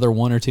re-roll another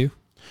 1 or 2.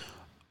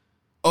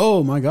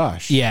 Oh my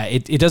gosh. Yeah,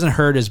 it doesn't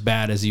hurt as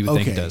bad as you would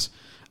think it does.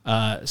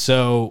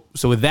 So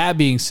with that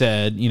being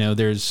said,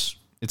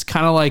 it's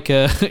kind of like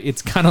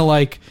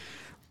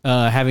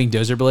having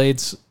dozer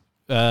blades.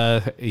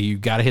 You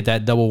got to hit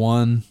that double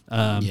 1.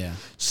 Yeah.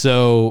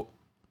 So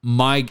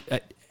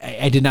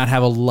I did not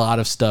have a lot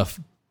of stuff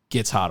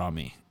gets hot on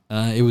me.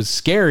 It was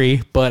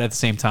scary, but at the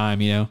same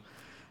time,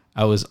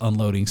 I was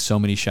unloading so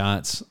many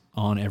shots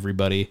on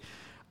everybody.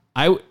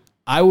 I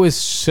was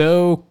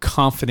so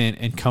confident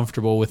and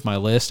comfortable with my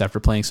list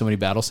after playing so many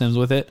battle sims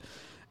with it,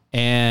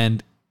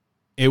 and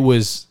it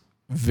was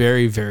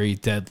very, very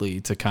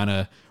deadly to kind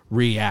of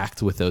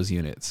react with those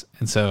units.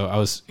 And so I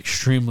was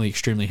extremely,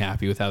 extremely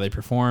happy with how they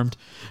performed.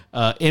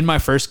 In my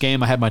first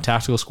game, I had my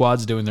tactical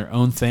squads doing their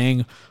own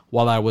thing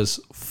while I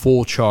was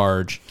full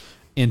charge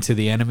into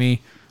the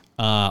enemy.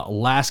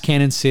 Last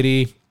Cannon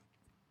City,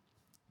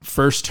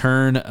 first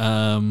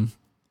turn,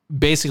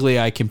 basically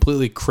I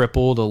completely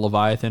crippled a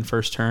Leviathan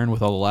first turn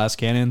with all the last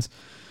cannons.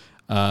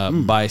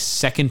 By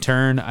second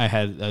turn, I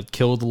had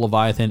killed the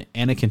Leviathan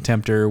and a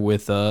Contemptor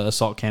with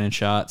assault cannon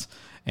shots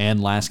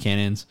and last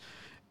cannons.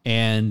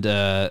 And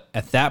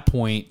at that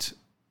point,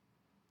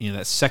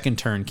 that second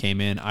turn came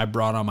in. I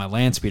brought on my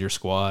land speeder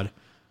squad,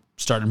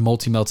 started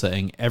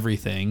multi-melting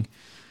everything,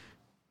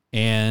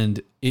 and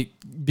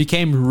it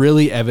became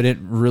really evident,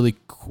 really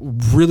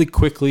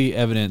quickly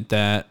evident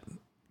that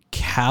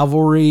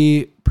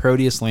cavalry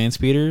Proteus land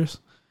speeders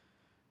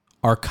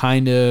are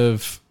kind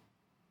of.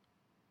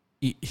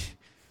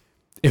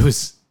 It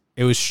was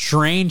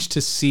strange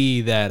to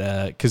see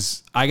that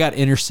because I got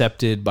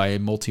intercepted by a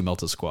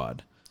multi-melta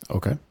squad.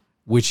 Okay.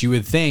 Which you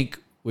would think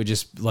would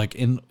just, like,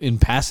 in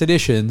past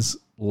editions,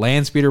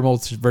 land speeder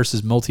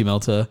versus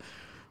multi-melta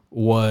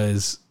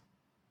was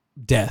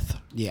death.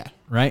 Yeah.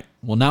 Right?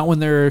 Well, not when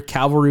they're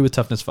cavalry with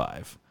toughness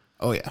 5.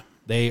 Oh, yeah.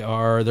 They're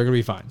going to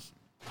be fine.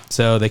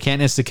 So they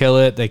can't insta-kill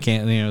it. They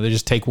can't, they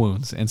just take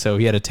wounds. And so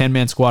he had a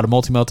 10-man squad of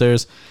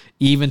multi-melters,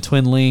 even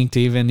twin-linked,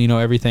 even,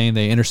 everything.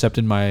 They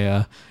intercepted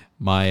my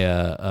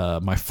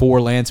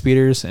 4 land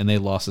speeders, and they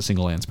lost a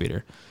single land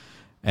speeder.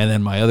 And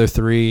then my other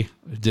 3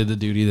 did the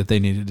duty that they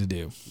needed to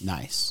do.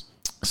 Nice.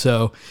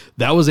 So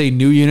that was a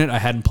new unit I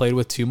hadn't played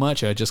with too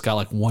much. I just got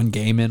like 1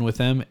 game in with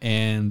them,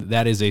 and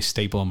that is a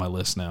staple on my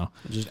list now.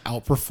 It just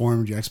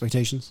outperformed your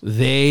expectations?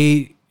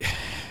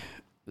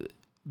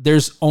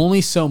 There's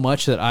only so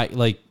much that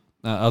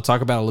I'll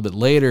talk about it a little bit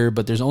later,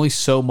 but there's only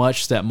so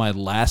much that my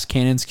last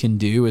cannons can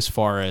do as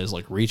far as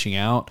like reaching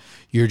out.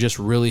 You're just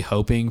really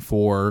hoping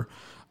for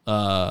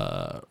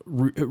that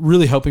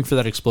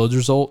explodes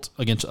result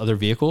against other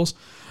vehicles.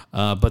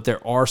 But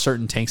there are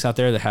certain tanks out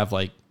there that have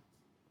like,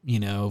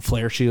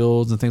 flare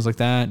shields and things like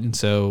that. And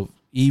so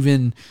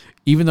even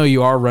though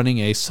you are running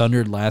a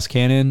sundered last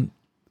cannon,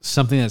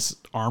 something that's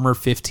armor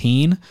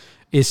 15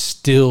 is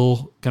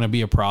still going to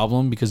be a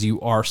problem because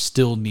you are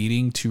still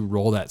needing to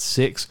roll that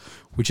 6,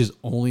 which is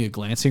only a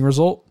glancing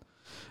result.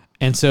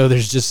 And so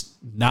there's just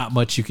not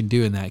much you can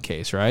do in that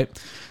case, right?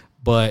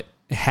 But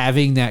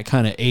having that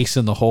kind of ace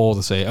in the hole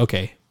to say,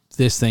 okay,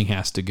 this thing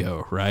has to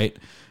go, right?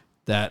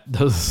 That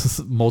those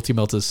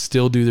multi-meltas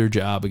still do their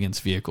job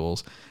against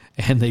vehicles,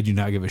 and they do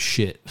not give a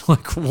shit.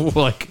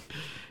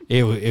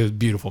 It was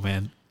beautiful,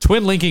 man.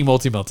 Twin linking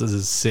multi-meltas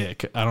is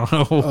sick. I don't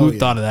know who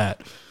thought of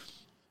that.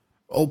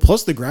 Oh,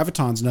 plus the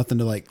Graviton's nothing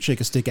to like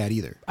shake a stick at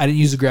either. I didn't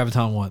use the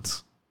Graviton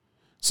once.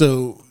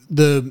 So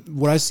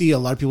what I see a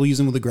lot of people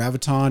using with the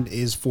Graviton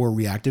is for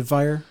reactive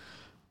fire.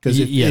 Because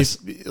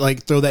if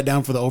like throw that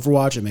down for the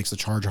Overwatch, it makes the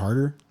charge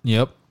harder.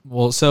 Yep.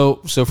 Well, so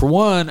for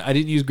one, I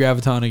didn't use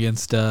Graviton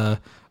against the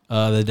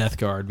Death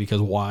Guard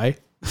because why?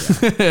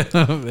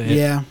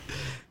 Yeah.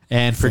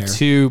 And for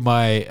 2,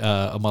 my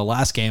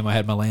last game, I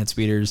had my land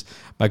speeders.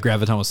 My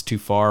Graviton was too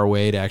far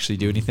away to actually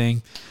do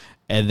anything.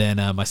 And then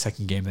my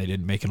second game, they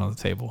didn't make it on the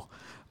table.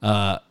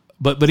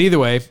 But either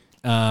way,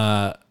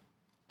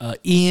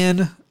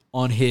 Ian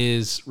on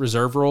his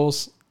reserve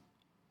rolls,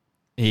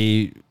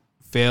 he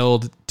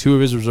failed 2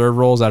 of his reserve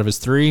rolls out of his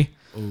 3.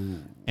 Ooh.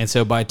 And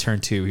so by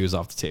turn 2, he was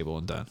off the table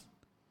and done.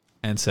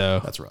 And so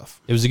that's rough.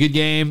 It was a good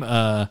game.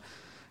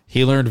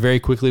 He learned very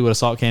quickly what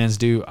assault cannons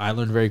do. I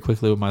learned very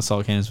quickly what my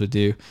assault cannons would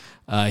do.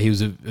 He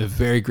was a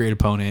very great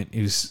opponent.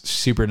 He was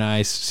super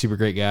nice, super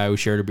great guy. We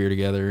shared a beer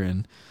together,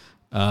 and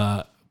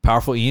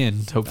powerful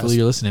Ian. Hopefully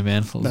you're listening,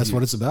 man. That's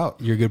what it's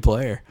about. You're a good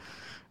player.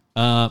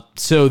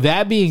 So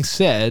that being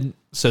said,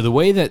 the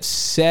way that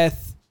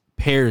Seth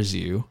pairs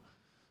you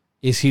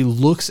is he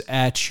looks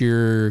at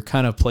your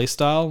kind of play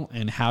style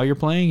and how you're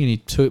playing, and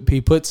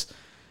he puts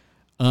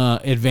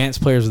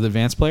advanced players with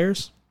advanced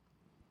players.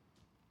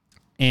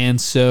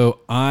 And so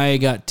I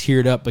got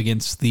tiered up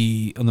against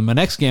my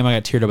next game, I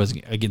got tiered up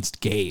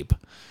against Gabe.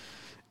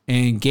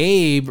 And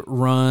Gabe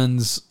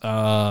runs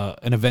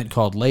an event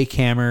called Lake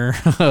Hammer.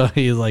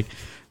 He's like,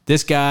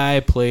 this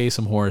guy plays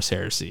some Horus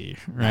Heresy,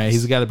 right? Nice.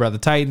 He's the guy that brought the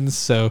Titans.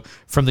 So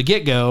from the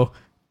get-go,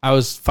 I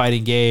was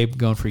fighting Gabe,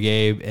 going for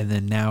Gabe, and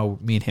then now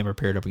me and him are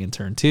paired up again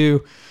turn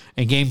 2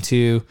 and game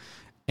 2.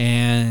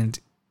 And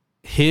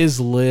his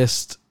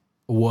list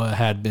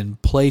had been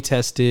play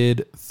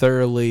tested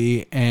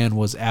thoroughly and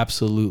was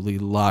absolutely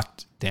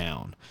locked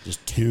down.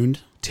 Just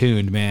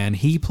tuned, man.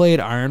 He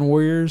played Iron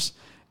Warriors,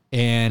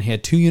 and he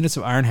had 2 units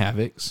of Iron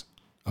Havocs.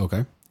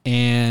 Okay.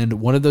 And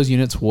one of those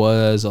units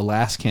was a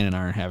last cannon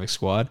Iron Havoc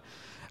squad.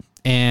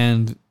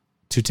 And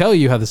to tell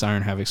you how this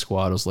Iron Havoc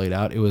squad was laid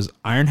out, it was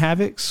Iron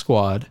Havoc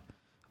squad,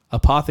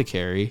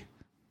 Apothecary,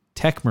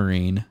 Tech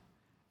Marine,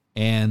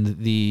 and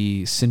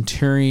the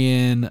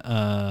Centurion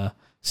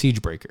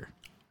Siegebreaker.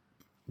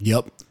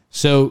 Yep.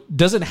 So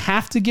doesn't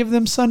have to give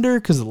them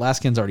Sunder because the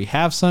last cans already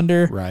have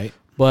Sunder. Right.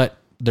 But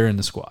they're in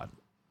the squad.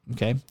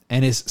 Okay.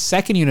 And his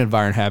second unit of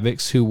Iron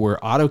Havocs, who were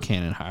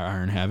autocannon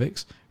Iron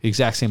Havocs, the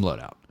exact same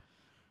loadout.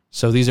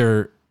 So these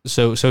are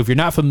so if you're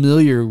not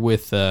familiar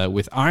with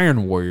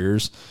Iron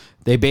Warriors,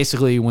 they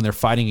basically, when they're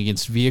fighting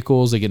against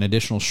vehicles, they get an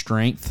additional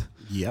strength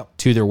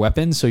to their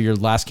weapons. So your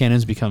last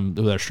cannons become,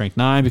 with their strength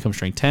 9, become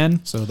strength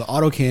 10. So the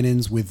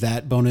autocannons with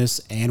that bonus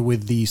and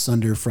with the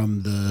Sunder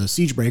from the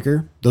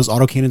Siegebreaker, those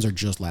autocannons are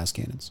just last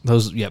cannons.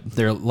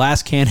 They're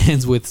last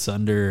cannons with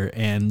Sunder,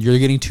 and you're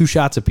getting 2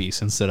 shots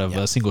apiece instead of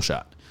a single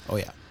shot. Oh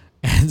yeah.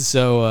 And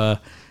so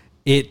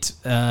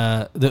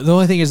the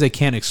only thing is they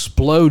can't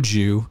explode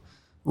you,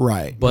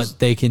 right? But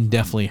they can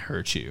definitely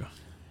hurt you.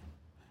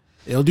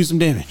 It'll do some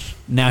damage.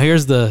 Now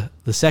here's the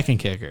second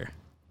kicker.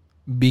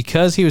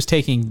 Because he was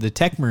taking the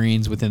Tech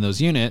Marines within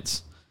those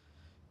units,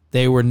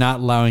 they were not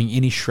allowing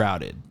any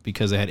shrouded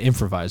because they had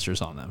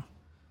improvisers on them.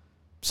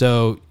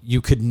 So you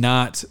could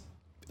not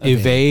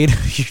evade.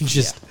 You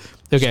just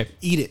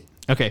eat it.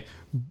 Okay.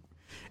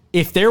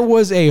 If there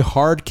was a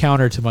hard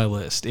counter to my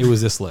list, it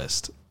was this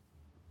list.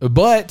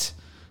 But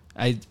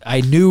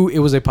I knew it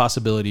was a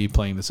possibility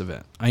playing this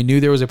event. I knew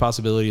there was a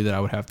possibility that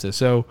I would have to.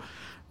 So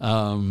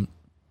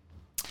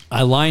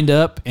I lined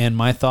up, and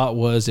my thought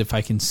was, if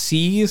I can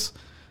seize,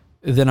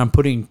 then I'm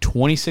putting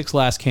 26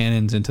 last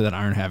cannons into that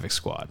Iron Havoc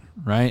squad,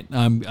 right?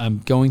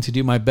 I'm going to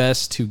do my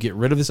best to get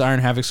rid of this Iron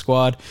Havoc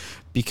squad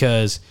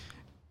because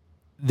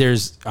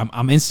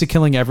I'm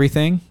insta-killing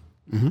everything.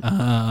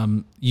 Mm-hmm.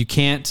 You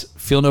can't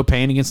feel no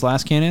pain against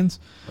last cannons.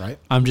 Right.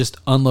 I'm just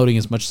unloading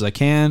as much as I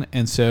can.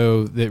 And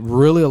so that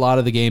really a lot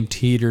of the game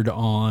teetered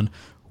on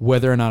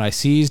whether or not I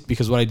seized,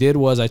 because what I did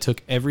was I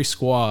took every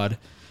squad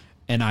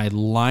and I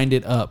lined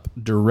it up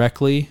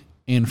directly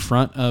in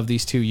front of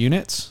these 2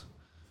 units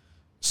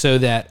so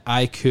that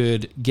I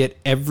could get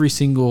every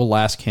single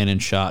last cannon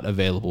shot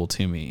available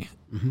to me.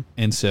 Mm-hmm.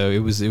 And so it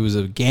was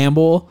a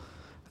gamble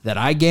that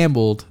I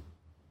gambled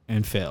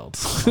and failed.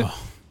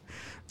 Oh.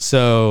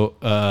 So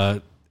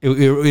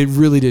it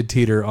really did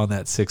teeter on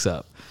that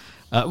 6-up.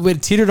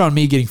 It teetered on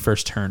me getting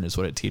first turn is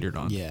what it teetered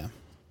on. Yeah.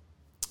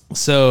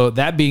 So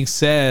that being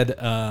said,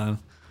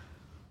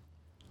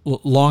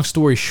 long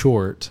story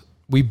short,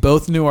 we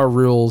both knew our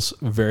rules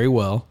very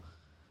well.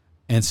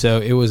 And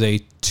so it was a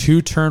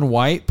 2-turn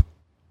wipe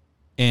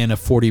and a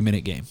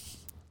 40-minute game.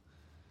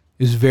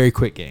 It was a very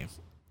quick game.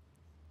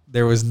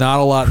 There was not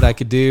a lot that I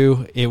could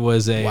do. It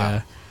was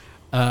I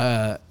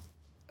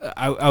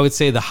would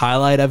say the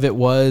highlight of it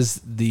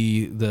was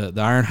the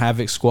Iron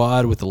Havoc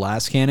squad with the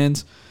last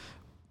cannons.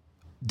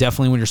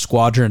 Definitely when you're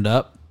squadroned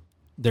up,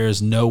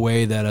 there's no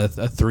way that a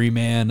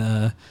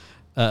 3-man,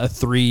 a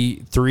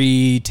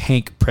three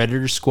tank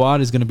Predator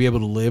squad is going to be able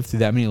to live through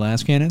that many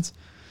last cannons.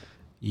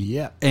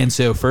 Yeah. And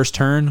so first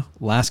turn,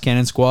 last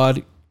cannon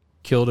squad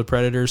killed a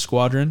Predator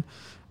squadron.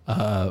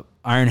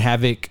 Iron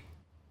Havoc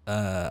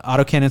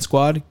autocannon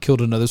squad killed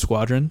another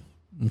squadron.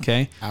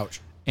 Okay. Ouch.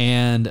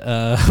 And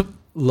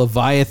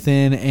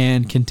Leviathan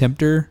and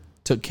Contemptor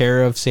took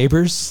care of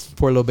Sabers,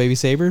 poor little baby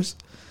Sabers.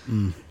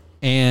 Mm.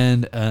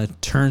 And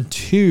turn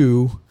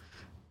 2,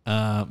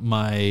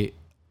 my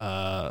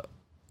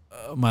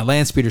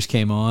land speeders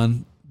came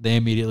on. They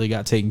immediately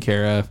got taken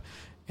care of.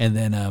 And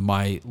then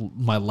my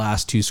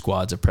last 2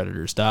 squads of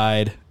Predators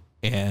died,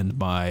 and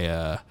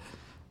my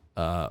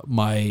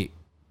my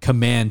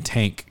command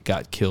tank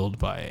got killed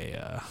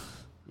by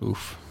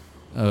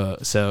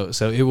so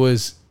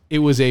it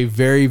was a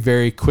very,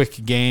 very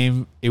quick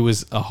game. It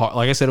was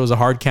like I said, it was a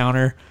hard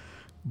counter,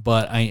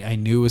 but I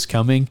knew it was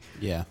coming.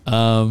 Yeah.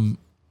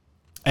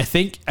 I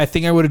think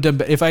I would have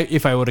done,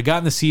 if I would have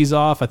gotten the C's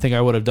off, I think I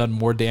would have done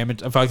more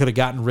damage. If I could have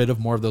gotten rid of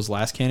more of those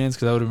last cannons,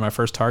 because that would have been my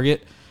first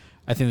target,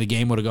 I think the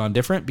game would have gone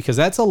different, because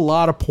that's a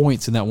lot of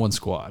points in that one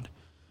squad.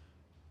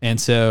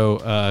 And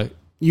so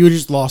you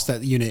just lost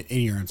that unit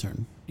in your own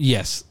turn.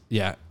 Yes,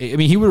 yeah. I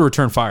mean, he would have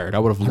returned fired. I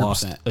would have 100%.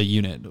 lost a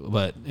unit,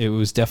 but it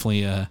was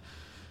definitely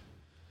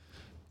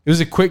it was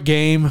a quick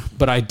game.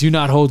 But I do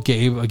not hold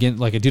Gabe again.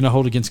 Like, I do not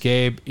hold against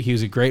Gabe. He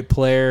was a great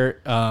player.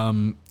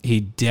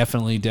 He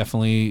definitely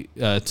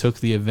took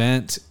the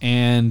event,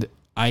 and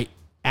I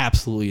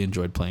absolutely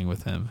enjoyed playing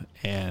with him.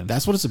 And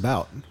that's what it's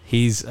about.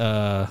 He's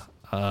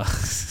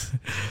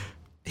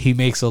he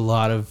makes a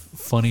lot of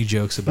funny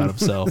jokes about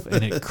himself,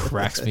 and it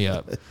cracks me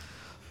up.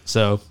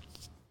 So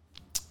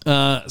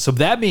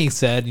that being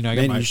said, you know,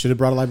 you should have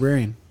brought a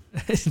librarian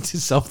to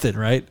something,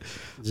 right?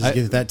 Just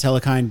get that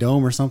Telekine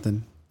dome or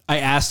something. I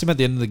asked him at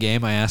the end of the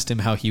game, I asked him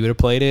how he would have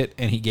played it,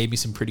 and he gave me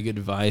some pretty good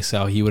advice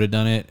how he would have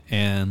done it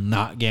and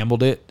not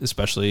gambled it,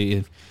 especially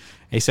if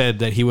he said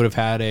that he would have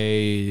had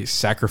a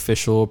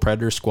sacrificial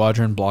Predator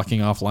squadron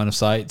blocking off line of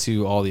sight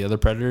to all the other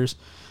Predators,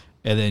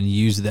 and then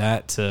use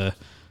that to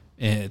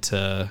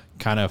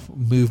kind of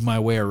move my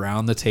way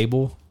around the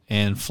table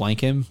and flank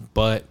him.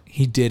 But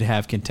he did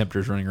have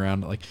Contemptors running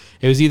around. Like,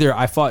 it was either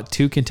I fought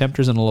 2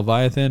 Contemptors and a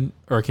Leviathan,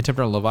 or a Contemptor and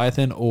a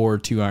Leviathan, or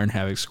 2 Iron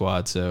Havoc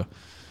squads. So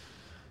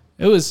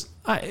it was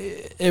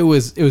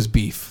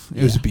beef.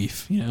 It was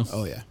beef, you know.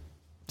 Oh yeah.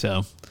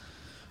 So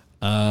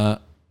I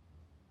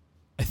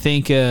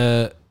think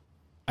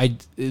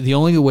the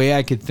only way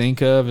I could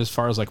think of as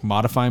far as like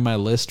modifying my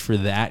list for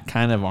that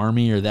kind of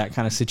army or that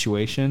kind of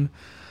situation,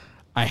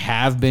 I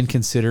have been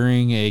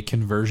considering a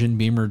conversion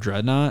beamer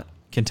dreadnought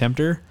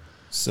contemptor.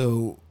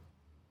 So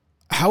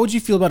how would you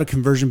feel about a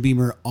conversion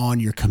beamer on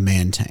your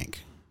command tank?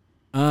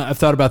 I've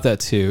thought about that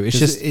too. It's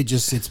just it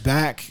just sits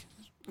back,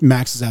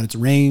 maxes out its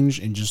range,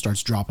 and just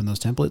starts dropping those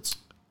templates.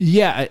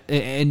 Yeah,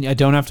 and I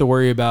don't have to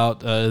worry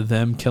about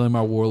them killing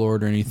my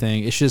warlord or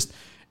anything. It's just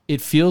it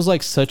feels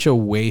like such a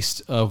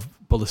waste of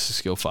ballistic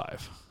skill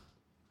 5.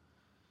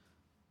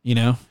 You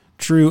know?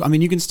 True. I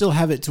mean, you can still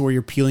have it to where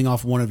you're peeling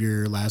off one of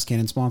your last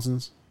cannon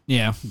sponsons.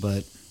 Yeah,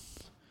 but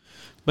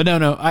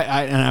no.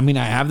 I mean,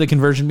 I have the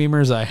conversion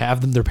beamers. I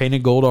have them. They're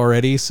painted gold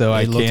already, so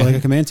it looks like a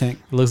command tank.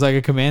 It looks like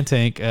a command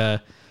tank.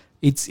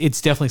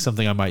 It's definitely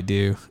something I might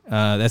do.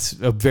 That's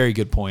a very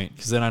good point,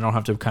 because then I don't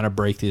have to kind of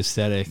break the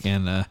aesthetic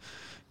and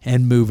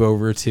move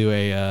over to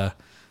a,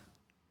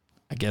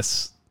 I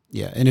guess.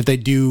 Yeah, and if they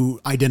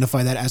do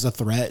identify that as a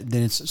threat,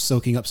 then it's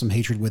soaking up some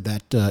hatred with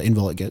that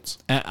invul it gets.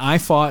 I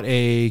fought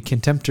a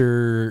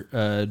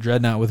Contemptor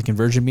Dreadnought with a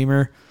conversion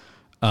beamer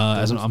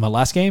on my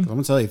last game. I'm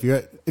gonna tell you,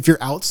 if you're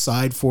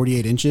outside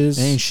 48 inches,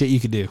 there ain't shit you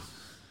could do.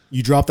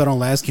 You drop that on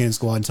last cannon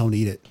squad and tell them to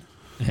eat it.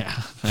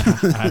 Yeah,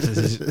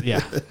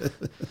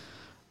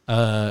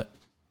 yeah.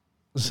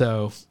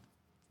 So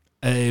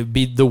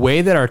be the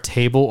way that our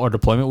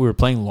deployment, we were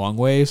playing long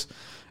ways,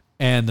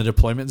 and the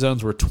deployment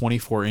zones were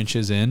 24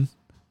 inches in.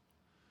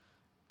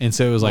 And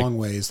so it was long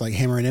ways, like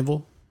hammer and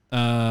anvil?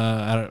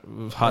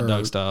 Hot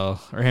dog style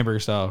or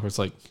hamburger style, where it's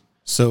like.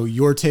 So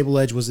your table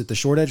edge, was it the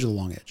short edge or the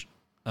long edge?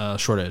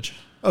 Short edge.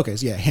 Okay,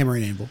 so yeah, hammer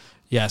and anvil.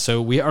 Yeah,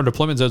 so our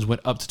deployment zones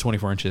went up to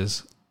 24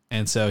 inches.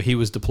 And so he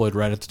was deployed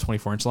right at the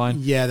 24 inch line.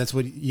 Yeah, that's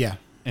what, yeah.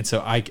 And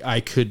so I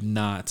could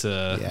not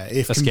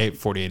escape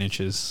 48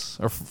 inches.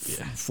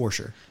 For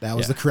sure. That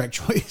was the correct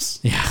choice.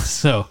 Yeah,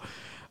 so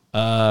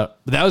that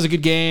was a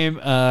good game.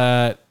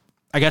 I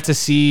got to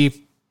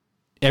see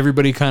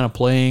everybody kind of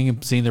playing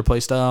and seeing their play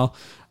style.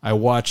 I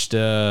watched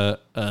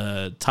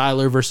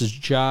Tyler versus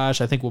Josh.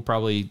 I think we'll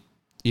probably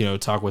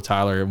talk with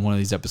Tyler in one of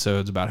these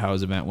episodes about how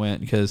his event went,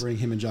 because bring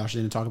him and Josh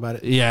in and talk about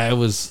it. Yeah, it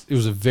was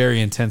a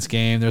very intense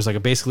game. There's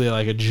basically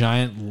a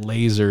giant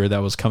laser that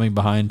was coming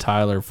behind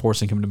Tyler,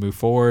 forcing him to move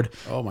forward.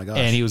 Oh my gosh.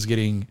 And he was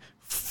getting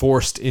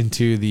forced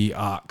into the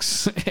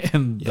ox,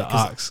 and the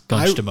ox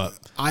punched him up.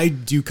 I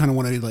do kind of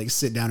want to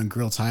sit down and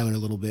grill Tyler a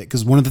little bit,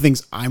 because one of the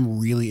things I'm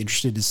really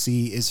interested to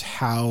see is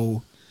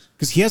how,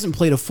 because he hasn't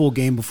played a full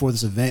game before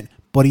this event,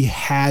 but he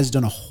has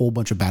done a whole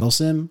bunch of battle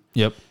sim.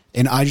 Yep.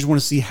 And I just want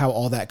to see how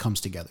all that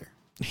comes together.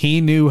 He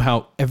knew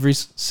how every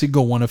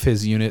single one of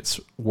his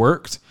units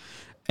worked,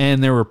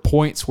 and there were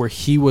points where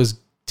he was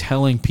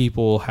telling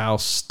people how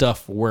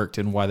stuff worked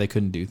and why they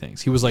couldn't do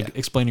things. He was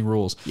explaining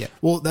rules. Yeah.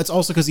 Well, that's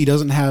also because he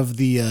doesn't have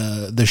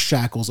the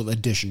shackles of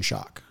addition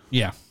shock.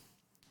 Yeah.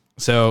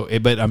 So,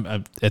 but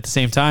at the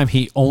same time,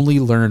 he only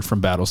learned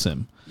from battle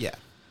sim. Yeah.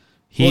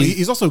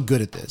 He's also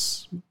good at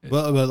this.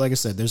 But like I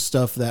said, there's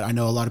stuff that I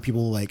know a lot of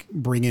people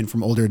bring in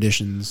from older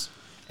editions,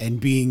 and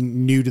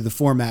being new to the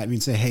format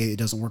means say, hey, it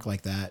doesn't work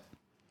like that.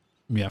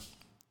 Yeah.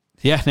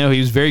 Yeah, no, he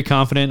was very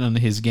confident in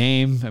his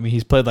game. I mean,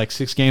 he's played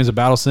 6 games of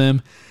battle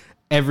sim.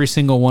 Every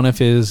single one of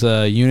his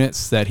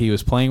units that he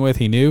was playing with,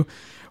 he knew.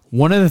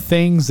 One of the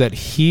things that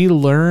he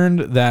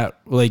learned that,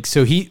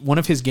 one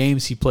of his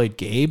games, he played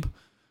Gabe,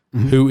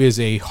 who is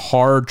a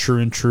hard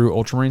true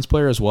Ultramarines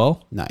player as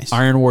well. Nice.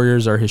 Iron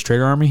Warriors are his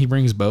trader army. He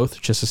brings both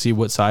just to see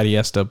what side he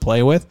has to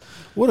play with.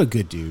 What a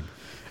good dude.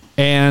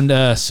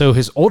 And so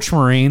his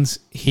Ultramarines,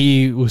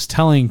 he was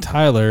telling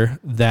Tyler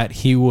that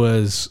he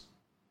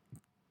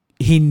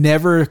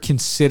never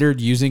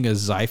considered using a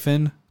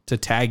Xiphon to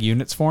tag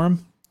units for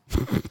him.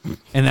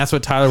 And that's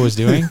what Tyler was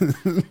doing.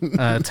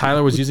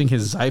 Tyler was using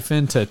his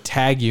Xiphon to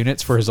tag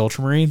units for his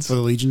Ultramarines. For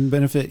the Legion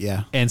benefit,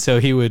 yeah. And so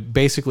he would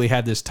basically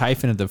have this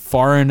Typhon at the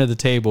far end of the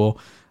table,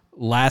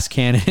 last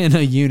cannon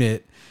a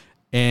unit,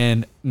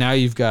 and now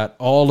you've got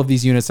all of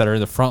these units that are in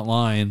the front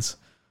lines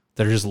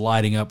that are just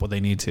lighting up what they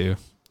need to.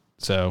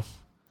 So,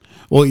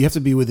 well, you have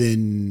to be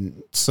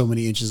within so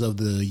many inches of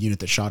the unit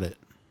that shot it.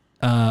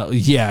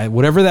 Yeah,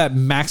 whatever that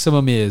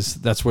maximum is,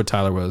 that's where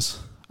Tyler was.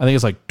 I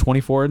think it's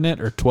 24, isn't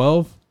it, or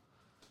 12?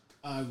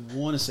 I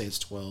want to say it's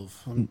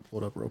 12. Let me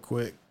pull it up real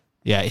quick.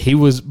 Yeah, he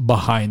was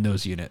behind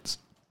those units,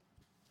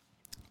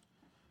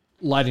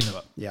 lighting them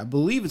up. Yeah, I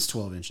believe it's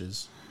 12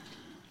 inches.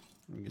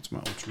 Let me get to my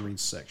Ultramarine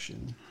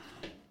section.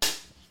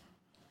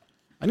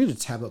 I need to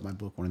tab up my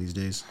book one of these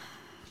days.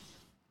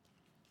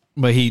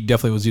 But he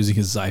definitely was using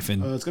his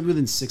Xiphon. It's going to be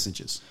within 6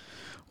 inches.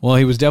 Well,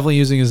 he was definitely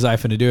using his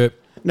Xiphon to do it.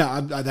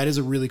 No, that is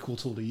a really cool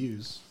tool to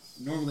use.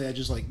 Normally, I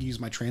just use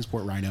my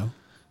transport rhino.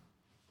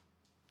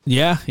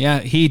 Yeah,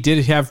 he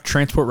did have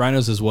transport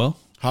rhinos as well.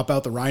 Hop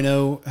out the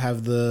rhino,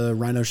 have the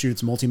rhino shoot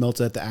its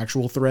multi-melta at the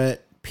actual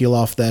threat, peel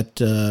off that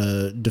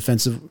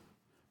defensive,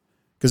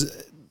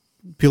 because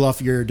peel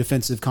off your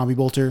defensive combi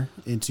bolter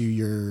into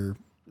your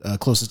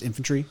closest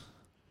infantry.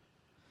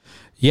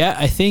 Yeah,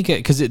 I think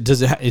because it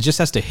just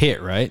has to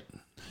hit, right?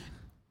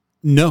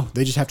 No,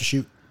 they just have to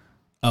shoot.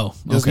 Oh,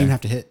 Doesn't okay. even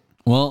have to hit.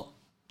 Well,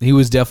 he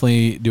was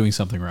definitely doing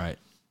something right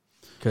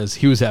because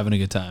he was having a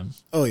good time.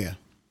 Oh, yeah.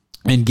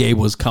 And Gabe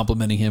was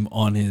complimenting him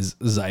on his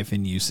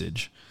Xiphon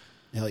usage.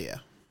 Hell yeah.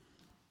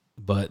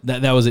 But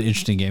that was an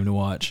interesting game to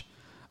watch.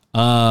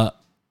 My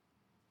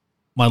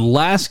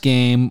last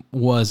game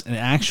was an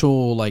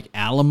actual like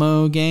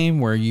Alamo game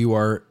where you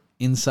are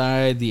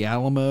inside the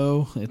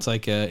Alamo. It's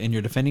like and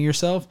you're defending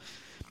yourself,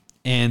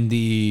 and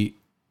the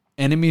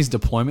enemy's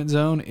deployment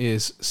zone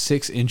is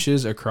 6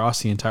 inches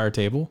across the entire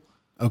table.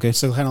 Okay,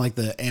 so kind of like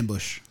the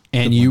ambush.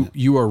 And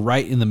you are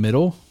right in the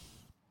middle.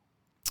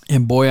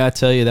 And boy, I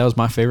tell you, that was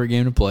my favorite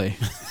game to play.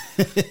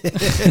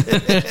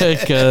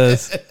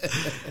 Because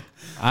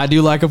I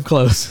do like them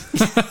close.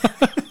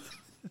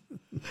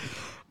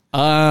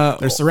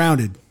 They're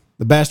surrounded.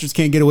 The bastards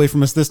can't get away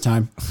from us this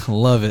time.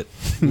 Love it.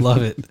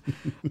 Love it.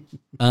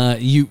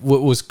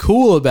 What was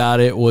cool about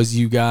it was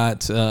you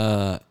got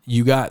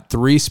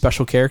 3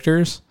 special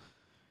characters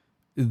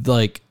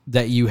like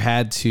that you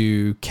had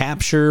to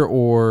capture,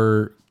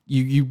 or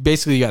you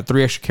basically got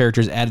 3 extra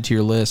characters added to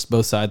your list.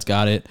 Both sides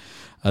got it.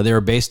 They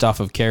were based off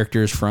of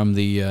characters from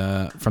the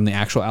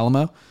actual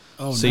Alamo.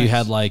 Oh, so nice. You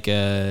had like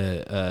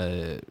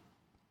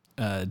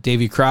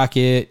Davy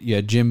Crockett, you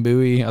had Jim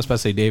Bowie. I was about to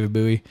say David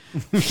Bowie.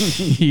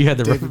 You had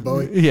David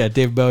Bowie. Yeah,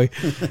 David Bowie.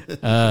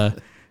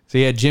 So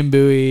you had Jim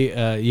Bowie.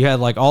 You had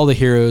like all the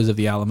heroes of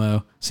the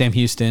Alamo, Sam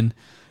Houston,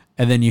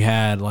 and then you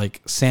had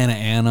like Santa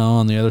Ana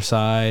on the other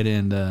side,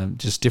 and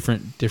just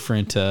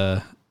different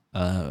I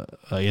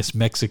guess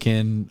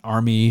Mexican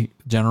army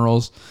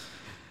generals,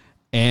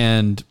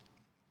 and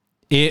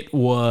it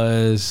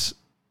was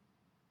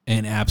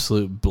an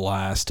absolute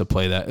blast to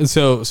play that. And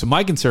so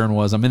my concern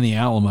was I'm in the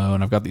Alamo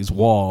and I've got these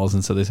walls.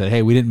 And so they said,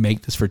 hey, we didn't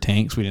make this for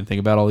tanks. We didn't think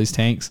about all these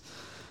tanks.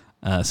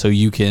 So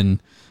you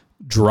can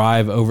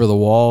drive over the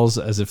walls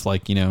as if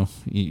like,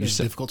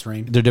 difficult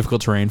terrain. They're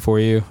difficult terrain for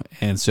you.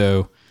 And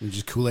so you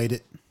just Kool-Aid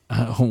it.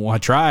 I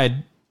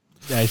tried.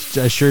 I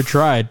sure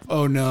tried.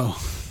 Oh no.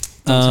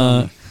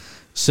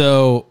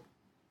 So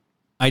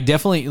I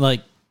definitely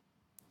like,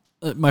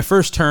 my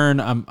first turn,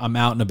 I'm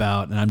out and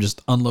about, and I'm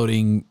just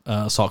unloading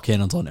assault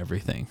cannons on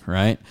everything.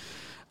 Right.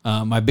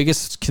 My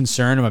biggest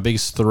concern and my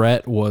biggest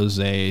threat was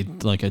a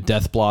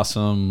Death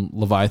Blossom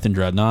Leviathan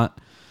Dreadnought,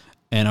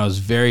 and I was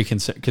very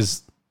concerned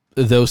because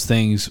those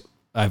things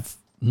I've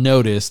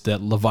noticed that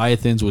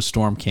Leviathans with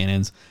storm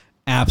cannons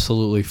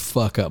absolutely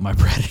fuck up my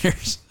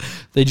predators.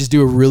 They just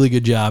do a really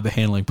good job at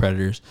handling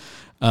predators.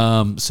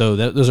 So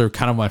those are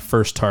kind of my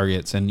first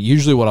targets, and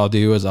usually what I'll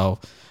do is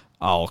I'll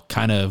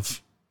kind of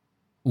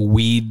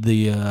weed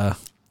the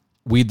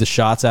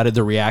shots out of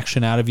the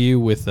reaction out of you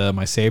with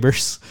my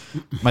sabers.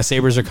 My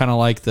sabers are kind of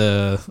like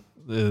the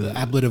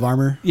ablative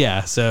armor.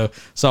 Yeah, so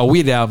I'll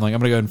weed it out. I'm like,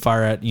 I'm gonna go ahead and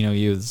fire at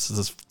you.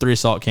 This 3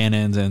 assault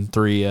cannons and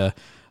 3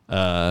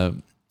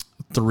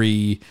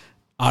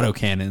 auto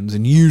cannons,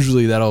 and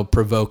usually that'll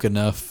provoke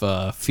enough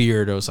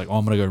fear to it's like, oh,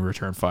 I'm gonna go and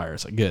return fire.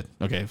 It's like, good,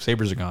 okay,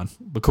 sabers are gone,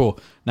 but cool.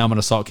 Now I'm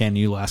gonna assault cannon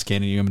you, last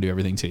cannon you. I'm gonna do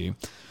everything to you.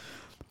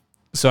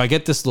 So I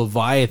get this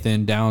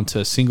Leviathan down to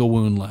a single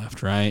wound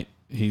left, right?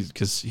 He's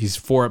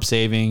 4-up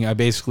saving. I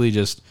basically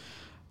just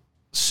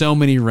so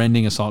many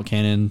rending assault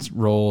cannons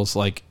rolls.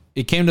 Like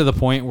it came to the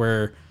point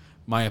where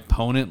my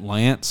opponent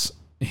Lance,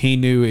 he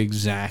knew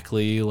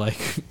exactly like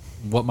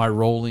what my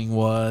rolling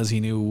was. He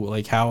knew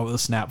like how the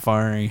snap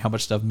firing, how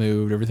much stuff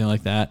moved, everything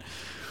like that.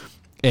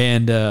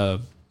 And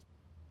so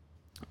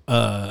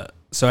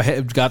I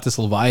had got this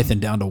Leviathan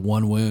down to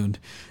 1 wound,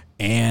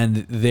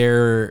 and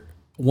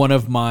one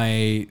of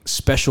my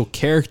special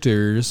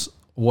characters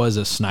was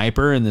a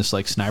sniper in this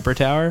like sniper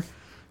tower,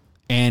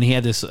 and he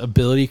had this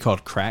ability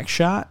called Crack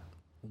Shot,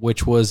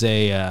 which was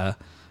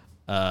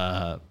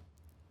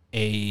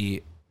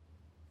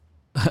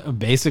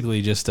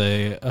basically just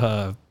it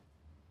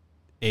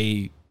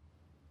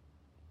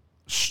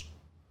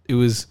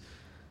was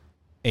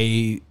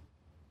a,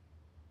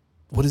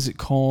 what is it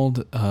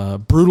called?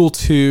 Brutal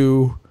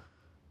 2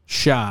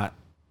 shot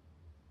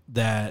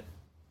that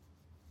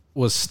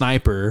was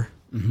sniper.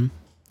 Mm-hmm.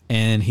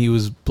 And he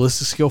was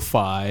ballistic skill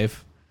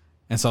 5.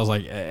 And so I was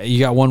like, you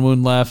got 1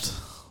 wound left.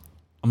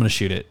 I'm going to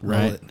shoot it.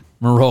 Right. I'm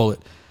going to roll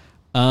it.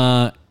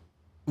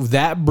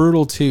 That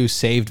brutal 2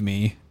 saved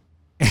me.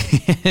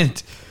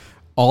 And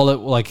all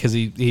it like, cause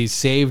he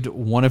saved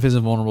one of his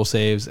invulnerable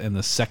saves, and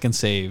the second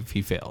save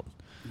he failed.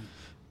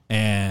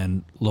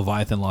 And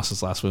Leviathan lost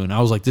his last wound. I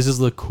was like, this is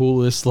the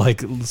coolest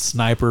like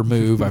sniper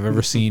move I've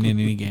ever seen in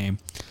any game.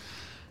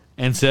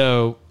 And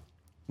so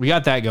we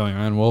got that going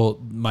on. Well,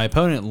 my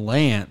opponent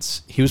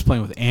Lance, he was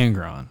playing with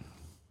Angron.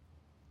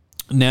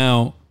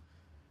 Now,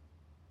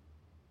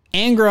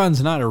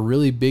 Angron's not a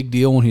really big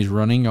deal when he's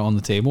running on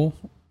the table,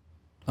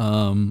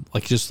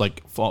 like just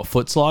like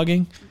foot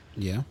slogging.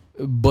 Yeah.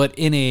 But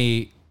in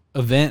a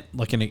event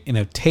like in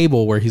a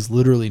table where he's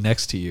literally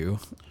next to you,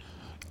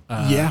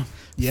 yeah.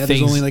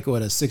 There's only like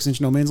what, a 6-inch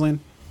no man's land.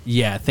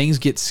 Yeah, things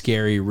get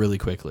scary really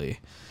quickly,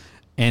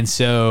 and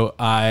so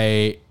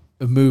I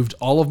moved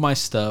all of my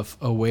stuff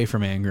away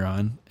from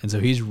Angron, and so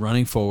he's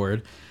running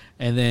forward,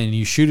 And then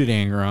you shoot at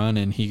Angron,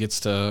 and he gets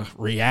to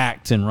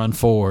react and run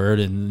forward,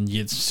 and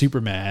gets super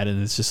mad,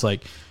 and it's just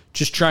like,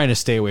 just trying to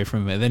stay away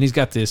from him. And then he's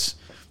got this,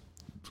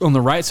 on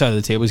the right side of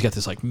the table, he's got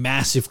this like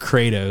massive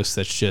Kratos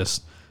that's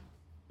just,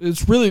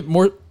 it's really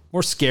more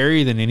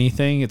scary than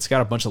anything. It's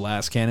got a bunch of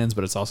last cannons,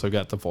 but it's also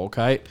got the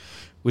Volkite,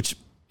 which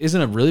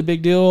isn't a really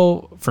big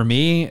deal for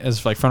me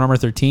as like front armor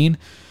 13,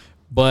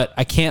 but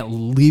I can't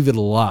leave it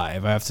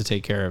alive. I have to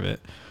take care of it.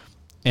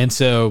 And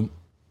so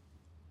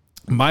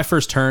my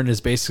first turn is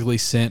basically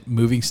sent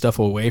moving stuff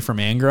away from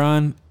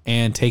Angron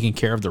and taking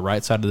care of the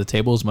right side of the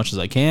table as much as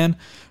I can.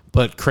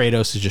 But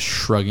Kratos is just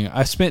shrugging.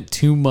 I spent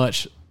too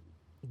much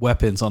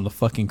weapons on the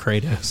fucking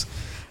Kratos.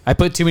 I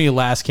put too many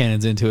last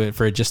cannons into it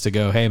for it just to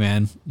go, hey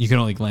man, you can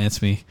only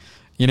glance me.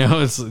 You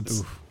know, it's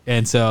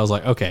and so I was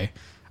like, okay,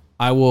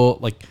 I will,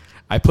 like,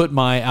 I put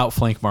my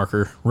outflank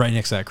marker right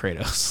next to that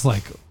Kratos.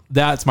 Like,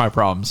 that's my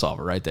problem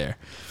solver right there.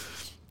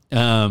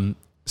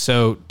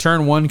 So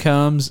turn 1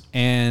 comes,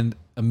 and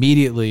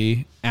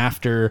immediately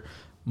after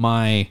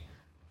my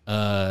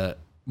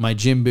my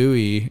Jim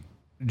Bowie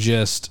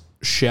just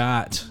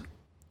shot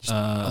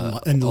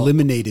and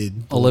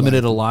eliminated a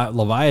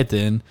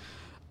Leviathan,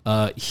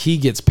 he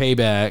gets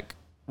payback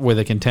with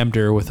a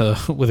contemptor with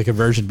a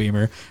conversion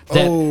beamer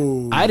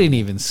that I didn't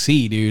even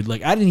see, dude.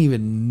 Like, I didn't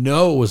even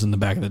know it was in the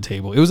back of the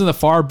table. It was in the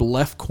far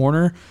left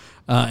corner,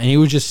 and he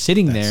was just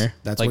sitting there.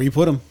 That's like, where you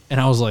put him. And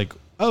I was like,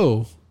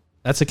 oh,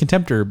 that's a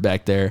contemptor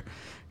back there.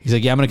 He's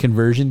like, yeah, I'm going to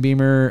conversion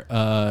beamer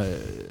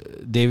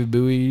David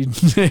Bowie.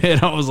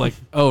 And I was like,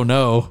 oh,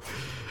 no.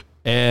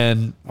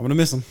 And I'm going to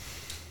miss him.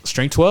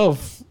 Strength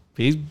 12.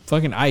 He's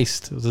fucking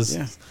iced. It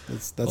was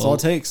that's all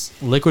it takes.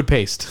 Liquid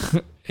paste.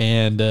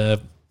 And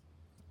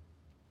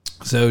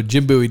so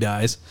Jim Bowie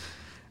dies.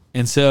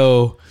 And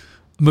so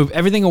move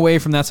everything away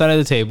from that side of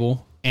the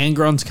table.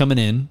 Angron's coming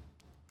in.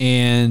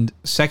 And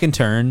second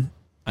turn,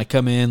 I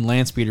come in,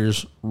 land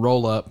speeders,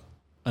 roll up,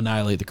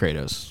 annihilate the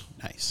Kratos.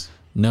 Nice.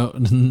 No,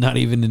 not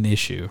even an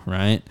issue,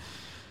 right?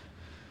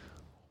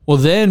 Well,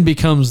 then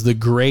becomes the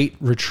great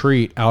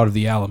retreat out of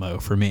the Alamo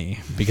for me,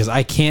 because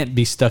I can't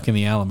be stuck in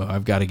the Alamo.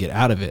 I've got to get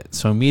out of it.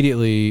 So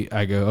immediately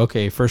I go,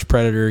 okay, first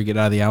Predator, get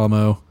out of the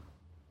Alamo.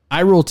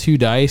 I roll 2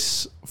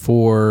 dice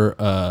for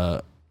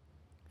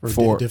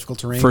difficult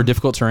terrain. For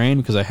difficult terrain,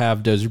 because I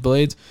have Dozer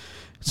Blades.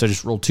 So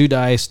just roll 2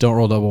 dice, don't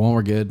roll double one,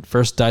 we're good.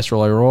 First dice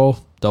roll I roll,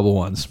 double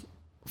ones.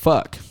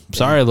 Fuck.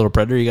 Sorry, little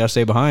Predator, you got to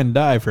stay behind and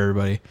die for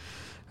everybody.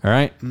 All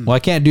right. Well, I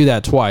can't do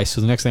that twice. So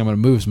the next thing I'm going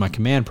to move is my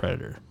command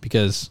Predator,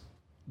 because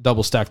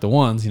double stack the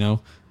ones, you know.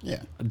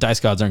 Yeah.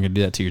 Dice gods aren't going to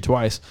do that to you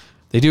twice.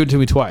 They do it to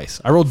me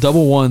twice. I rolled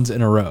double ones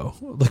in a row.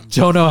 Like,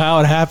 don't know how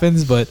it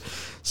happens, but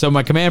so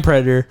my command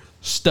Predator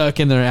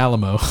stuck in their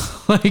Alamo.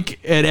 Like,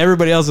 and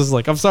everybody else is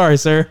like, I'm sorry,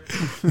 sir.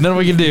 Nothing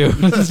we can do.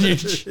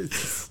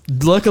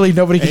 Luckily,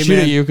 nobody can shoot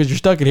at you because you're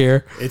stuck in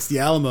here. It's the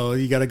Alamo.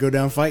 You got to go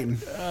down fighting.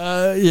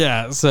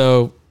 Yeah.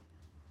 So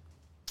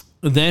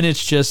then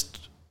it's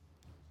just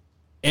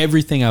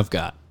everything I've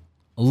got,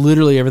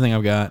 literally everything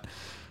I've got.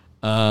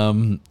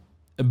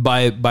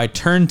 By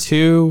turn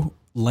 2,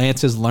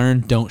 Lance has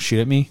learned don't shoot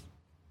at me,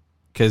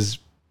 because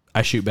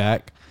I shoot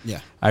back.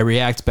 Yeah, I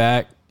react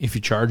back. If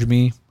you charge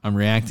me, I'm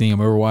reacting. I'm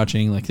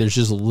overwatching. Like, there's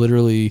just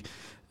literally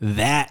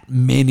that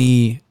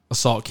many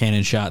assault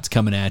cannon shots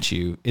coming at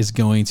you is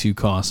going to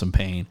cause some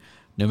pain,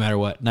 no matter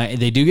what. Now,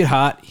 they do get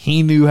hot.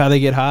 He knew how they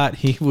get hot.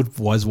 He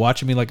was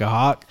watching me like a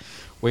hawk,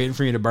 waiting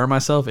for me to burn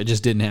myself. It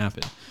just didn't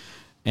happen.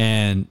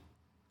 And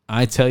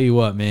I tell you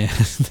what, man,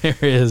 there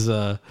is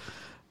a.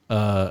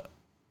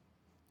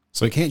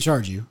 So he can't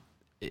charge you,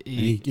 and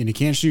he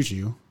can't shoot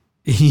you.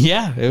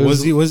 Yeah,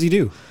 What does he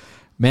do?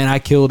 Man, I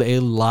killed a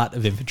lot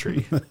of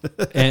infantry,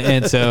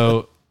 and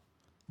so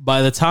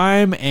by the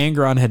time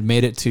Angron had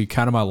made it to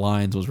kind of my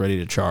lines, was ready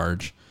to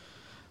charge,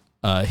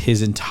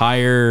 his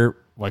entire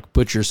like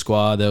butcher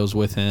squad that was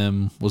with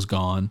him was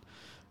gone,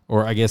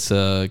 or I guess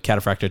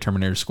Cataphracta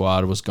Terminator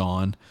squad was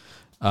gone.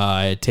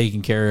 I had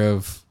taken care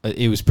of,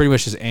 it was pretty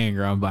much just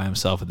Angron by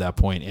himself at that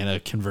point, and a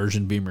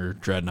conversion beamer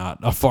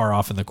dreadnought far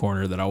off in the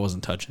corner that I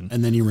wasn't touching.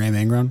 And then you ram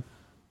Angron?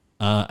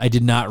 I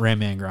did not ram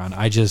Angron.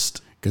 I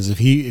just... Because if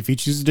he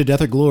chooses to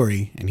death or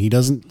glory and he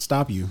doesn't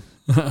stop you,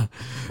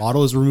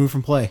 model is removed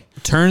from play.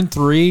 Turn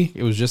 3,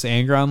 it was just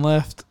Angron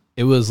left.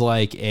 It was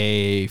like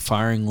a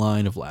firing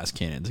line of last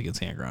cannons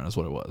against Angron is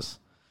what it was.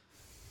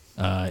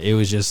 It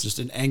was just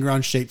an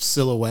Angron-shaped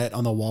silhouette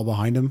on the wall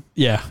behind him.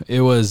 Yeah,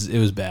 it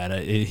was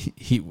bad.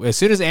 He as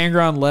soon as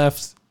Angron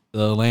left,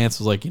 the Lance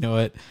was like, you know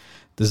what,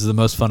 this is the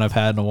most fun I've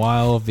had in a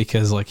while,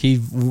 because like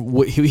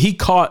he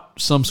caught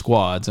some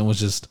squads and was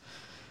just,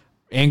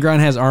 Angron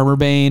has armor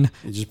bane.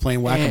 He's just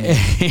playing whack-a-mole.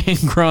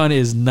 Angron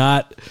is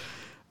not.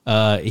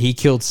 He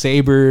killed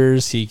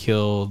sabers. He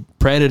killed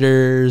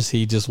predators.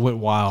 He just went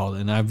wild,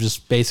 and I'm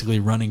just basically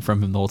running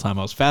from him the whole time.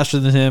 I was faster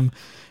than him.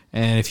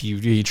 And if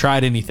he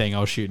tried anything, I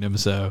was shooting him.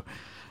 So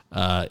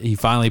he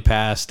finally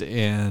passed,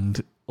 and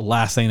the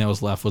last thing that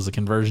was left was the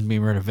conversion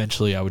beamer, and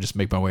eventually I would just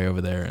make my way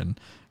over there and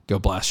go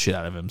blast shit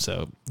out of him.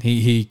 So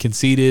he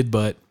conceded,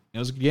 but it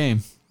was a good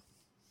game.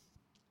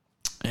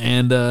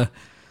 And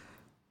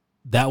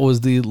that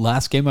was the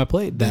last game I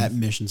played. That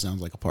mission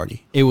sounds like a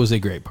party. It was a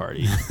great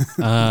party.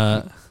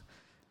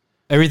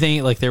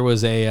 Everything, like there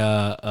was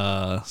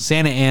a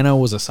Santa Ana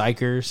was a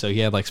psyker, so he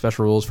had like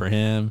special rules for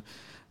him.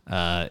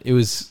 It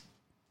was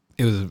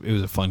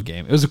a fun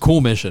game. It was a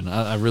cool mission.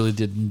 I really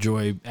did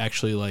enjoy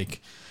actually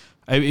like.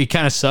 It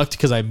kind of sucked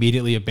because I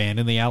immediately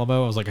abandoned the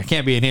Alamo. I was like, I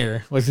can't be in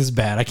here. Like, this is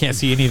bad. I can't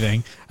see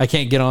anything. I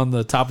can't get on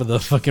the top of the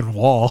fucking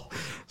wall.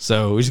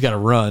 So we just got to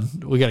run.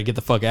 We got to get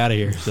the fuck out of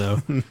here.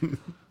 So,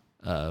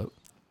 But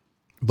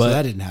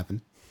that didn't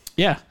happen.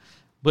 Yeah.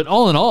 But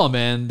all in all,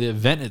 man, the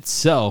event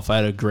itself, I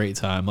had a great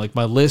time. Like,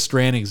 my list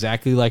ran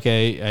exactly like I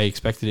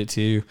expected it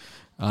to.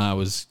 I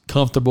was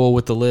comfortable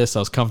with the list. I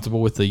was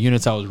comfortable with the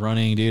units I was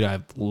running, dude.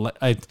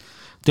 The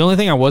only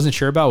thing I wasn't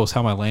sure about was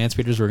how my land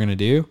speeders were going to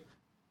do.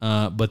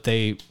 But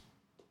they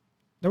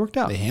worked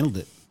out. They handled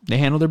it. They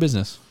handled their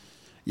business.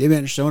 Yeah,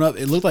 man, showing up.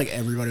 It looked like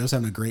everybody was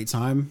having a great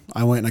time.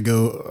 I went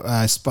and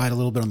I spied a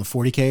little bit on the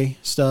 40K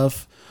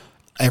stuff.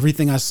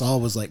 Everything I saw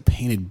was like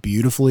painted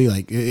beautifully.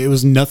 Like it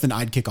was nothing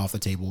I'd kick off the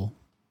table.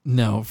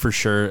 No, for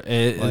sure.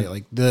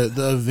 Like the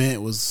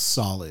event was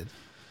solid.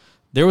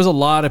 There was a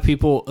lot of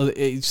people.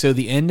 So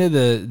the end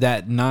of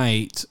that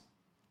night,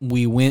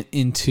 we went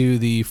into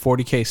the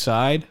 40K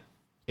side,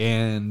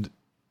 and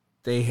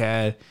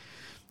they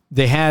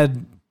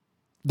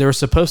were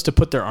supposed to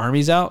put their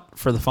armies out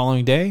for the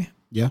following day.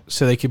 Yeah.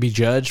 So they could be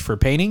judged for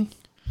painting.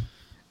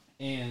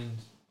 And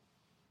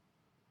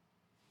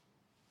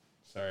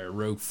sorry, a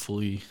rogue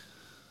flea.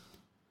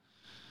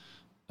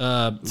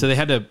 So they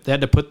had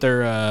to put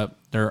their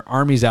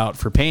armies out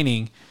for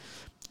painting,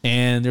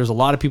 and there was a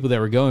lot of people that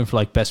were going for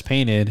like best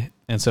painted,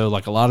 and so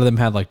like a lot of them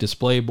had like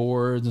display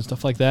boards and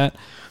stuff like that.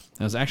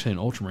 That was actually an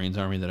Ultramarines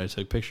army that I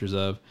took pictures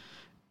of,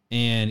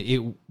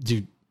 and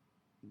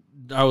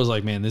I was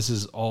like, man, this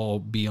is all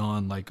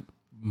beyond like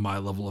my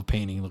level of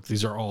painting. Look,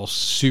 these are all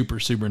super,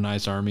 super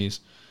nice armies.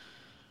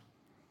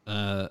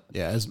 Yeah,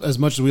 as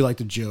much as we like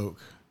to joke.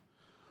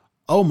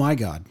 Oh my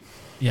God.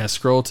 Yeah,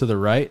 scroll to the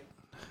right.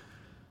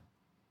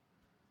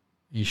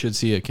 You should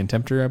see a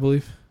Contemptor, I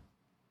believe.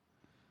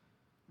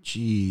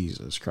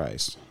 Jesus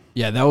Christ.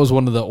 Yeah, that was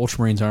one of the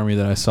Ultramarines army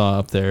that I saw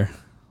up there.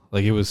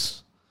 Like, it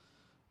was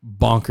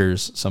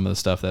bonkers, some of the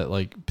stuff that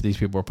like these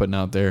people were putting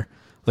out there.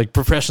 Like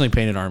professionally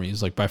painted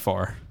armies, like by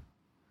far.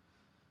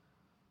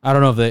 I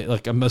don't know if they,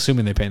 like, I'm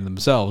assuming they painted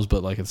themselves,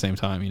 but like at the same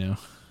time, you know.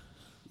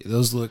 Yeah,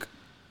 those look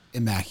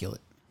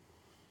immaculate.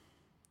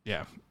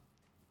 Yeah.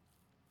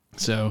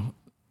 So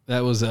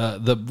that was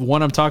the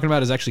one I'm talking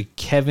about is actually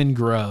Kevin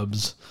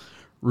Grubbs.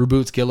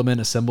 Reboots Gilliman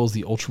assembles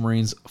the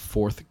Ultramarines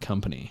 4th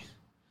Company.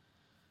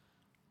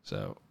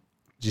 So,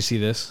 did you see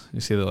this?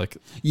 You see the like?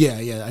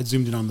 Yeah. I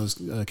zoomed in on those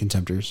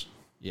Contemptors.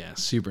 Yeah,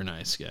 super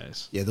nice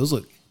guys. Yeah, those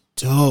look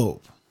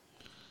dope.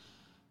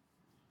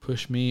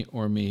 Push me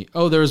or me.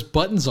 Oh, there's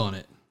buttons on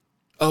it.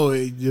 Oh,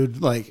 dude,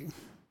 like.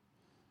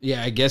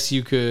 Yeah, I guess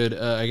you could.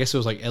 I guess it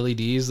was like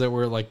LEDs that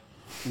were like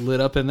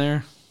lit up in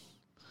there.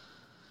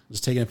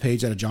 Just taking a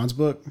page out of John's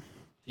book.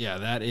 Yeah,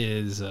 that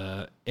is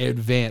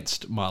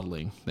advanced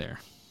modeling there.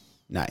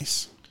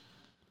 Nice.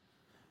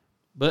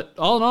 But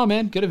all in all,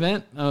 man, good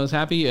event. I was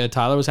happy.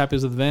 Tyler was happy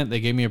with the event. They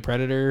gave me a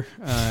Predator.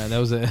 That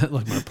was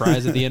like my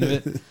prize at the end of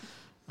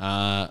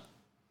it.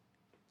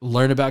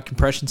 Learned about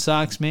compression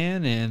socks,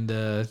 man,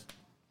 and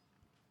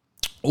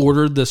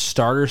ordered the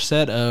starter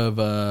set of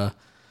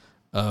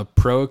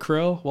Pro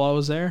Acryl while I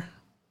was there.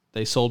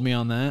 They sold me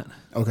on that.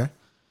 Okay.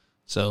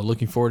 So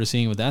looking forward to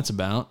seeing what that's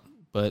about.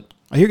 But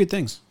I hear good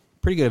things.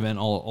 Pretty good event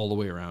all the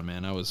way around,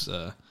 man. I was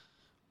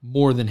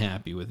more than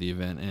happy with the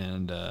event,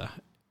 and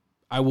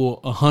I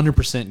will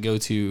 100% go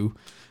to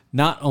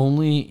not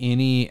only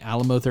any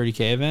Alamo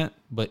 30K event,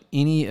 but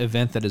any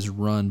event that is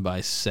run by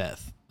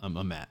Seth.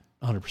 I'm at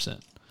 100%.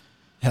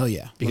 Hell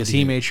yeah. Because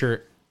he made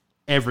sure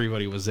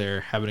everybody was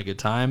there having a good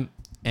time,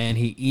 and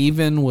he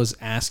even was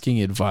asking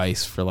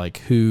advice for like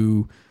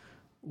who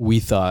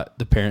we thought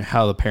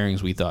how the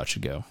pairings we thought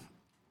should go.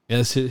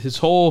 Yes, his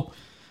whole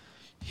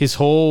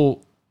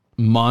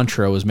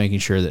mantra was making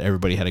sure that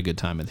everybody had a good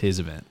time at his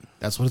event.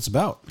 That's what it's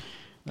about.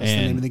 That's the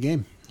name of the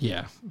game.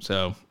 Yeah.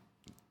 So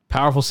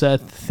powerful,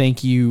 Seth.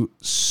 Thank you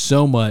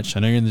so much. I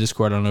know you're in the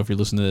Discord. I don't know if you're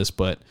listening to this,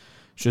 but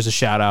just a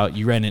shout out.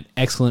 You ran an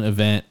excellent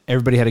event.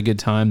 Everybody had a good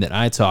time that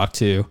I talked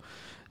to.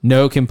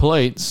 No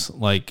complaints.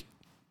 Like,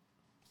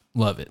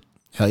 love it.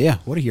 Hell yeah.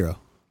 What a hero.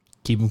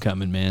 Keep them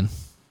coming, man.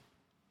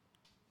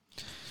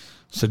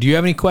 So do you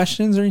have any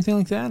questions or anything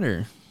like that?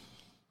 Or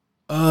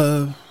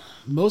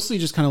mostly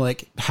just kind of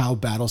like how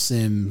Battle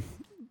Sim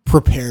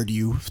prepared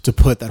you to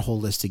put that whole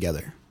list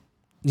together.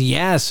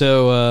 Yeah,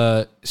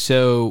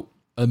 so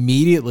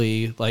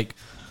immediately, like,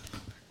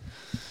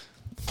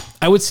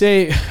 I would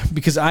say,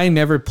 because I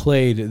never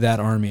played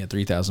that army at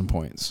 3,000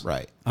 points.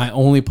 Right. I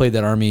only played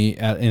that army in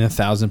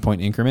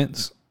 1,000-point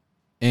increments,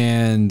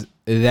 and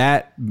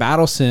that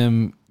Battle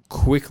Sim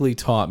quickly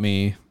taught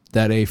me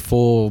that a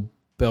full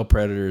Bell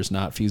Predator is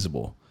not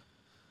feasible.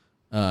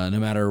 No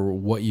matter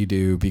what you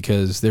do,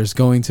 because there's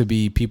going to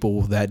be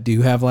people that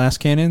do have last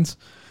cannons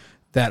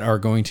that are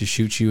going to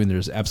shoot you, and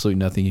there's absolutely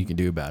nothing you can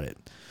do about it.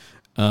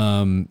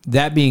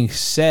 That being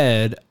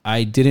said,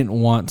 I didn't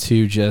want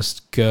to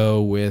just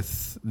go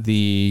with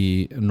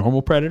the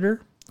normal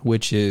Predator,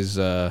 which is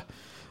the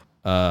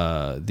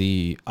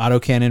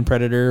autocannon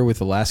Predator with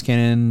the last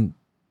cannon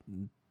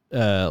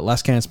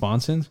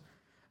sponsons,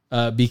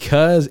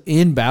 because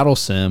in Battle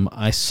Sim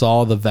I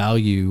saw the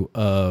value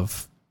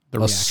of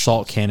the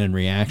assault cannon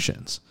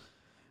reactions,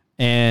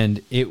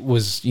 and it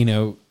was,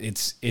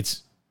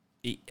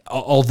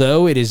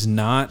 although it is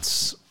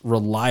not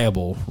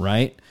reliable,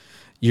 right?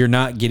 You're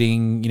not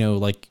getting,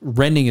 like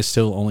rending is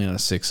still only on a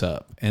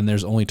 6-up, and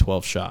there's only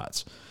 12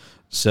 shots.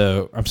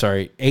 So, I'm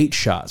sorry, 8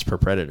 shots per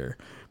Predator.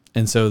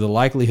 And so the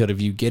likelihood of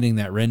you getting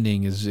that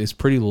rending is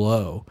pretty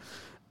low.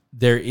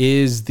 There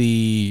is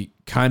the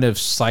kind of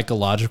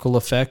psychological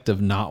effect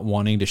of not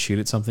wanting to shoot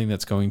at something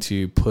that's going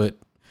to put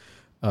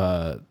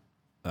that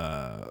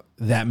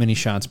many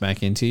shots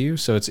back into you.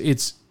 So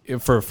it's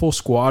for a full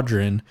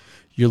squadron,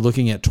 you're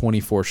looking at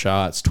 24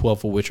 shots,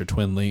 12 of which are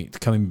twin linked,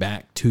 coming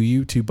back to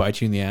you to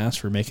bite you in the ass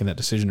for making that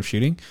decision of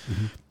shooting.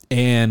 Mm-hmm.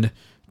 And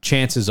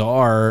chances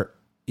are,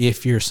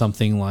 if you're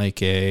something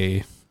like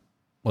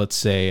let's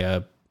say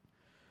a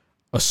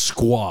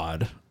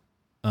squad,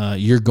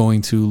 you're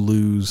going to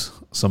lose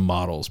some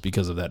models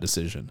because of that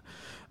decision.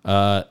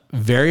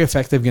 Very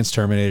effective against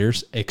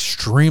Terminators,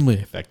 extremely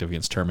effective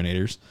against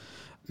Terminators.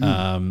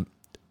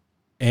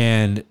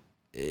 And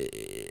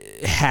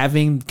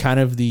having kind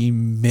of the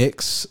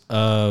mix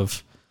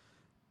of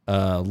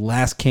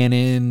last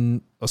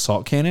cannon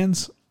assault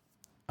cannons,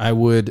 I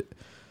would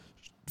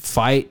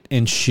fight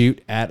and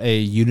shoot at a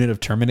unit of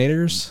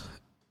Terminators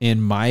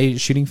in my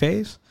shooting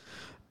phase,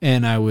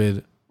 and I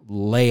would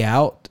lay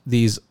out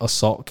these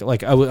assault,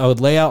 like I would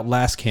lay out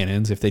last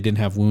cannons if they didn't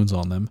have wounds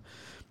on them,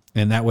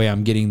 and that way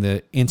I'm getting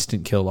the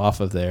instant kill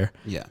off of there.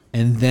 Yeah,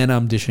 and then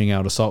I'm dishing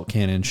out assault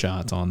cannon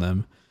shots on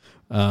them.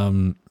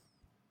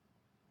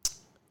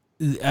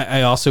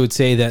 I also would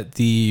say that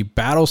the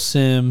Battle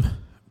Sim,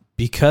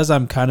 because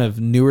I'm kind of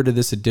newer to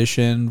this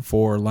edition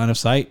for line of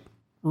sight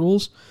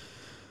rules,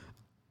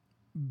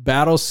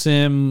 Battle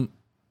Sim,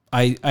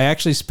 I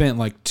actually spent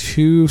like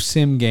 2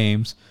 sim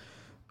games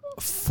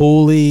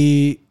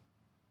fully,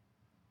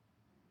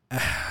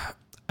 I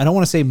don't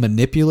want to say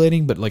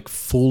manipulating, but like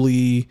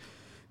fully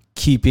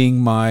keeping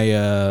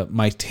my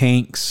my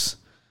tanks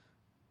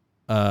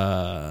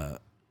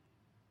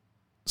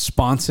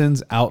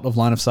sponsons out of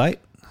line of sight.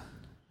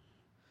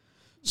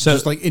 So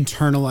just like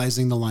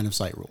internalizing the line of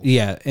sight rule.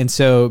 Yeah. And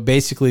so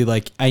basically,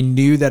 like, I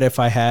knew that if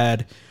I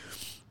had,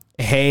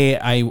 hey,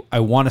 I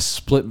want to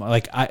split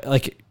my,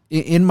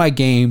 in my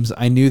games,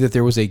 I knew that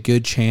there was a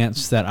good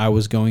chance that I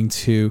was going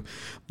to,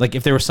 like,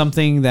 if there was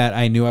something that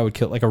I knew I would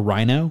kill, like a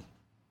rhino,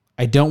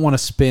 I don't want to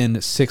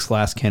spend 6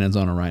 last cannons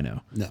on a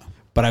rhino. No.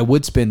 But I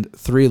would spend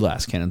 3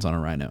 last cannons on a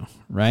rhino,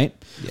 right?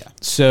 Yeah.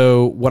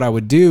 So what I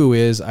would do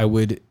is I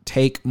would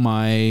take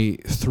my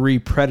 3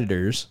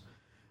 Predators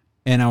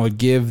and I would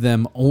give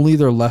them only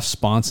their left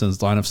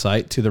sponsons line of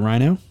sight to the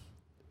rhino,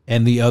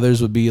 and the others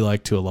would be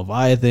like to a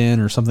Leviathan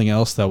or something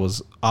else that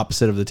was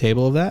opposite of the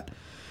table of that,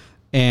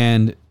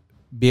 and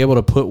be able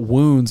to put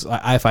wounds.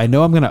 If I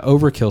know I'm going to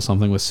overkill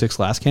something with 6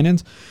 last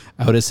cannons,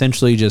 I would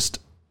essentially just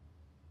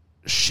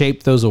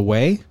shape those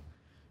away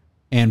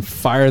and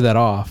fire that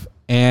off.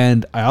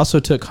 And I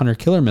also took hunter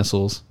killer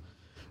missiles.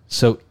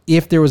 So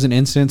if there was an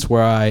instance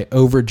where I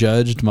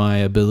overjudged my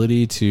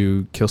ability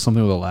to kill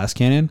something with a last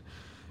cannon,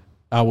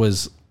 I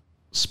was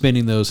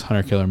spinning those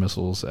hunter killer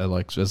missiles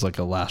as like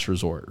a last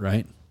resort,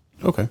 right?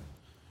 Okay.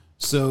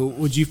 So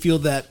would you feel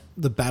that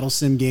the Battle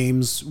Sim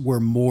games were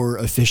more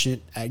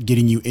efficient at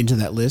getting you into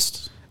that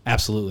list?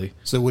 Absolutely.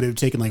 So would it have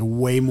taken like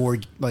way more,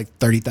 like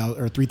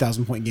 30,000 or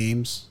 3,000 point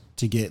games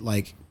to get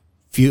the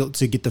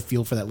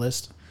feel for that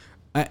list?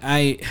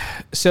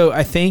 So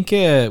I think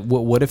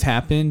what would have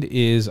happened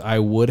is I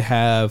would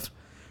have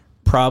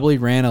probably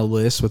ran a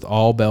list with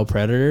all Bell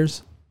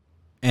Predators,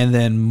 and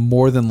then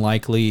more than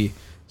likely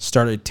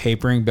started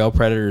tapering Bell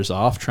Predators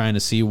off, trying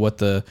to see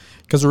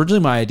because originally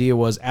my idea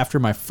was, after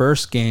my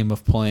first game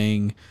of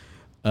playing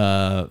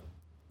Bell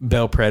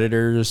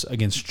Predators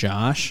against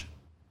Josh,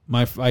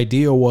 my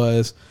idea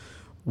was,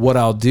 what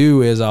I'll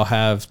do is I'll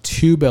have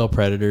 2 Bell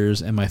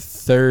Predators, and my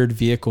 3rd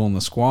vehicle in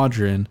the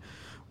squadron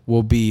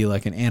will be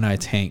like an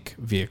anti-tank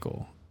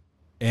vehicle.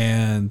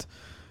 And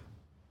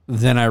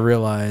then I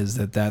realized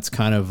that that's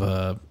kind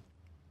of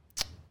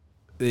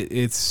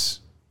it's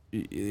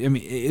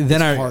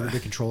harder to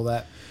control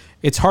that.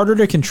 It's harder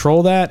to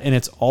control that, and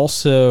it's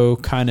also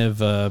kind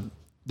of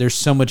there's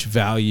so much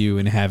value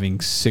in having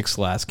 6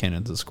 last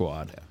cannons a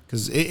squad.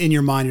 Because in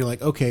your mind, you're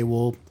like, okay,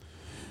 well,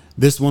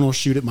 this one will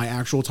shoot at my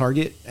actual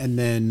target, and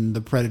then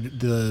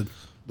the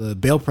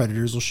Bale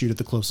Predators will shoot at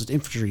the closest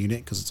infantry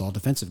unit because it's all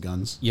defensive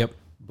guns. Yep.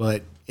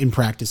 But in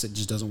practice, it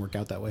just doesn't work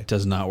out that way. It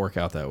does not work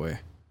out that way.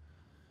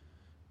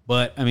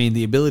 But I mean,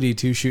 the ability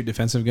to shoot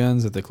defensive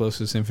guns at the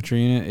closest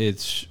infantry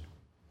unit,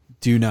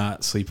 do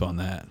not sleep on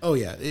that. Oh,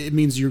 yeah. It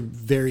means you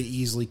very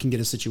easily can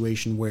get a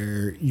situation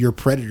where your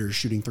Predator's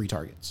shooting 3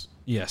 targets.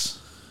 Yes.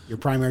 Your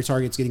primary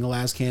target's getting a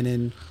las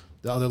cannon.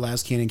 the other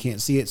las cannon can't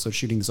see it, so it's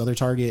shooting this other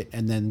target,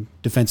 and then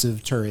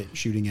defensive turret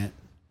shooting at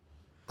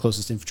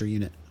closest infantry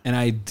unit. And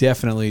I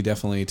definitely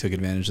took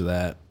advantage of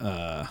that,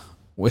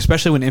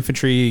 especially when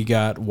infantry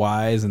got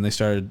wise and they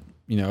started,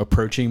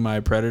 approaching my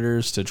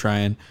predators to try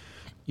and,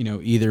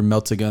 either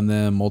melt-a-gun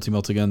them,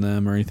 multi-melt-a-gun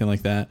them, or anything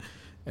like that.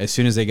 As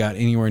soon as they got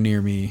anywhere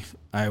near me,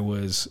 I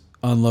was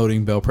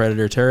unloading Bell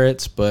Predator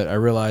turrets, but I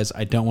realized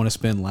I don't want to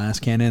spend las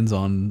cannons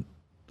on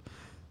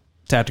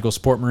tactical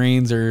support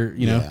marines or,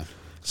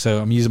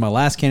 So I'm using my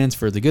las cannons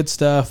for the good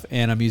stuff,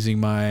 and I'm using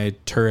my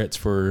turrets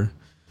for...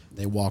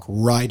 They walk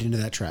right into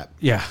that trap.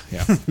 Yeah.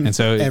 And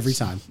so... Every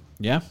time.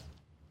 Yeah.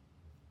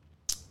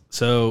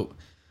 So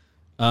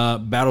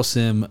Battle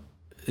Sim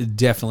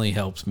definitely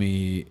helps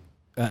me.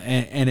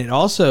 And it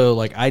also,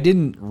 I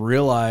didn't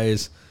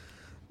realize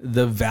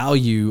the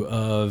value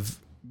of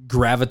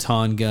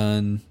graviton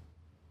gun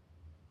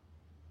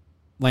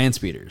land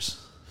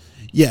speeders.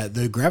 Yeah,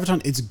 the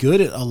graviton, it's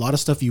good at a lot of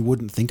stuff you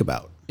wouldn't think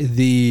about.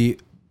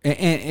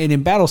 And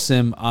in Battle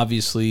Sim,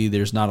 obviously,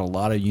 there's not a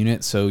lot of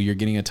units, so you're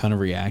getting a ton of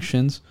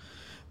reactions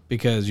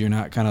because you're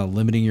not kind of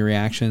limiting your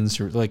reactions.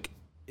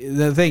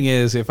 The thing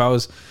is,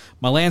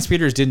 my land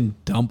speeders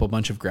didn't dump a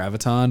bunch of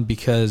graviton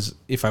because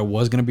if I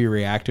was going to be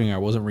reacting, I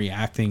wasn't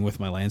reacting with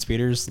my land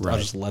speeders. Right. I'll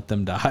just let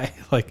them die.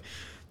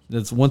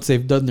 Once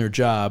they've done their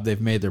job,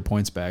 they've made their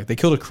points back. They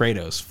killed a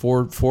Kratos.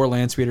 Four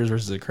land speeders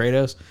versus a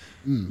Kratos.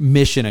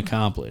 Mission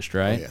accomplished,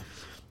 right? Oh, yeah.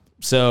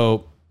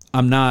 So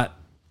I'm not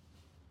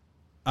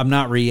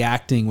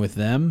reacting with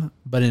them,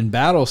 but in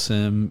Battle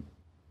Sim,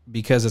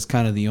 because it's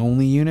kind of the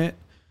only unit,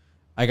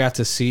 I got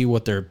to see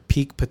what their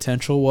peak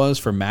potential was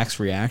for max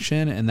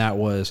reaction, and that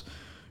was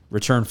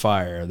return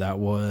fire, that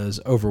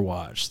was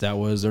Overwatch, that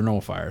was their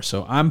null fire.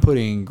 So I'm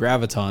putting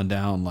graviton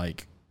down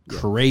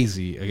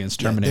crazy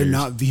against Terminators. They're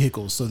not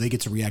vehicles, so they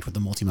get to react with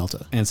the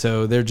multi-melta. And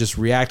so they're just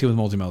reacting with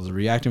multi-melta,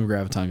 reacting with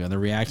graviton gun, they're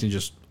reacting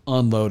just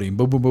unloading,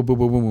 boom, boom, boom, boom,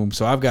 boom, boom, boom.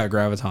 So I've got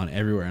graviton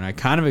everywhere, and I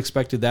kind of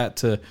expected that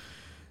to...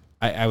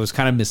 I was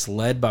kind of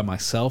misled by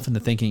myself into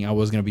thinking I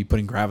was going to be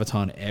putting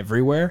graviton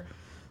everywhere,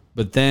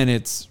 but then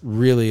it's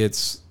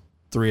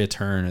 3 a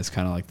turn is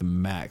kind of like the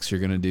max you're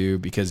going to do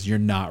because you're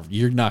not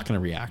going to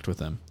react with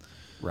them.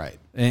 Right.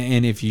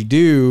 And if you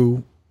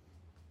do,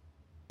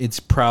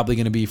 it's probably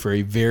going to be for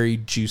a very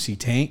juicy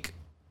tank,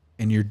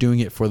 and you're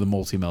doing it for the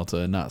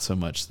multi-melta and not so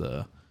much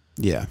the...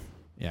 Yeah.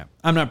 Yeah.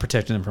 I'm not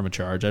protecting them from a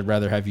charge. I'd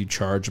rather have you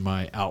charge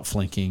my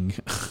outflanking...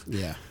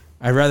 Yeah.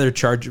 I'd rather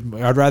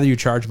you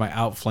charge my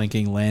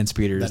outflanking land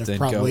speeders that have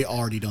probably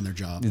already done their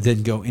job.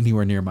 Than go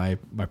anywhere near my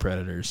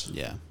predators.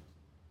 Yeah.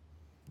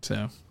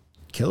 So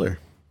killer.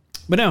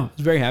 But no, I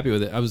was very happy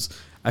with it.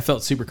 I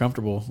felt super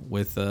comfortable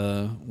with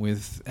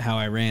how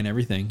I ran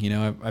everything.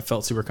 I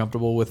felt super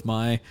comfortable with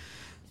my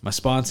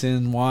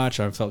spawn-in watch.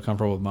 I felt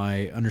comfortable with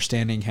my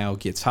understanding how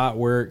Gets Hot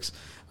works.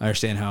 I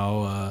understand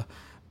how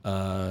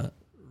I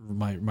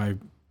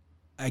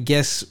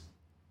guess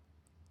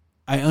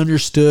I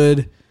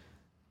understood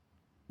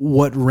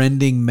what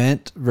rending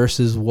meant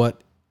versus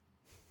what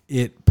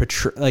it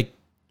portrayed.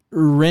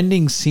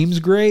 Rending seems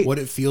great. What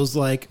it feels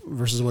like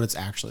versus what it's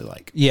actually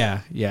like.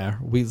 Yeah.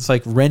 It's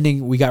like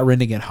rending. We got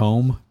rending at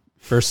home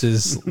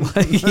versus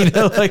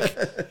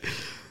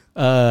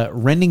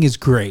rending is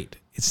great.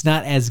 It's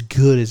not as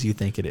good as you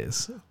think it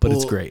is, but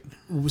it's great.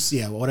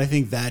 Yeah, what I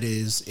think that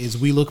is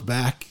we look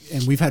back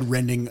and we've had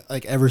rending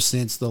ever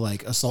since the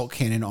assault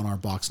cannon on our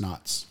box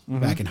knots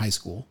back in high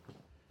school.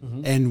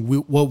 Mm-hmm. And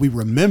what we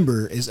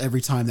remember is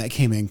every time that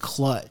came in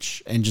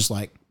clutch and just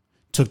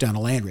took down a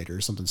Land Raider or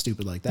something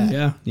stupid like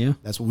that. Yeah.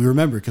 That's what we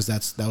remember because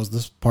that was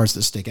the parts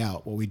that stick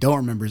out. What we don't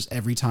remember is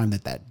every time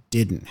that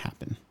didn't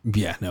happen.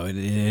 Yeah, no,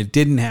 it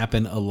didn't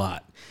happen a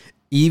lot.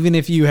 Even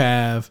if you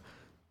have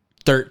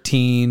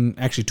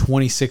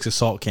 26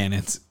 assault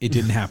cannons, it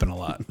didn't happen a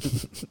lot,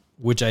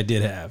 which I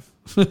did have.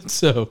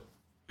 So...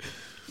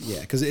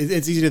 Yeah, because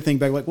it's easy to think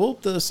back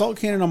the assault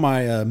cannon on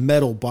my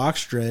metal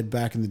box dread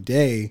back in the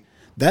day,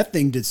 that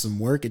thing did some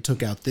work. It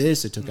took out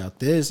this, it took out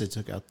this, it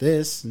took out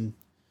this. And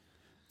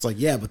it's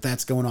yeah, but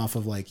that's going off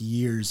of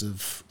years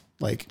of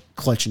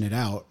clutching it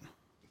out.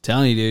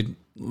 Telling you, dude.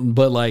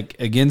 But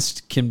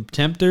against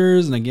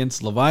Contemptors and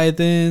against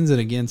Leviathans and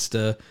against,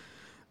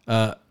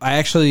 I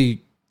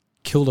actually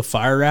killed a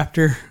Fire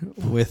Raptor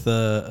with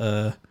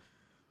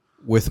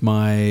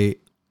my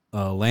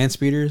land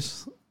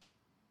speeders.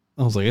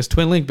 I was it's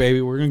Twin Link,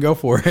 baby. We're going to go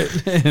for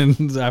it.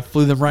 And I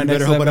flew them right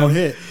next to them. Better hope I don't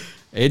hit.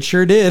 It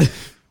sure did.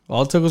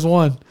 All it took was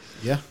one.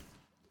 Yeah.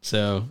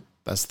 So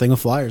that's the thing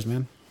with flyers,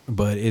 man.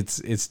 But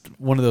it's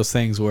one of those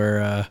things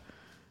where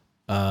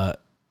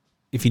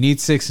if you need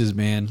 6s,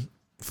 man,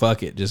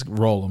 fuck it. Just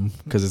roll them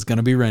because it's going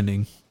to be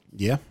rending.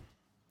 Yeah.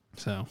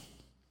 So,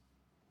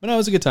 but no, it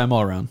was a good time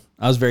all around.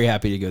 I was very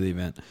happy to go to the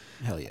event.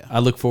 Hell yeah. I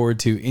look forward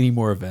to any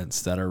more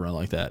events that are run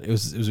like that. It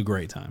was a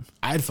great time.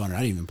 I had fun. I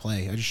didn't even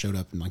play. I just showed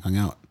up and hung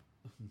out.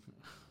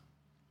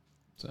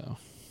 So,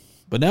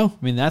 but no,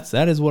 I mean, that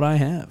is what I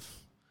have.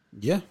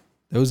 Yeah.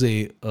 That was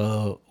a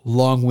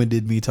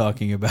long-winded me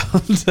talking about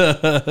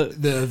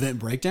the event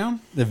breakdown.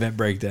 The event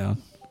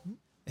breakdown.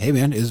 Hey,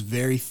 man, it was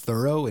very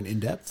thorough and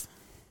in-depth.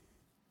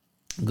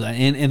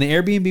 And the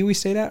Airbnb we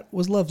stayed at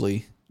was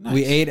lovely. Nice.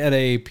 We ate at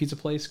a pizza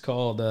place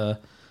called, let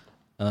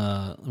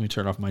me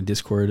turn off my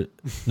Discord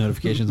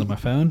notifications on my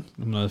phone.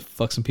 I'm going to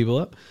fuck some people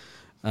up.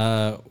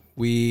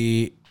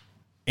 We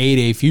ate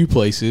a few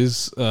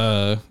places.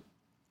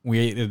 We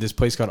ate at this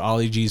place called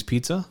Ollie G's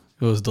Pizza.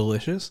 It was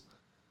delicious.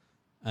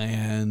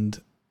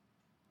 And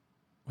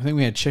I think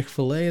we had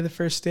Chick-fil-A the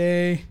first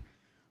day.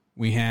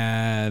 We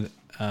had...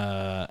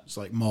 It's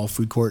like mall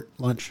food court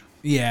lunch.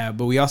 Yeah,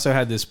 but we also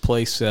had this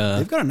place...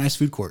 They've got a nice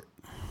food court.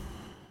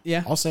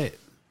 Yeah. I'll say it.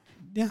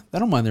 Yeah, I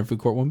don't mind their food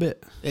court one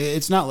bit.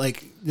 It's not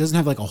like... It doesn't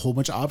have like a whole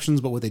bunch of options,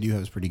 but what they do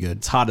have is pretty good.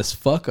 It's hot as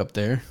fuck up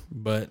there,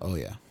 but... Oh,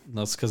 yeah.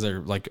 That's because they're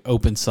like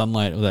open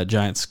sunlight with that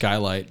giant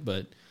skylight,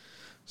 but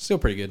still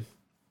pretty good.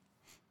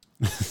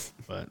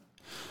 But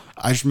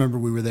I just remember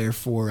we were there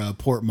for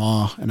Port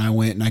Ma, and I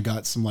went and I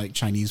got some like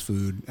Chinese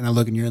food, and I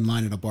look and you're in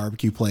line at a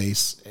barbecue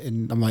place,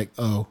 and I'm like,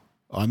 oh,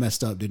 I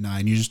messed up, didn't I?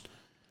 And you just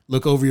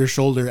look over your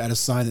shoulder at a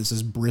sign that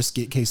says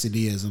brisket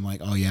quesadillas. I'm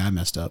like, oh yeah, I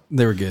messed up.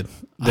 they were good.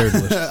 They were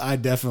delicious. I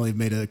definitely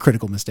made a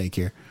critical mistake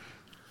here.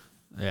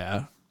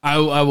 Yeah,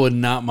 I would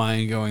not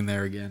mind going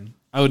there again.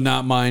 I would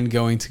not mind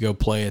going to go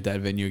play at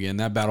that venue again.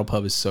 That Battle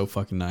Pub is so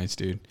fucking nice,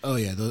 dude. Oh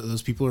yeah,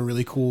 those people are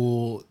really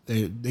cool.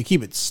 They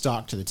keep it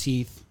stocked to the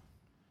teeth.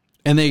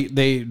 And I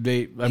mean,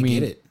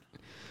 get it.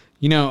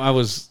 You know, I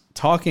was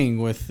talking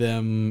with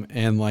them,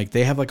 and like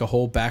they have like a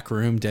whole back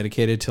room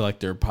dedicated to like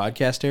their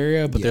podcast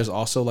area, but there's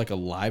also like a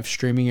live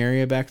streaming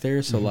area back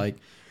there. So like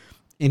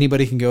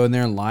anybody can go in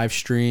there and live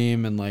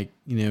stream, and like,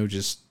 you know,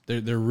 just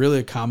they're really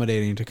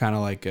accommodating to kind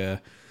of like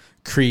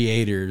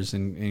creators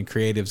and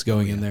creatives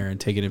going in there and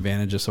taking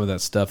advantage of some of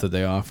that stuff that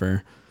they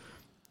offer.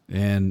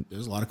 And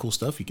There's a lot of cool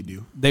stuff you could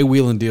do. they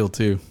wheel and deal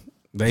too.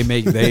 They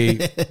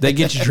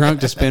get you drunk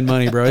to spend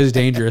money, bro. It's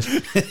dangerous.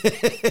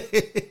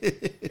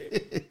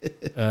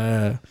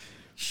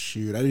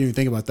 Shoot, I didn't even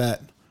think about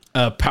that.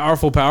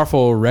 Powerful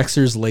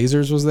Rexer's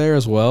Lasers was there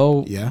as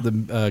well. Yeah.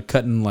 The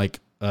cutting like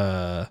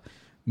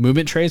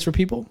movement trays for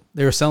people.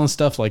 They were selling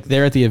stuff like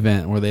there at the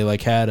event where they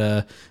like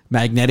had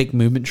magnetic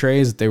movement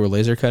trays that they were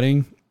laser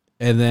cutting.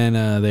 And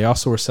then they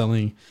also were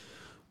selling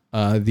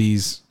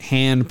these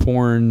hand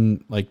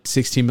porn like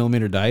 16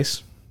 millimeter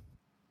dice.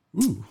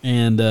 Ooh.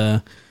 And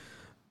the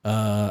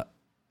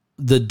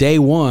day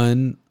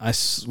one,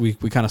 we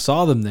kind of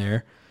saw them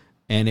there,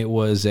 and it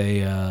was they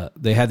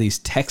had these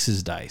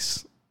Texas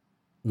dice,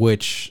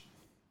 which,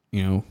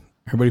 you know,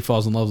 everybody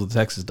falls in love with the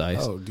Texas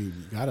dice. Oh, dude,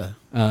 you gotta.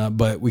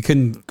 But we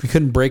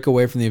couldn't break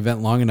away from the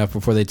event long enough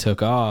before they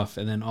took off,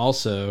 and then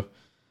also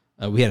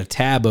we had a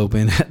tab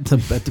open at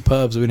the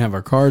pub, so we didn't have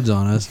our cards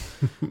on us.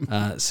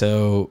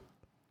 So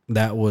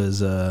that was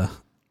that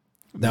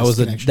was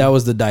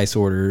the dice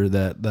order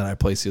that I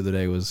placed the other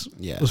day was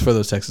for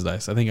those Texas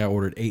dice. I think I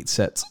ordered 8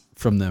 sets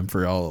from them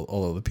for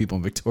all of the people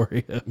in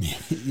Victoria.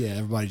 Yeah,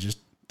 everybody just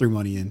threw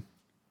money in.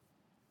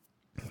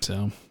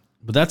 So,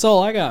 but that's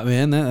all I got,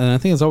 man. And I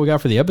think that's all we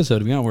got for the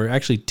episode. We're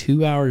actually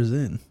 2 hours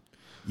in.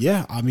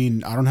 Yeah, I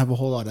mean, I don't have a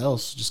whole lot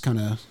else. Just kind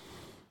of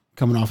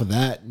coming off of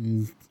that,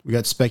 and we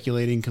got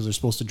speculating because they're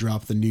supposed to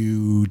drop the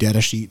new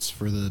data sheets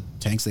for the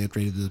tanks they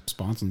upgraded the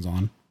sponsons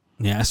on.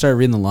 Yeah, I started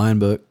reading the line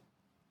book.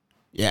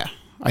 Yeah,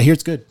 I hear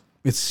it's good.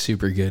 It's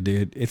super good,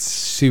 dude. It's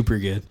super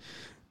good.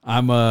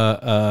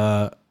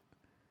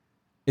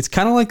 It's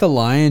kind of like the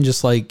Lion,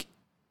 just like,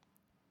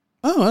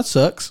 oh, that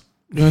sucks.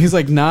 You know, he's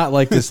like not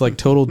like this like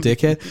total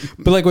dickhead.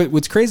 But like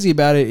what's crazy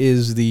about it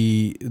is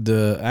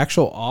the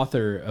actual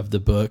author of the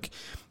book,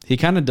 he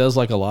kind of does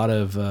like a lot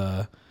of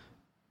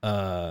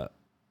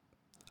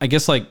I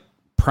guess like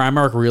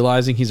Primarch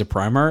realizing he's a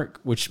Primarch,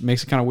 which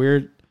makes it kind of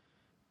weird.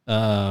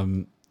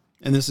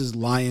 And this is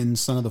Lion,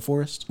 Son of the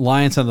Forest?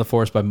 Lion, Son of the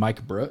Forest by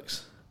Mike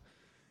Brooks.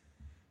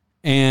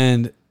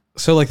 And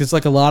so like it's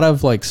like a lot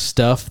of like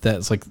stuff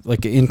that's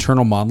like an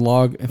internal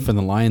monologue from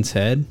the lion's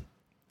head.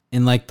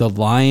 And like the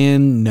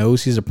lion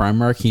knows he's a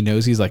Primarch. He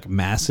knows he's like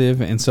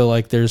massive. And so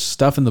like there's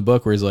stuff in the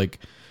book where he's like,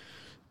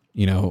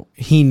 you know,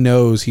 he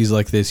knows he's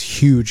like this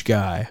huge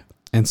guy.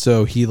 And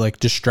so he like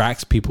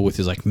distracts people with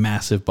his like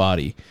massive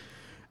body.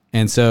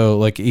 And so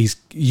like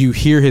you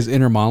hear his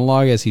inner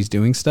monologue as he's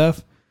doing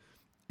stuff.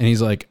 And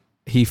he's like,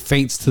 he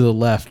feints to the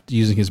left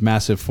using his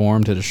massive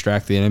form to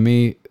distract the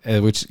enemy,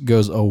 which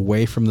goes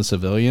away from the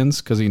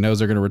civilians because he knows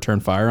they're going to return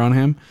fire on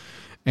him.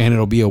 And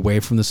it'll be away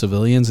from the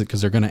civilians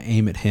because they're going to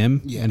aim at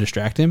him and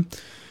distract him.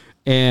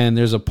 And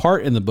there's a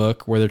part in the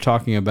book where they're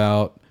talking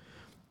about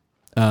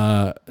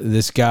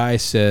this guy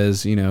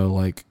says, you know,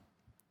 like,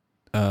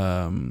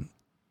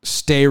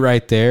 stay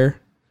right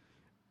there.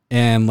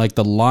 And like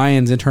the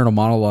lion's internal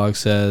monologue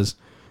says,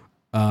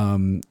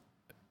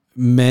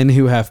 men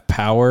who have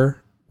power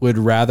would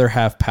rather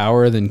have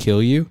power than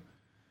kill you.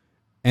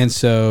 And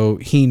so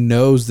he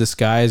knows this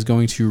guy is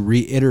going to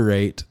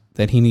reiterate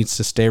that he needs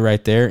to stay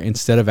right there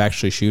instead of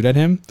actually shoot at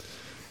him.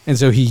 And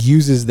so he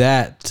uses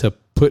that to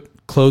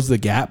close the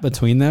gap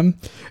between them.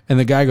 And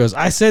the guy goes,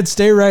 I said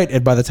stay right.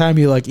 And by the time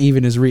he like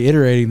even is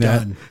reiterating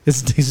that,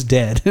 he's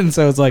dead. And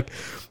so it's like,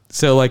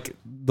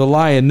 the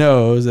lion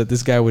knows that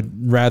this guy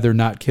would rather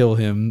not kill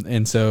him,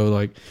 and so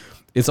like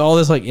it's all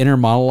this like inner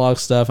monologue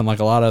stuff, and like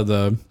a lot of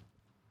the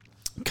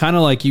kind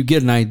of like you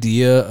get an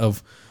idea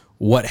of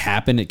what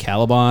happened at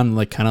Caliban,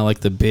 like kind of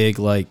like the big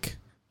like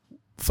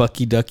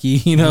fucky ducky,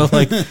 you know,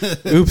 like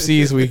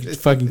oopsies, we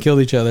fucking killed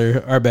each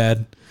other, our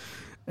bad.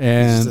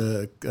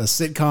 And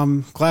just a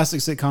sitcom, classic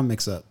sitcom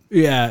mix up.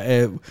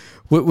 Yeah,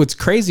 what's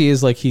crazy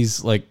is like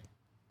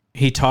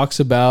he talks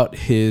about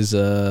his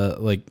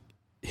like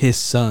his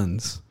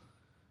sons.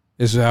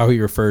 This is how he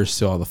refers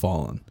to all the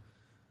fallen.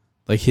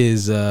 Like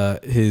his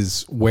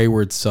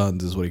wayward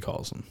sons is what he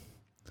calls them.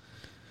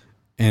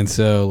 And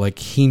so like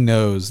he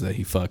knows that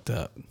he fucked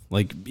up.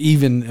 Like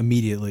even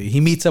immediately.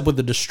 He meets up with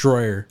the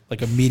destroyer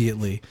like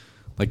immediately.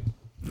 Like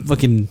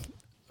looking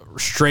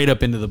straight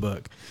up into the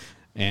book.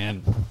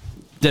 And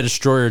the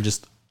destroyer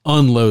just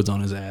unloads on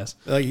his ass.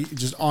 Like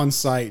just on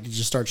sight, he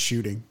just starts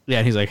shooting. Yeah,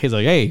 and he's like,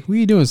 hey, what are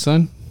you doing,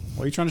 son?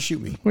 Why are you trying to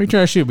shoot me? Why are you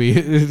trying to shoot me?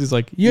 He's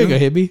like, you ain't gonna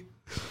hit me.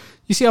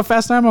 You see how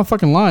fast I am? I'm a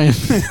fucking lion.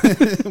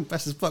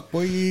 Fast as fuck,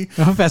 boy.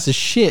 I'm fast as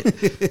shit.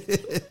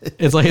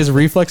 It's like his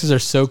reflexes are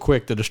so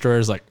quick. The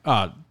destroyer's like,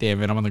 oh,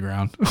 damn it, I'm on the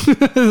ground.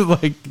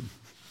 Like,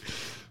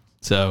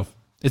 so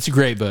it's a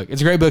great book. It's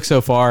a great book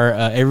so far.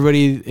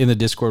 Everybody in the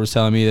Discord was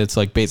telling me that's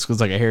like basically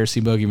it's like a Heresy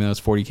book, even though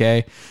it's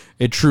 40K.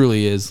 It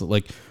truly is.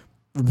 Like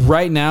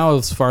right now,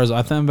 as far as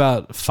I think,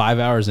 about 5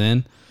 hours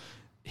in.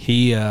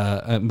 He,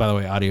 by the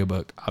way,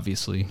 audiobook,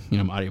 obviously, you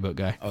know, I'm an audiobook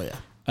guy. Oh yeah.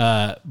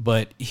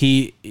 But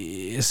he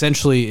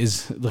essentially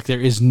is like, there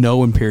is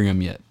no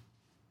Imperium yet.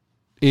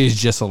 It is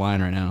just a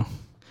line right now.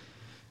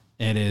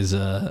 It is,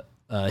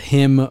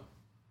 him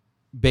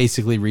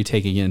basically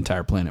retaking an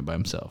entire planet by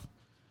himself.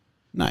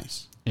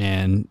 Nice.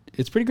 And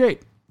it's pretty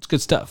great. It's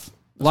good stuff.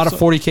 A lot of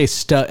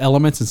 40K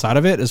elements inside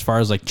of it as far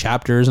as like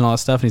chapters and all that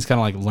stuff. And he's kind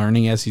of like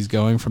learning as he's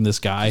going from this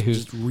guy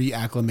who's just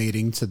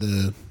reacclimating to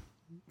the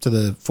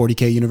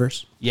 40K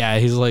universe. Yeah,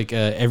 he's like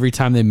every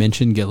time they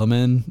mention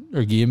Guilliman,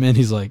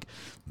 he's like,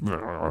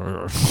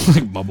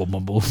 like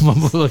mumble.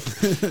 Like,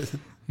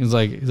 he's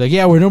like,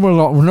 yeah, we're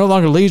no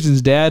longer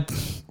legions, Dad.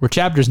 We're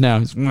chapters now.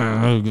 He's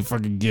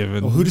fucking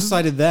given. Well, who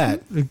decided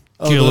that?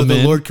 Guilliman.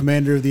 The Lord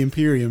Commander of the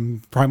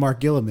Imperium,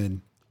 Primarch Guilliman.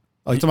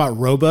 Oh, you talking about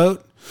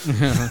Rowboat?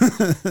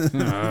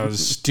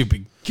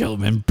 Stupid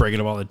Guilliman breaking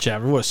up all the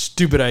chapters. What a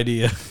stupid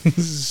idea.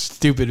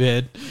 Stupid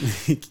head.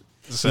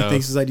 So, he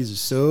thinks his ideas are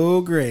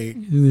so great.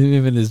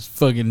 Him and his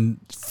fucking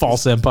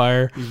false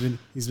empire.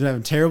 He's been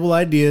having terrible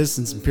ideas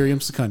since Imperium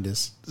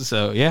Secundus.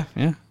 So yeah.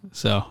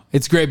 So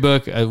it's a great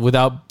book.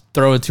 Without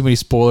throwing too many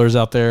spoilers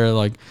out there,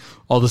 like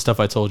all the stuff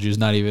I told you is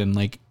not even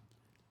like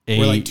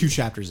we're like 2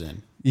 chapters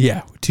in.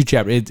 Yeah, 2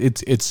 chapters.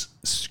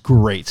 It's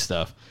great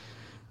stuff.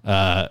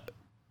 I'm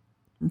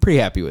pretty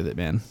happy with it,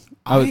 man.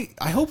 I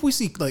hope we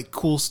see like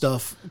cool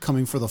stuff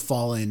coming for the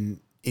Fallen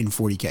in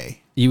 40K.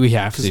 We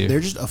have to. They're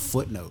just a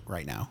footnote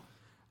right now.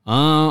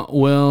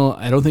 Well,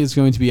 I don't think it's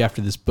going to be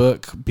after this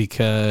book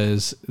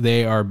because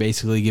they are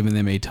basically giving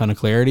them a ton of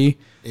clarity.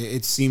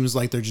 It seems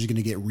like they're just going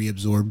to get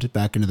reabsorbed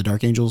back into the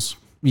Dark Angels.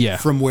 Yeah.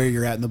 From where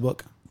you're at in the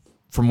book.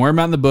 From where I'm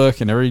at in the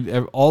book,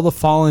 and all the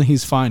Fallen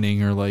he's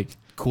finding are like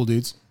cool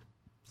dudes.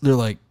 They're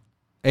like,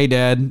 hey,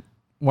 Dad,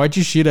 why'd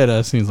you shoot at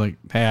us? And he's like,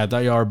 hey, I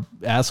thought y'all were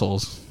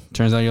assholes.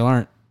 Turns out y'all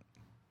aren't.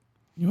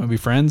 You want to be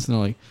friends? And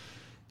they're like,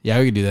 yeah,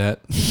 we could do that.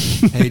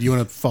 Hey, do you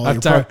want to follow I'm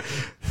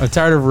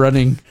tired of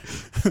running.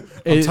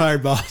 I'm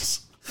tired,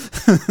 boss.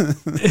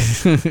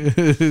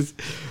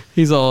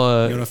 He's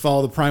all... you want to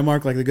follow the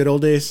Primarch like the good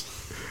old days?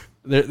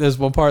 There's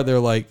one part they're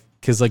like...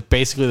 Because like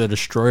basically the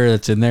destroyer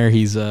that's in there,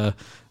 he's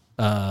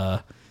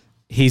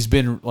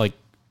been like...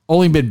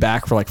 Only been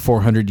back for like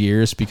 400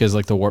 years because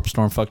like the warp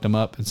storm fucked him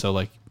up. And so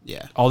like...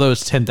 Yeah. Although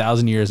it's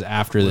 10,000 years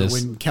after this.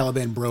 When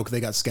Caliban broke, they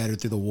got scattered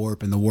through the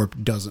warp, and the warp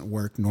doesn't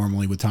work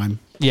normally with time.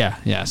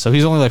 Yeah. So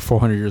he's only like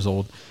 400 years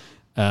old.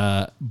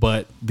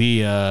 But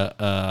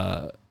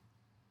the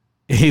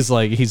he's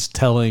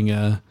telling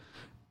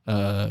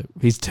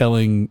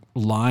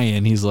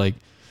Lion, he's like,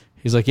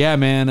 yeah,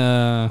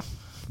 man,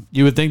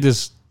 you would think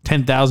this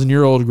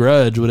 10,000-year-old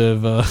grudge would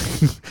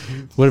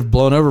have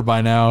blown over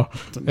by now.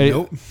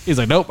 Nope. He's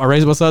like, nope, I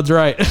raised my sons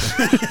right.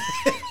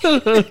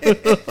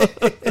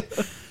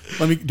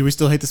 Do we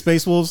still hate the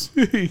Space Wolves?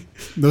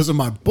 Those are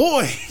my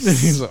boys.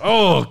 He's like,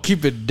 oh,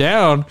 keep it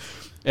down.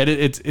 And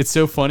it's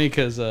so funny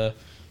because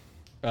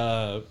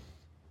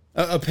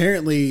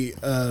apparently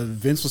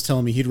Vince was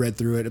telling me he'd read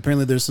through it.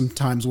 Apparently there's some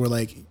times where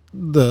like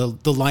the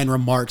line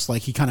remarks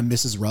like he kind of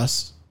misses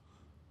Russ.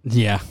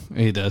 Yeah,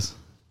 he does.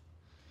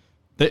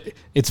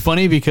 It's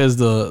funny because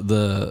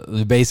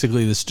the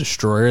basically this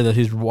destroyer that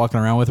he's walking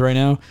around with right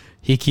now,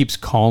 he keeps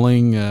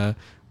calling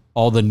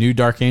all the new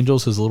Dark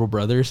Angels his little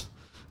brothers.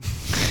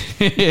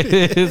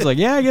 It's like,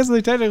 yeah, I guess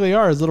they technically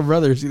are his little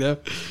brothers, you know.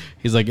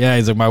 He's like,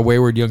 my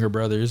wayward younger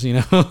brothers, you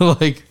know.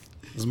 Like,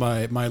 this is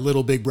my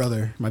little big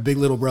brother, my big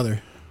little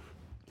brother.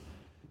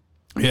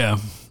 Yeah,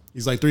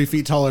 he's like 3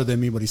 feet taller than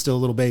me, but he's still a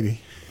little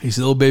baby. He's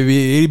a little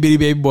baby, itty bitty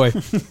baby boy,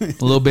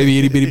 a little baby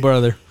itty bitty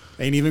brother.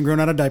 Ain't even grown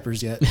out of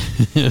diapers yet.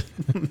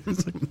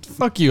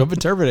 Fuck you. I'm a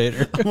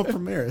Terminator. I'm a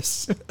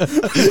Primaris.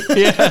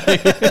 Yeah.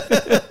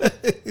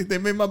 They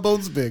made my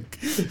bones big.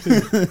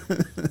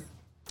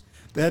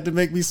 They had to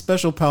make me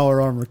special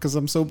power armor because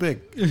I'm so big.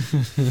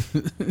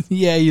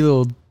 Yeah, you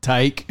little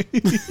tyke.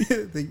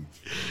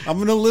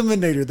 I'm an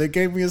eliminator. They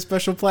gave me a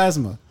special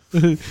plasma.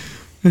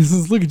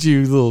 Look at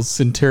you, little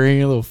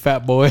centurion, little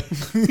fat boy.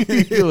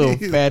 You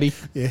little fatty.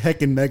 Yeah,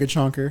 heckin' mega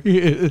chonker.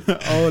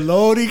 Oh,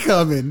 Lordy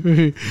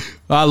coming.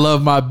 I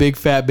love my big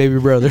fat baby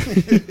brother.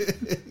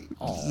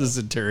 The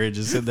centurion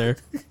just in there.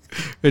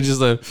 It's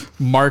just a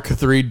Mark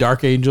III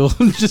Dark Angel.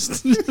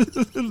 Just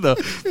the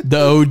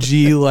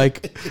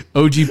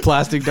OG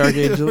plastic Dark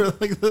Angel.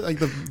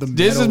 the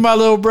This is my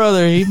little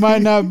brother. He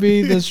might not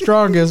be the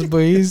strongest, but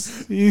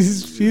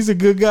he's a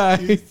good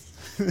guy.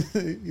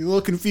 You're a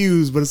little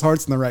confused, but his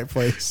heart's in the right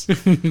place.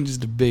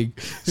 Just a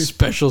big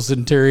special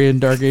centurion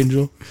Dark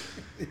Angel.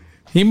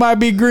 He might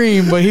be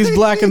green, but he's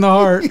black in the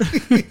heart.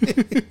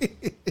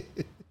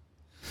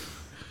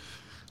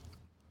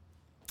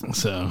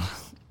 So,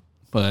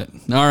 but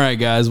all right,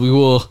 guys, we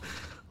will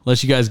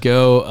let you guys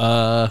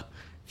go.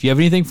 If you have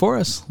anything for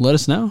us, let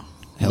us know.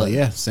 Hell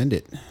yeah, send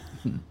it.